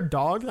 Like, I heard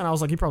dog, and I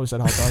was like, he probably said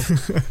hot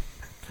dog.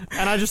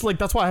 And I just, like,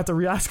 that's why I had to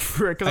re-ask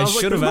for it. I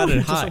should have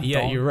added hot.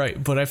 Yeah, you're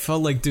right. But I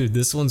felt like, dude,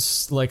 this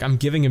one's, like, I'm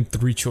giving him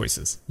 3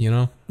 choices,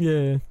 Yeah.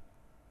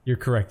 You're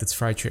correct. It's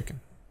fried chicken.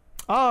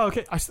 Oh,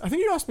 okay. I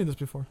think you asked me this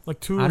before. Like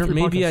 2 or 3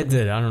 maybe I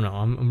did. I don't know.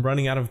 I'm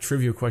running out of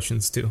trivia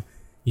questions, too.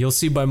 You'll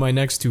see by my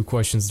next two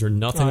questions, they're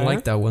nothing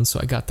like that one, so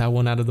I got that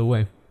one out of the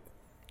way.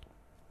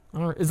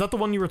 All right. Is that the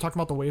one you were talking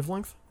about, the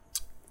wavelength?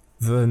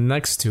 The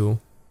next two,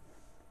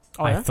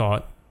 I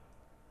thought.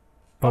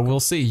 But we'll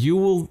see.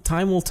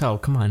 Time will tell.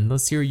 Come on,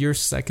 let's hear your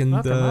second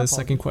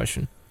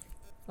question.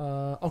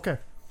 Okay.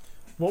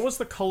 What was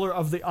the color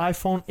of the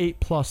iPhone 8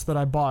 Plus that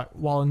I bought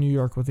while in New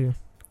York with you?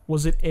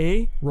 Was it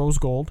A, rose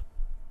gold,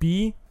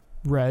 B,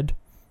 red,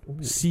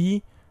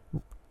 C,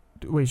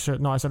 I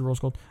said rose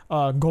gold,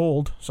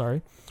 gold,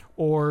 sorry,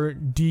 or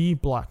D,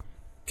 black?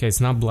 Okay, it's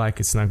not black,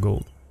 it's not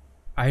gold.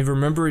 I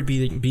remember it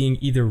being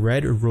either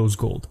red or rose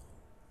gold.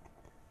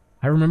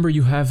 I remember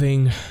you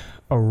having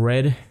a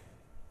red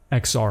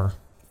XR.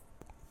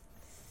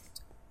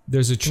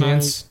 There's a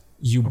chance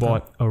you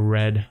bought a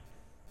red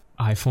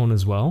iPhone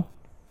as well,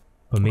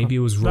 but maybe it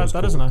was rose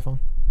gold. That is an iPhone.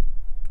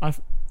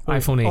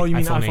 iPhone 8. Oh, you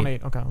mean iPhone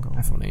 8? Okay.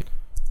 iPhone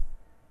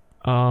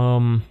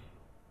 8.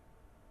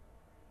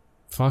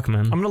 Fuck,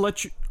 man. I'm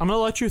gonna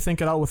let you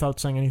think it out without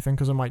saying anything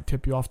because it might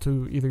tip you off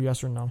to either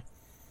yes or no.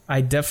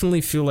 I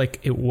definitely feel like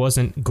it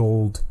wasn't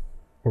gold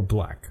or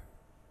black.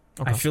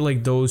 Okay. I feel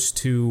like those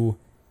two.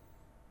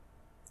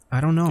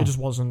 I don't know. It just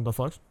wasn't the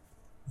Flex.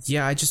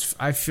 Yeah,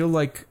 I feel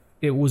like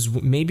it was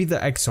maybe the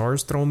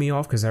XRs throw me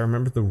off because I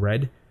remember the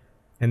red,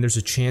 and there's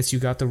a chance you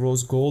got the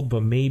rose gold,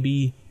 but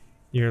maybe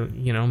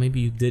maybe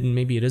you didn't.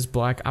 Maybe it is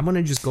black. I'm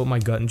gonna just go with my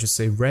gut and just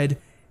say red,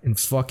 and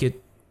fuck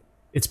it,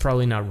 it's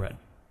probably not red.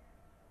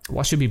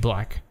 Why should it be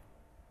black?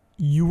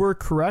 You were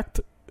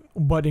correct,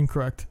 but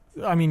incorrect.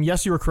 I mean,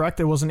 yes, you were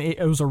correct. It was it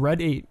was a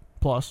red 8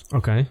 Plus.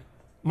 Okay.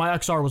 My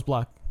XR was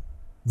black.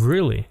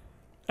 Really?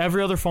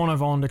 Every other phone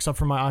I've owned except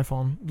for my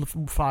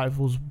iPhone 5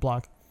 was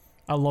black.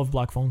 I love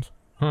black phones.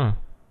 Huh.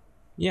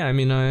 Yeah, I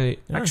mean,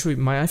 actually,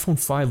 my iPhone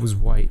 5 was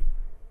white.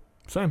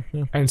 Same,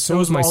 yeah. And so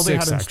was my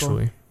 6,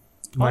 actually.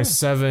 My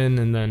 7,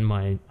 and then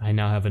I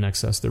now have an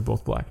XS. They're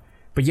both black.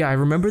 But yeah, I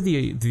remember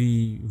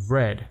the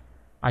red.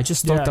 I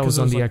just thought that was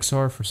on the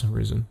XR for some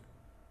reason.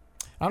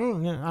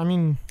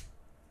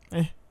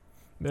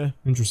 Yeah.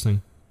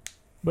 Interesting.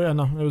 But yeah,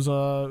 no, it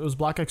was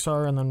black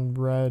XR and then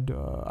red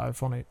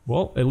iPhone 8.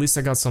 Well, at least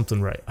I got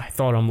something right. I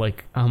thought I'm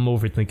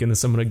overthinking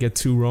this. I'm gonna get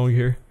 2 wrong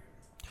here.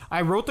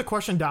 I wrote the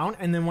question down,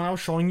 and then when I was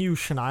showing you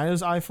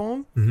Shania's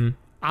iPhone,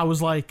 I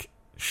was like,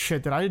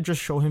 shit, did I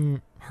just show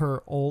him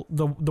her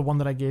the one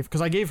that I gave?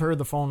 Because I gave her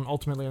the phone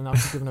ultimately, and now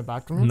she's giving it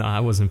back to me. No, I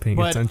wasn't paying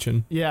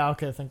attention. Yeah,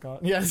 okay, thank God.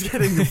 Yeah, it's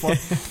getting the fun.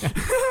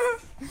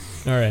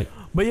 All right.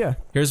 But yeah.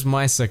 Here's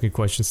my second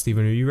question,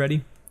 Steven. Are you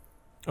ready?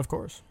 Of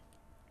course.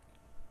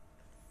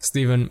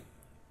 Steven,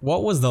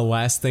 what was the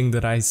last thing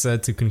that I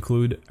said to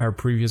conclude our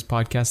previous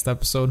podcast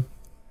episode?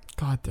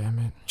 God damn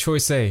it.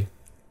 Choice A,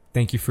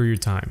 thank you for your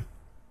time.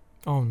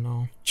 Oh,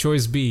 no.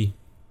 Choice B,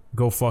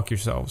 go fuck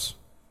yourselves.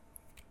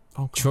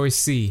 Okay. Choice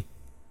C,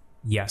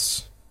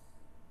 yes.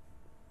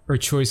 Or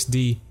choice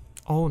D,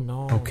 oh,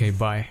 no. Okay,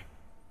 bye.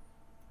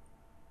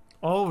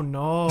 Oh,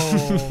 no.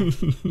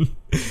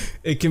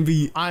 It can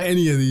be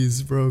any of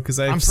these, bro, because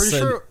I've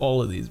said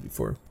all of these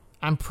before.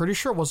 I'm pretty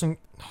sure it wasn't...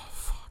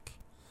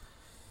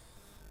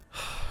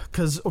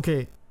 Because,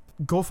 okay,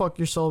 go fuck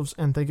yourselves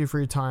and thank you for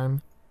your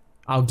time.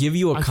 I'll give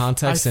you a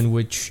context in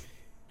which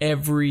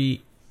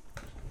every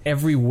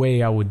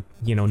way I would,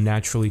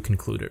 naturally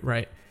conclude it,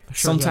 right? Sure,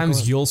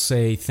 sometimes you'll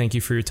say thank you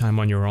for your time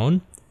on your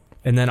own,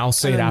 and then I'll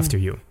say it after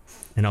you.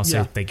 And I'll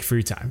say thank you for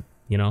your time,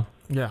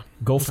 Yeah.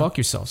 Go fuck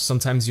yourselves.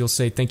 Sometimes you'll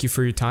say thank you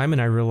for your time,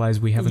 and I realize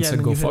we haven't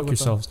said go fuck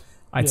yourselves.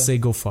 I'd say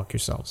go fuck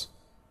yourselves.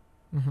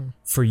 Mm-hmm.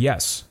 For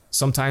yes.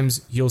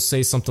 Sometimes you'll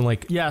say something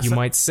like, you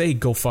might say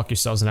go fuck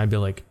yourselves, and I'd be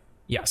like,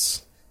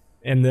 yes.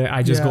 And then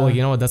I just go like,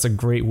 you know what, that's a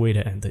great way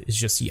to end it. It's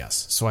just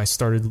yes. So I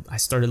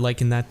started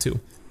liking that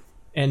too.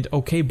 And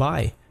okay,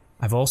 bye.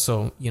 I've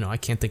also, I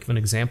can't think of an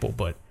example,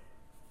 but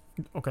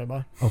okay,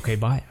 bye. Okay,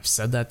 bye. I've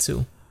said that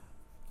too.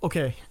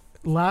 Okay,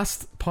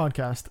 last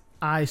podcast,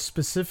 I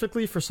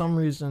specifically, for some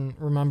reason,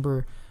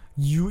 remember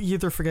you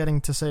either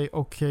forgetting to say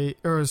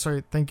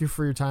thank you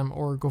for your time,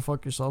 or go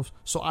fuck yourselves.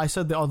 So I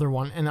said the other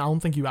one, and I don't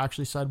think you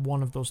actually said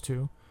one of those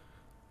two.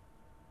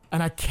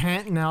 And I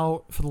can't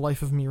now, for the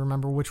life of me,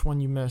 remember which one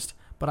you missed.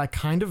 But I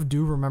kind of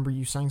do remember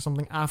you saying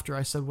something after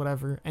I said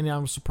whatever. And I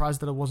was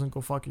surprised that it wasn't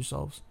go fuck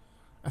yourselves,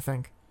 I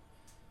think.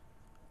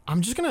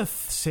 I'm just going to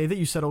say that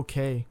you said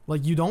okay.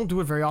 Like, you don't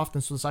do it very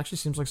often, so this actually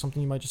seems like something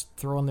you might just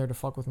throw in there to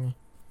fuck with me.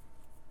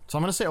 So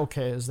I'm going to say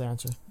okay is the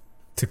answer.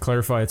 To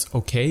clarify, it's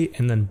okay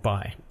and then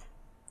bye.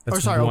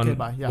 That's okay,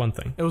 bye. Yeah. One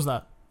thing. It was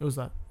that.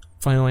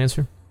 Final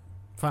answer?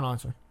 Final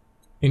answer.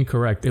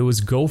 Incorrect. It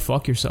was go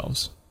fuck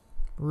yourselves.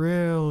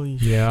 Really?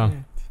 Yeah. Shit.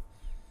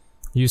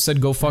 You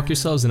said go fuck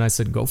yourselves, and I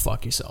said go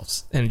fuck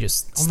yourselves, and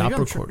just stop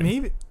recording.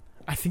 Maybe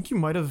I think you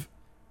might have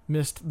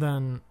missed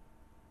then.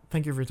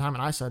 Thank you for your time,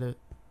 and I said it.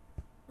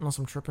 Unless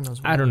I'm tripping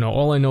as well. I don't know.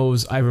 All I know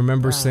is I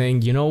remember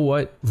saying, you know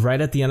what? Right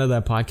at the end of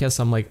that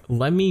podcast, I'm like,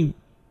 let me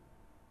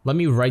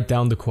write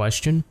down the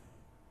question.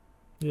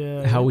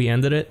 Yeah. How we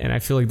ended it, and I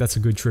feel like that's a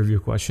good trivia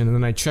question. And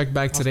then I checked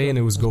back today, and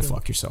it was go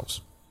fuck yourselves.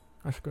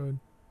 That's good.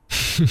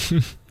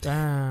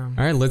 Damn.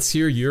 All right, let's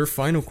hear your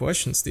final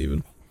question,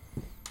 Steven.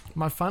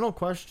 My final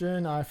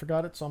question, I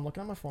forgot it, so I'm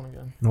looking at my phone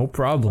again. No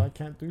problem. I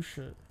can't do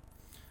shit.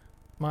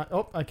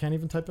 I can't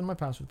even type in my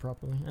password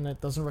properly, and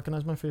it doesn't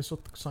recognize my face with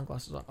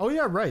sunglasses on. Oh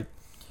yeah, right.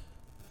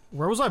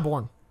 Where was I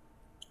born?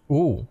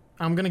 Ooh.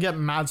 I'm gonna get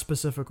mad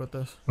specific with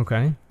this.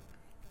 Okay.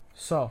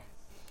 So,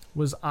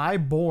 was I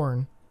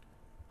born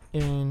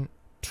in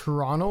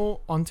Toronto,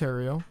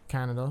 Ontario,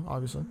 Canada,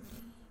 obviously.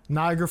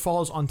 Niagara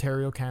Falls,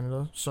 Ontario,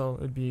 Canada. So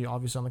it'd be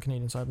obviously on the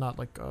Canadian side, not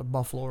like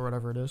Buffalo or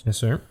whatever it is. Yes,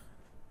 sir.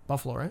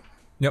 Buffalo, right?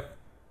 Yep.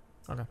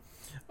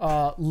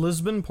 Okay.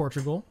 Lisbon,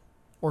 Portugal,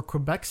 or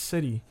Quebec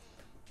City.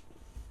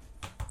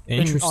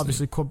 Interesting.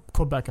 Obviously,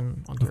 Quebec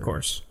and Ontario. Of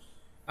course.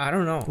 I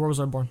don't know. Where was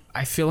I born?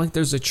 I feel like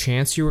there's a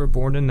chance you were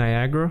born in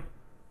Niagara,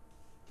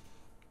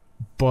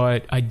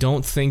 but I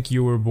don't think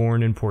you were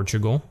born in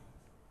Portugal.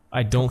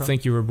 I don't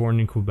think you were born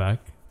in Quebec.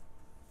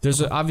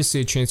 There's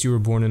obviously a chance you were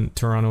born in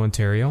Toronto,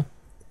 Ontario.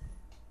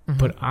 Mm-hmm.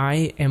 But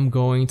I am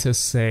going to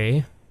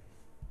say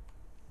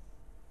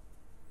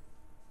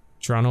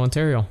Toronto,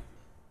 Ontario.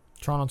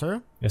 Toronto,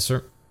 Ontario? Yes,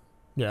 sir.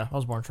 Yeah, I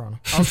was born in Toronto.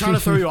 I was trying to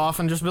throw you off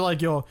and just be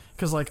like, yo,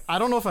 because like I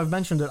don't know if I've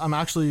mentioned it. I'm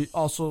actually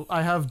also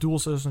I have dual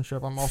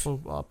citizenship. I'm also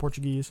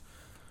Portuguese,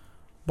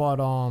 but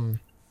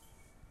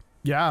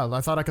yeah, I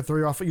thought I could throw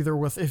you off either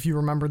with if you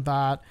remembered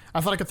that.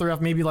 I thought I could throw you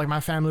off maybe like my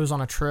family was on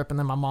a trip and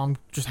then my mom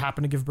just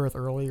happened to give birth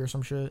early or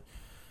some shit.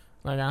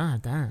 Like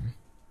damn,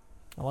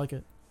 I like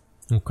it.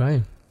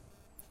 Okay,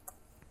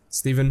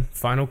 Steven,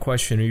 final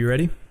question. Are you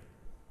ready?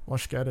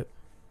 Let's get it.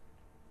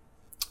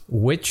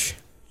 Which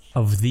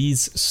of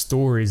these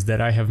stories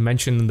that I have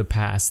mentioned in the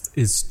past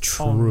is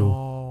true?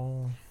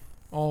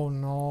 Oh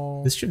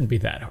no. This shouldn't be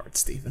that hard,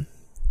 Steven.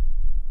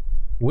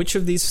 Which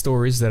of these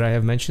stories that I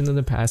have mentioned in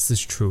the past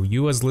is true?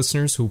 You as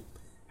listeners who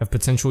have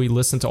potentially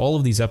listened to all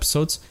of these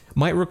episodes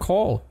might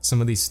recall some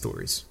of these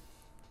stories.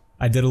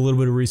 I did a little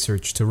bit of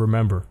research to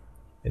remember.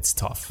 It's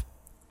tough.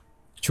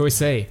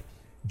 Choice A,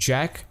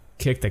 Jack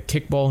kicked a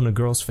kickball in a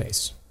girl's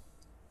face.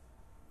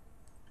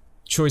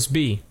 Choice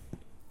B,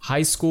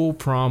 high school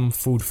prom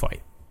food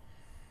fight.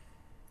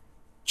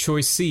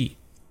 Choice C,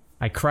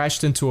 I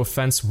crashed into a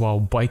fence while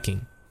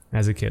biking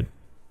as a kid.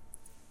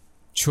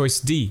 Choice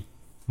D,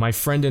 my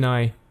friend and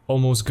I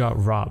almost got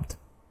robbed.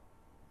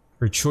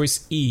 Or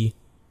choice E,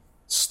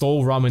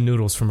 stole ramen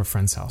noodles from a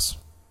friend's house.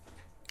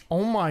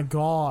 Oh my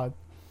god.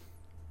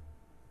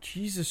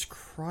 Jesus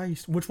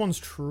Christ. Which one's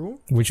true?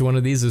 Which one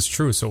of these is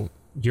true? So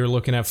you're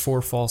looking at 4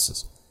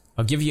 falses.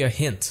 I'll give you a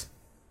hint.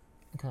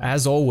 Okay.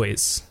 As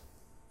always,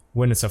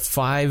 when it's a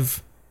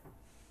 5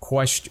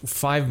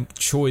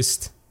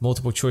 choice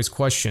multiple choice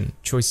question,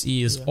 choice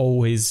E is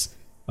always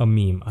a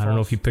meme. False. I don't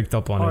know if you picked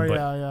up on it,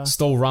 but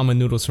stole ramen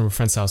noodles from a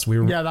friend's house.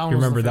 You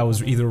remember that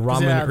was either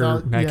ramen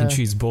or mac and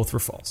cheese. Both were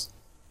false.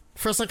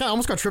 For a second, I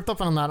almost got tripped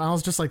up on that. And I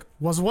was just like,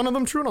 was one of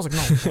them true? And I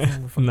was like,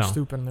 no, they were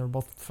stupid and they were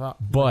both false.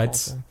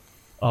 But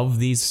of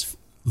these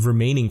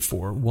remaining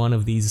 4, one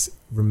of these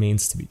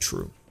remains to be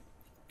true.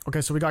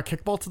 Okay, so we got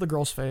kickball to the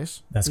girl's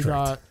face. That's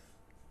correct.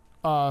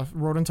 We got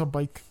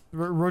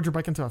rode your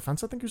bike into a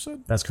fence, I think you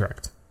said? That's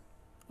correct.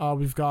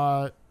 We've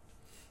got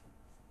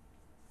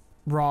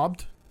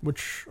robbed,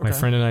 which... Okay. My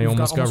friend and I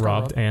almost got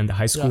robbed, and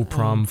high school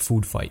prom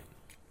food fight.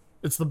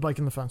 It's the bike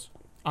in the fence.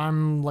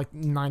 I'm like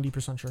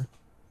 90% sure.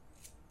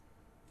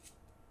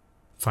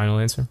 Final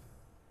answer?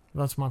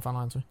 That's my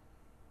final answer.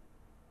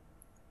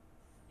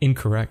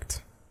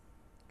 Incorrect.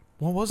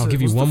 What was I'll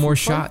give you one more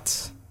shot.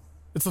 It's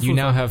the food fight. You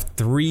now have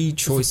 3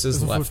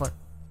 choices left. Food fight.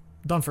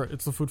 Done for it.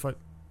 It's the food fight.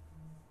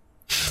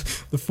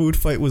 The food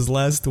fight was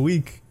last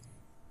week.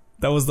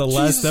 That was the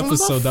last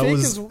episode. That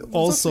was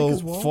also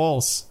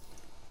false.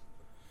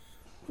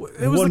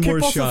 It was one the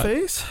kickball to the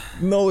face?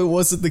 No, it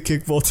wasn't the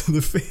kickball to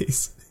the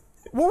face.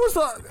 What was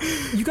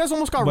that? You guys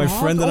almost got robbed?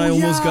 My friend and I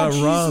almost got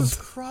robbed.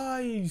 Jesus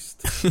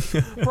Christ.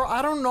 Bro,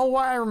 I don't know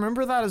why I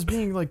remember that as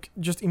being like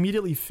just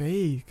immediately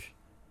fake.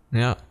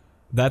 Yeah.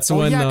 That's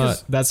when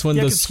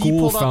the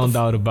school found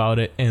out about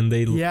it, and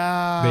they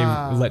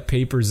let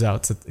papers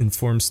out to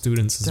inform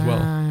students as well.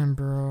 Damn,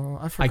 bro.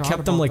 I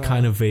kept them like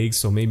kind of vague,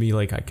 so maybe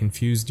like I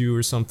confused you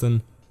or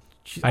something.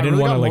 I didn't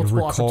want to like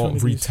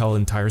retell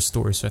entire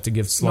stories, so I had to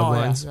give slug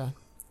lines. Yeah.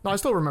 No, I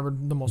still remember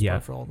the most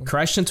part for all of them.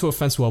 Crashed into a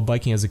fence while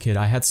biking as a kid.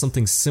 I had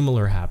something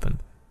similar happen,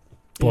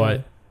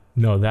 but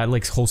no, that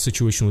like whole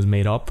situation was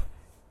made up.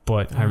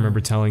 But I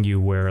remember telling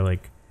you where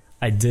like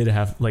I did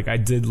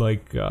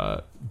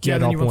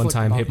get up one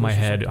time, hit my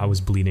head, I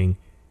was bleeding,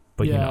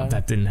 but you know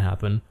that didn't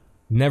happen.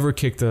 Never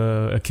kicked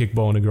a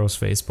kickball in a girl's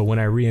face, but when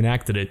I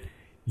reenacted it,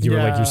 you were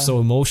like, you're so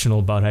emotional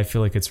about it, I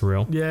feel like it's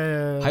real.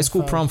 High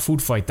school prom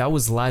food fight, that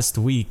was last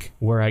week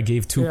where I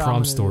gave 2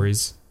 prom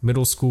stories.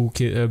 Middle school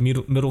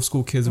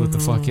kids with the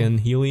fucking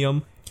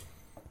helium.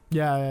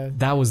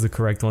 That was the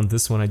correct one.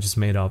 This one I just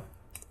made up.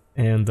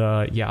 And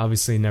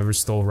obviously never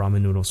stole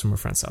ramen noodles from a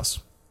friend's house.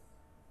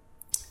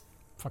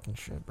 Fucking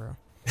shit, bro.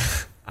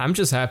 I'm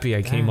just happy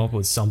I came up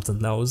with something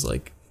that was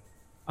like,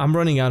 I'm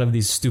running out of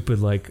these stupid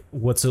like,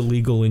 what's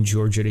illegal in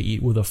Georgia to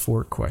eat with a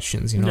fork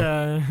questions, you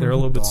know? They're a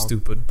little bit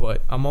stupid,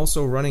 but I'm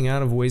also running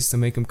out of ways to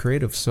make them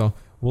creative, so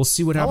we'll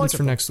see what happens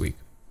for next week.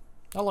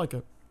 I like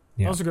it.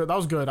 Yeah. That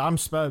was good. I'm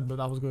sped, but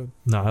that was good.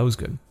 No, that was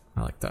good.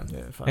 I like that.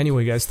 Yeah,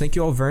 anyway, guys, thank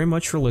you all very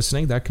much for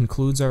listening. That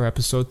concludes our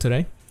episode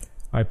today.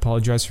 I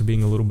apologize for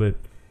being a little bit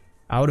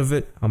out of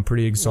it. I'm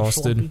pretty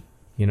exhausted.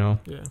 You know,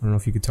 I don't know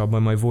if you could tell by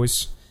my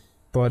voice,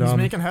 but he's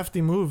making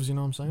hefty moves. You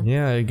know what I'm saying?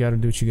 Yeah, you got to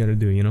do what you got to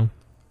do. You know.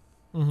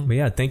 Mm-hmm. But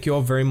yeah, thank you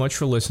all very much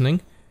for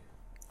listening,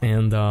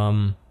 and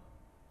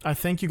I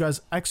thank you guys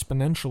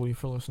exponentially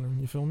for listening.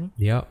 You feel me?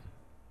 Yeah.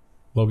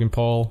 Logan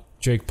Paul,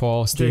 Jake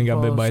Paul, Steven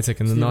got bit by a tick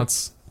in the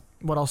nuts.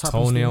 What else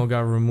happened? Toenail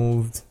got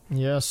removed.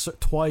 Yes,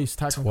 twice.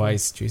 Technically.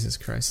 Twice. Jesus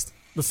Christ.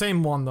 The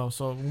same one though,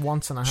 so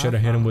once and a half. Should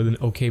have hit him with an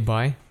okay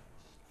bye.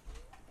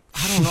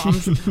 I don't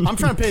know. I'm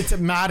trying to pay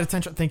mad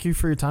attention. Thank you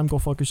for your time. Go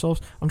fuck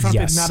yourselves. I'm trying to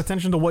pay mad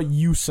attention to what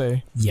you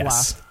say. Yes.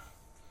 Last.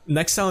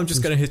 Next time, I'm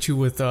just gonna hit you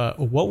with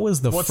what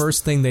was the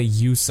first thing that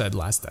you said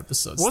last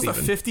episode? What's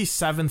Steven? the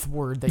 57th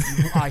word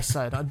that I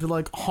said? I'd be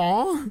like,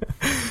 huh?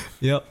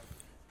 Yep.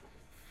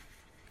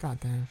 God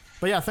damn.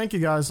 But yeah, thank you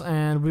guys,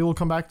 and we will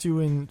come back to you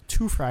in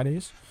 2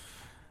 Fridays.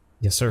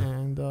 Yes, sir.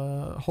 And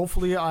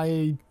hopefully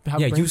I have.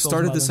 Yeah, you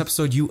started this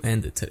episode. You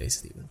ended today,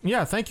 Steven.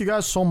 Yeah, thank you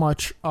guys so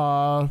much.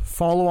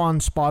 Follow on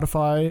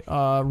Spotify.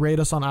 Rate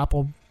us on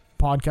Apple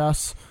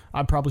Podcasts.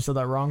 I probably said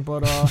that wrong,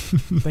 but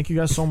thank you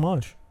guys so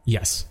much.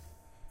 Yes.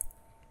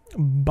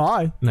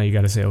 Bye. Now you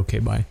got to say okay,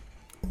 bye.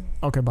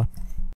 Okay, bye.